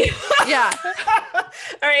 Arbitrary. Yeah.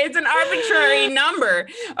 All right, it's an arbitrary number.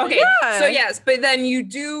 Okay, yeah. So yes, but then you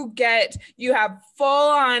have full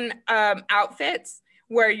on outfits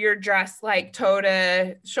where you're dressed like toe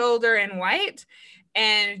to shoulder in white,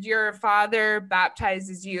 and your father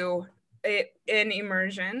baptizes you in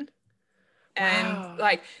immersion. And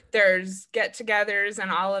like there's get-togethers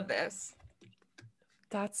and all of this.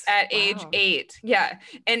 That's at age 8. Yeah.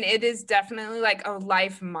 And it is definitely like a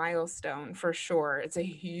life milestone for sure. It's a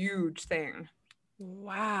huge thing.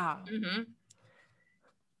 Wow. Mm-hmm.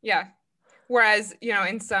 Yeah. Whereas,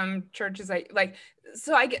 in some churches,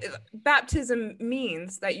 baptism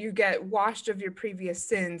means that you get washed of your previous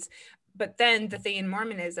sins. But then the thing in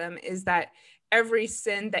Mormonism is that every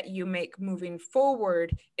sin that you make moving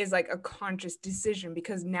forward is like a conscious decision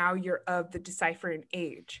because now you're of the deciphering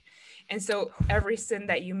age. And so every sin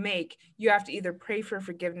that you make, you have to either pray for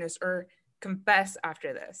forgiveness or confess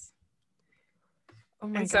after this. Oh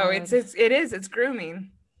my God. So it's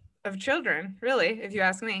grooming of children, really, if you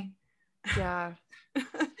ask me. Yeah.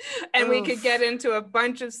 And we could get into a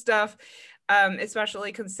bunch of stuff,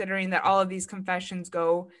 especially considering that all of these confessions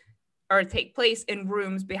go or take place in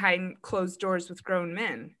rooms behind closed doors with grown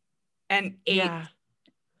men and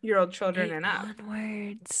 8-year-old children and up.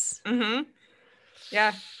 Onwards. Mm-hmm.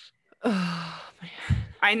 Yeah. Oh man.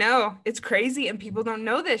 I know. It's crazy and people don't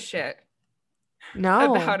know this shit.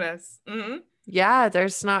 No. About us. Mm-hmm. Yeah,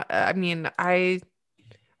 there's not, I mean, I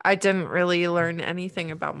didn't really learn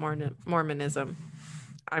anything about Mormonism.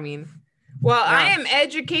 I mean, well, I am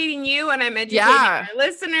educating you and I'm educating our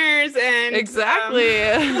listeners, and exactly.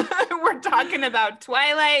 We're talking about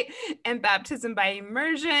Twilight and baptism by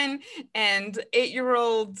immersion and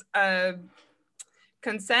 8-year-old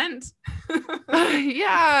consent.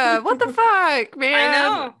 Yeah, what the fuck,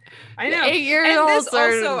 man? I know. 8-year-olds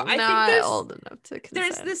are not old enough to consent.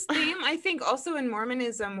 There's this theme, I think, also in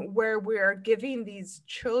Mormonism where we're giving these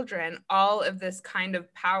children all of this kind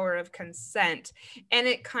of power of consent, and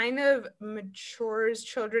it kind of matures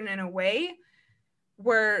children in a way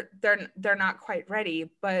where they're not quite ready,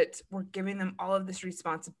 but we're giving them all of this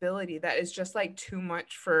responsibility that is just like too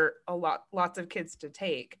much for lots of kids to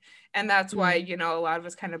take. And that's why, a lot of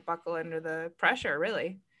us kind of buckle under the pressure,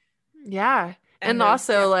 really. Yeah. And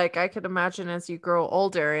also like I could imagine as you grow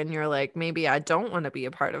older and you're like, maybe I don't want to be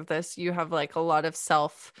a part of this, you have like a lot of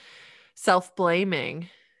self-blaming.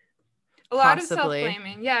 A lot of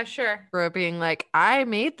self-blaming. Yeah, sure. For being like, I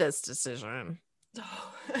made this decision.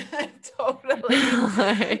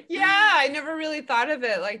 Totally. Yeah, I never really thought of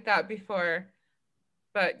it like that before.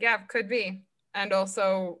 But yeah, could be. And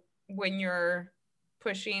also when you're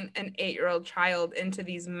pushing an 8-year-old child into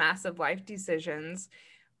these massive life decisions,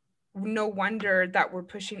 no wonder that we're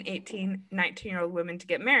pushing 18, 19-year-old women to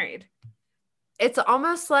get married. It's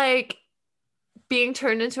almost like being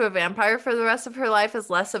turned into a vampire for the rest of her life is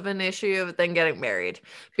less of an issue than getting married,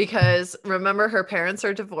 because remember, her parents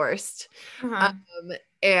are divorced.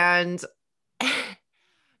 And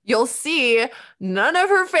you'll see none of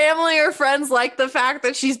her family or friends like the fact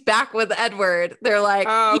that she's back with Edward. They're like,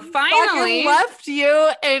 oh, he finally left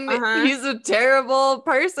you and he's a terrible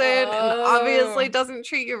person and obviously doesn't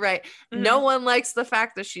treat you right. No one likes the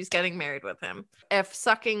fact that she's getting married with him. If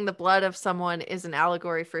sucking the blood of someone is an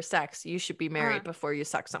allegory for sex, you should be married before you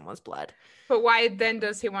suck someone's blood. But why then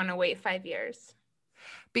does he want to wait 5 years?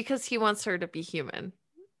 Because he wants her to be human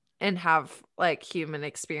and have like human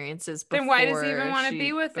experiences. Then why does he even want to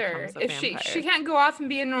be with her? If she can't go off and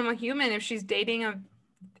be a normal human if she's dating a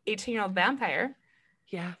 18-year-old vampire.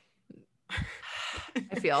 Yeah.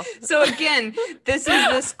 I feel. So again, this is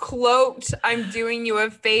this cloaked, I'm doing you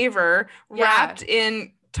a favor, wrapped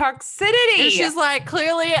in toxicity. And she's like,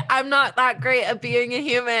 clearly I'm not that great at being a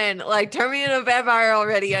human. Like, turn me into a vampire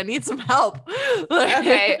already. I need some help.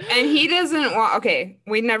 Okay. And he doesn't want,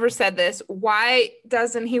 we never said this. Why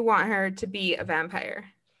doesn't he want her to be a vampire?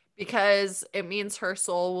 Because it means her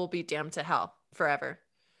soul will be damned to hell forever.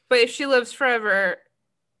 But if she lives forever,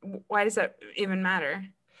 why does that even matter?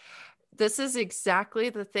 This is exactly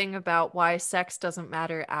the thing about why sex doesn't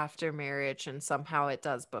matter after marriage and somehow it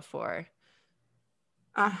does before.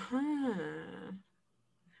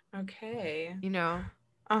 Okay.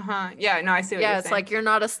 Yeah, no, I see what you're saying. It's like you're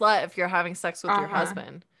not a slut if you're having sex with your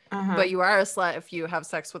husband. But you are a slut if you have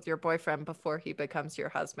sex with your boyfriend before he becomes your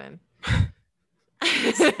husband.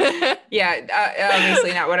 Yeah,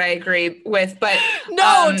 obviously not what I agree with, but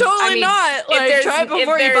no, totally not. Like, try it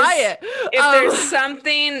before you buy it.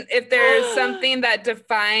 If there's something that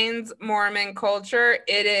defines Mormon culture,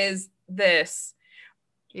 it is this.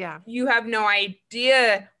 Yeah. You have no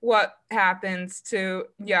idea what happens to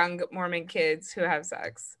young Mormon kids who have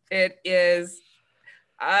sex. It is,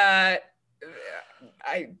 I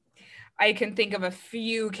can think of a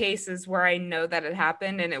few cases where I know that it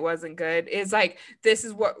happened and it wasn't good. It's like, this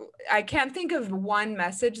is what, I can't think of one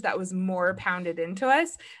message that was more pounded into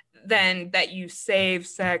us than that you save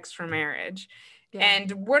sex for marriage. Yeah.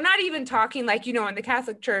 And we're not even talking like, you know, in the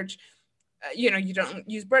Catholic Church, you know, you don't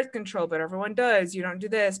use birth control, but everyone does. You don't do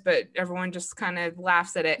this, but everyone just kind of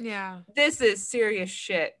laughs at it. Yeah. This is serious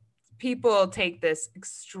shit. People take this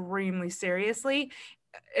extremely seriously.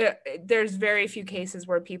 There's very few cases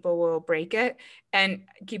where people will break it and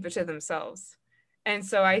keep it to themselves. And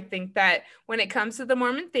so I think that when it comes to the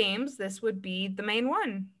Mormon themes, this would be the main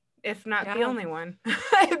one, if not the only one,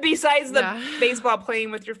 besides the baseball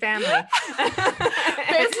playing with your family.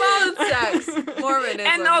 Baseball and sex, Mormonism.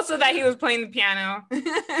 And also that he was playing the piano.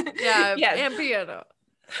 And piano.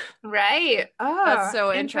 Right. Oh, that's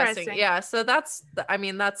so interesting. Yeah. So that's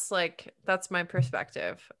my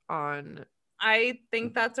perspective on. I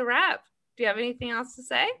think that's a wrap. Do you have anything else to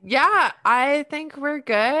say? Yeah, I think we're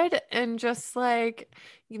good. And just like,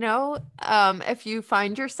 you know, if you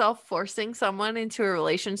find yourself forcing someone into a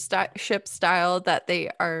relationship style that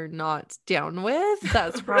they are not down with,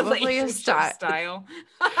 that's probably a style.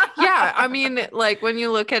 Yeah, I mean, like when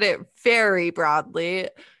you look at it very broadly,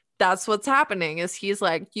 that's what's happening is he's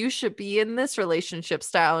like, you should be in this relationship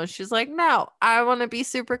style. And she's like, no, I want to be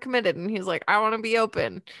super committed. And he's like, I want to be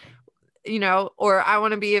open. You know, or I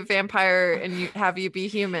want to be a vampire and have you be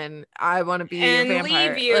human. I want to be a vampire.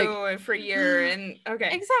 And leave you for a year. And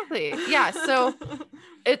okay. Exactly. Yeah. So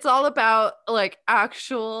it's all about like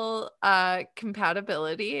actual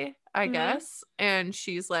compatibility, I guess. And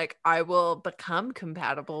she's like, I will become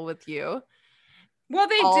compatible with you. Well,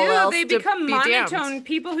 they do. They become monotone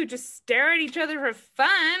people who just stare at each other for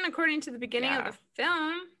fun, according to the beginning of the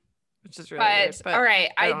film. Which is really weird, but all right,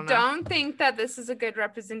 I don't think that this is a good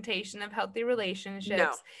representation of healthy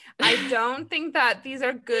relationships. No. I don't think that these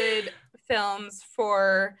are good films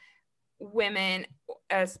for women,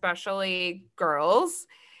 especially girls.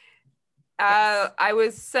 Yes. I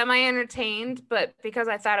was semi-entertained, but because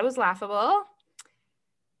I thought it was laughable.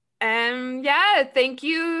 Thank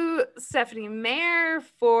you, Stephanie Mayer,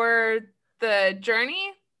 for the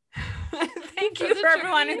journey. Thank you for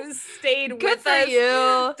everyone who stayed with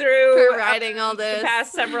us through writing all this the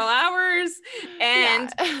past several hours.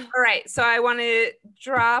 And all right, so I want to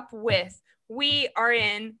drop with, we are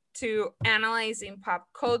into analyzing pop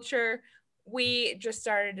culture. We just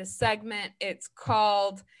started a segment. It's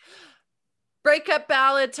called Breakup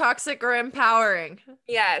Ballad, Toxic or Empowering.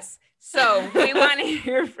 Yes. So we want to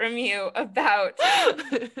hear from you about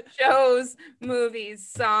shows, movies,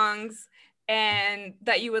 songs, and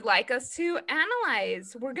that you would like us to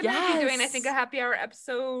analyze. We're going to be doing, I think, a happy hour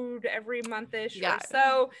episode every month-ish or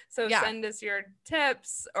so. So send us your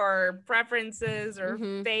tips or preferences or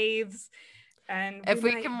faves. And if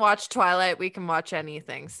we can watch Twilight, we can watch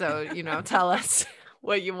anything. So, you know, tell us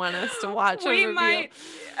what you want us to watch. We might.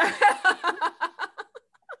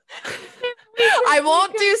 I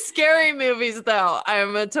won't do scary movies, though.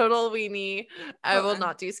 I'm a total weenie. I will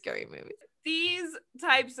not do scary movies. These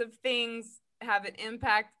types of things have an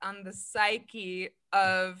impact on the psyche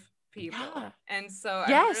of people. Yeah. And so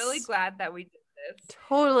I'm really glad that we did this.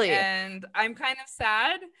 Totally. And I'm kind of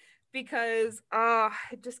sad because I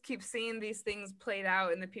just keep seeing these things played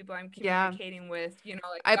out in the people I'm communicating with, you know,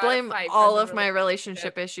 like I blame all of my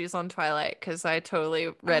relationship issues on Twilight because I totally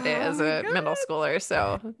read it as a middle schooler.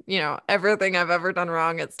 So, you know, everything I've ever done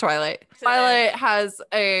wrong, it's Twilight. Twilight has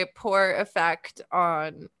a poor effect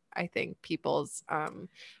on, I think, people's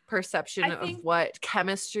perception of what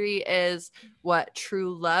chemistry is, what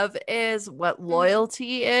true love is, what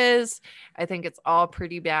loyalty is. I think it's all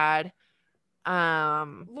pretty bad.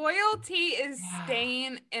 Loyalty is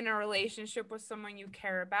staying in a relationship with someone you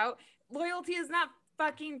care about. Loyalty is not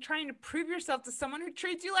fucking trying to prove yourself to someone who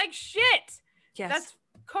treats you like shit. Yes. That's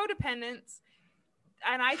codependence.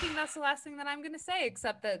 And I think that's the last thing that I'm going to say,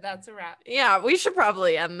 except that that's a wrap. Yeah, we should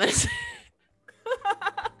probably end this.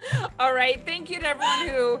 All right. Thank you to everyone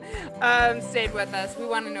who stayed with us. We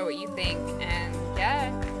want to know what you think. And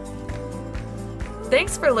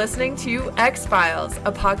Thanks for listening to X-Files,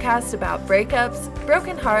 a podcast about breakups,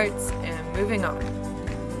 broken hearts, and moving on.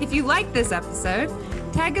 If you liked this episode,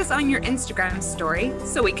 Tag us on your Instagram story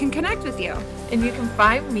so we can connect with you. And you can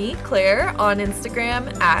find me, Claire, on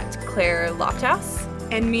Instagram at Claire Lofthouse.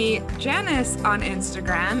 And me, Janice, on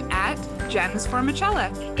Instagram at Janice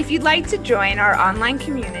Formicella. If you'd like to join our online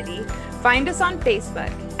community, find us on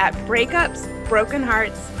Facebook at Breakups, Broken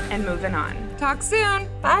Hearts, and Moving On. Talk soon.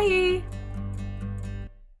 Bye.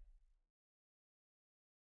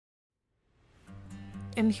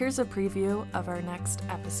 And here's a preview of our next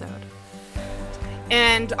episode.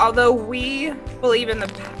 And although we believe in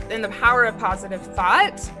the power of positive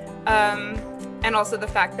thought, and also the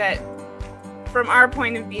fact that from our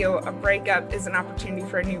point of view, a breakup is an opportunity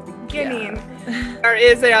for a new beginning, there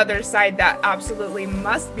is the other side that absolutely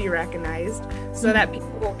must be recognized so that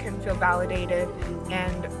people can feel validated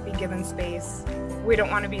and be given space. We don't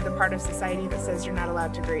want to be the part of society that says you're not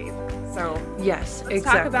allowed to grieve. So yes, let's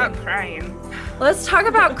talk about crying. Let's talk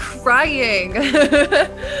about crying.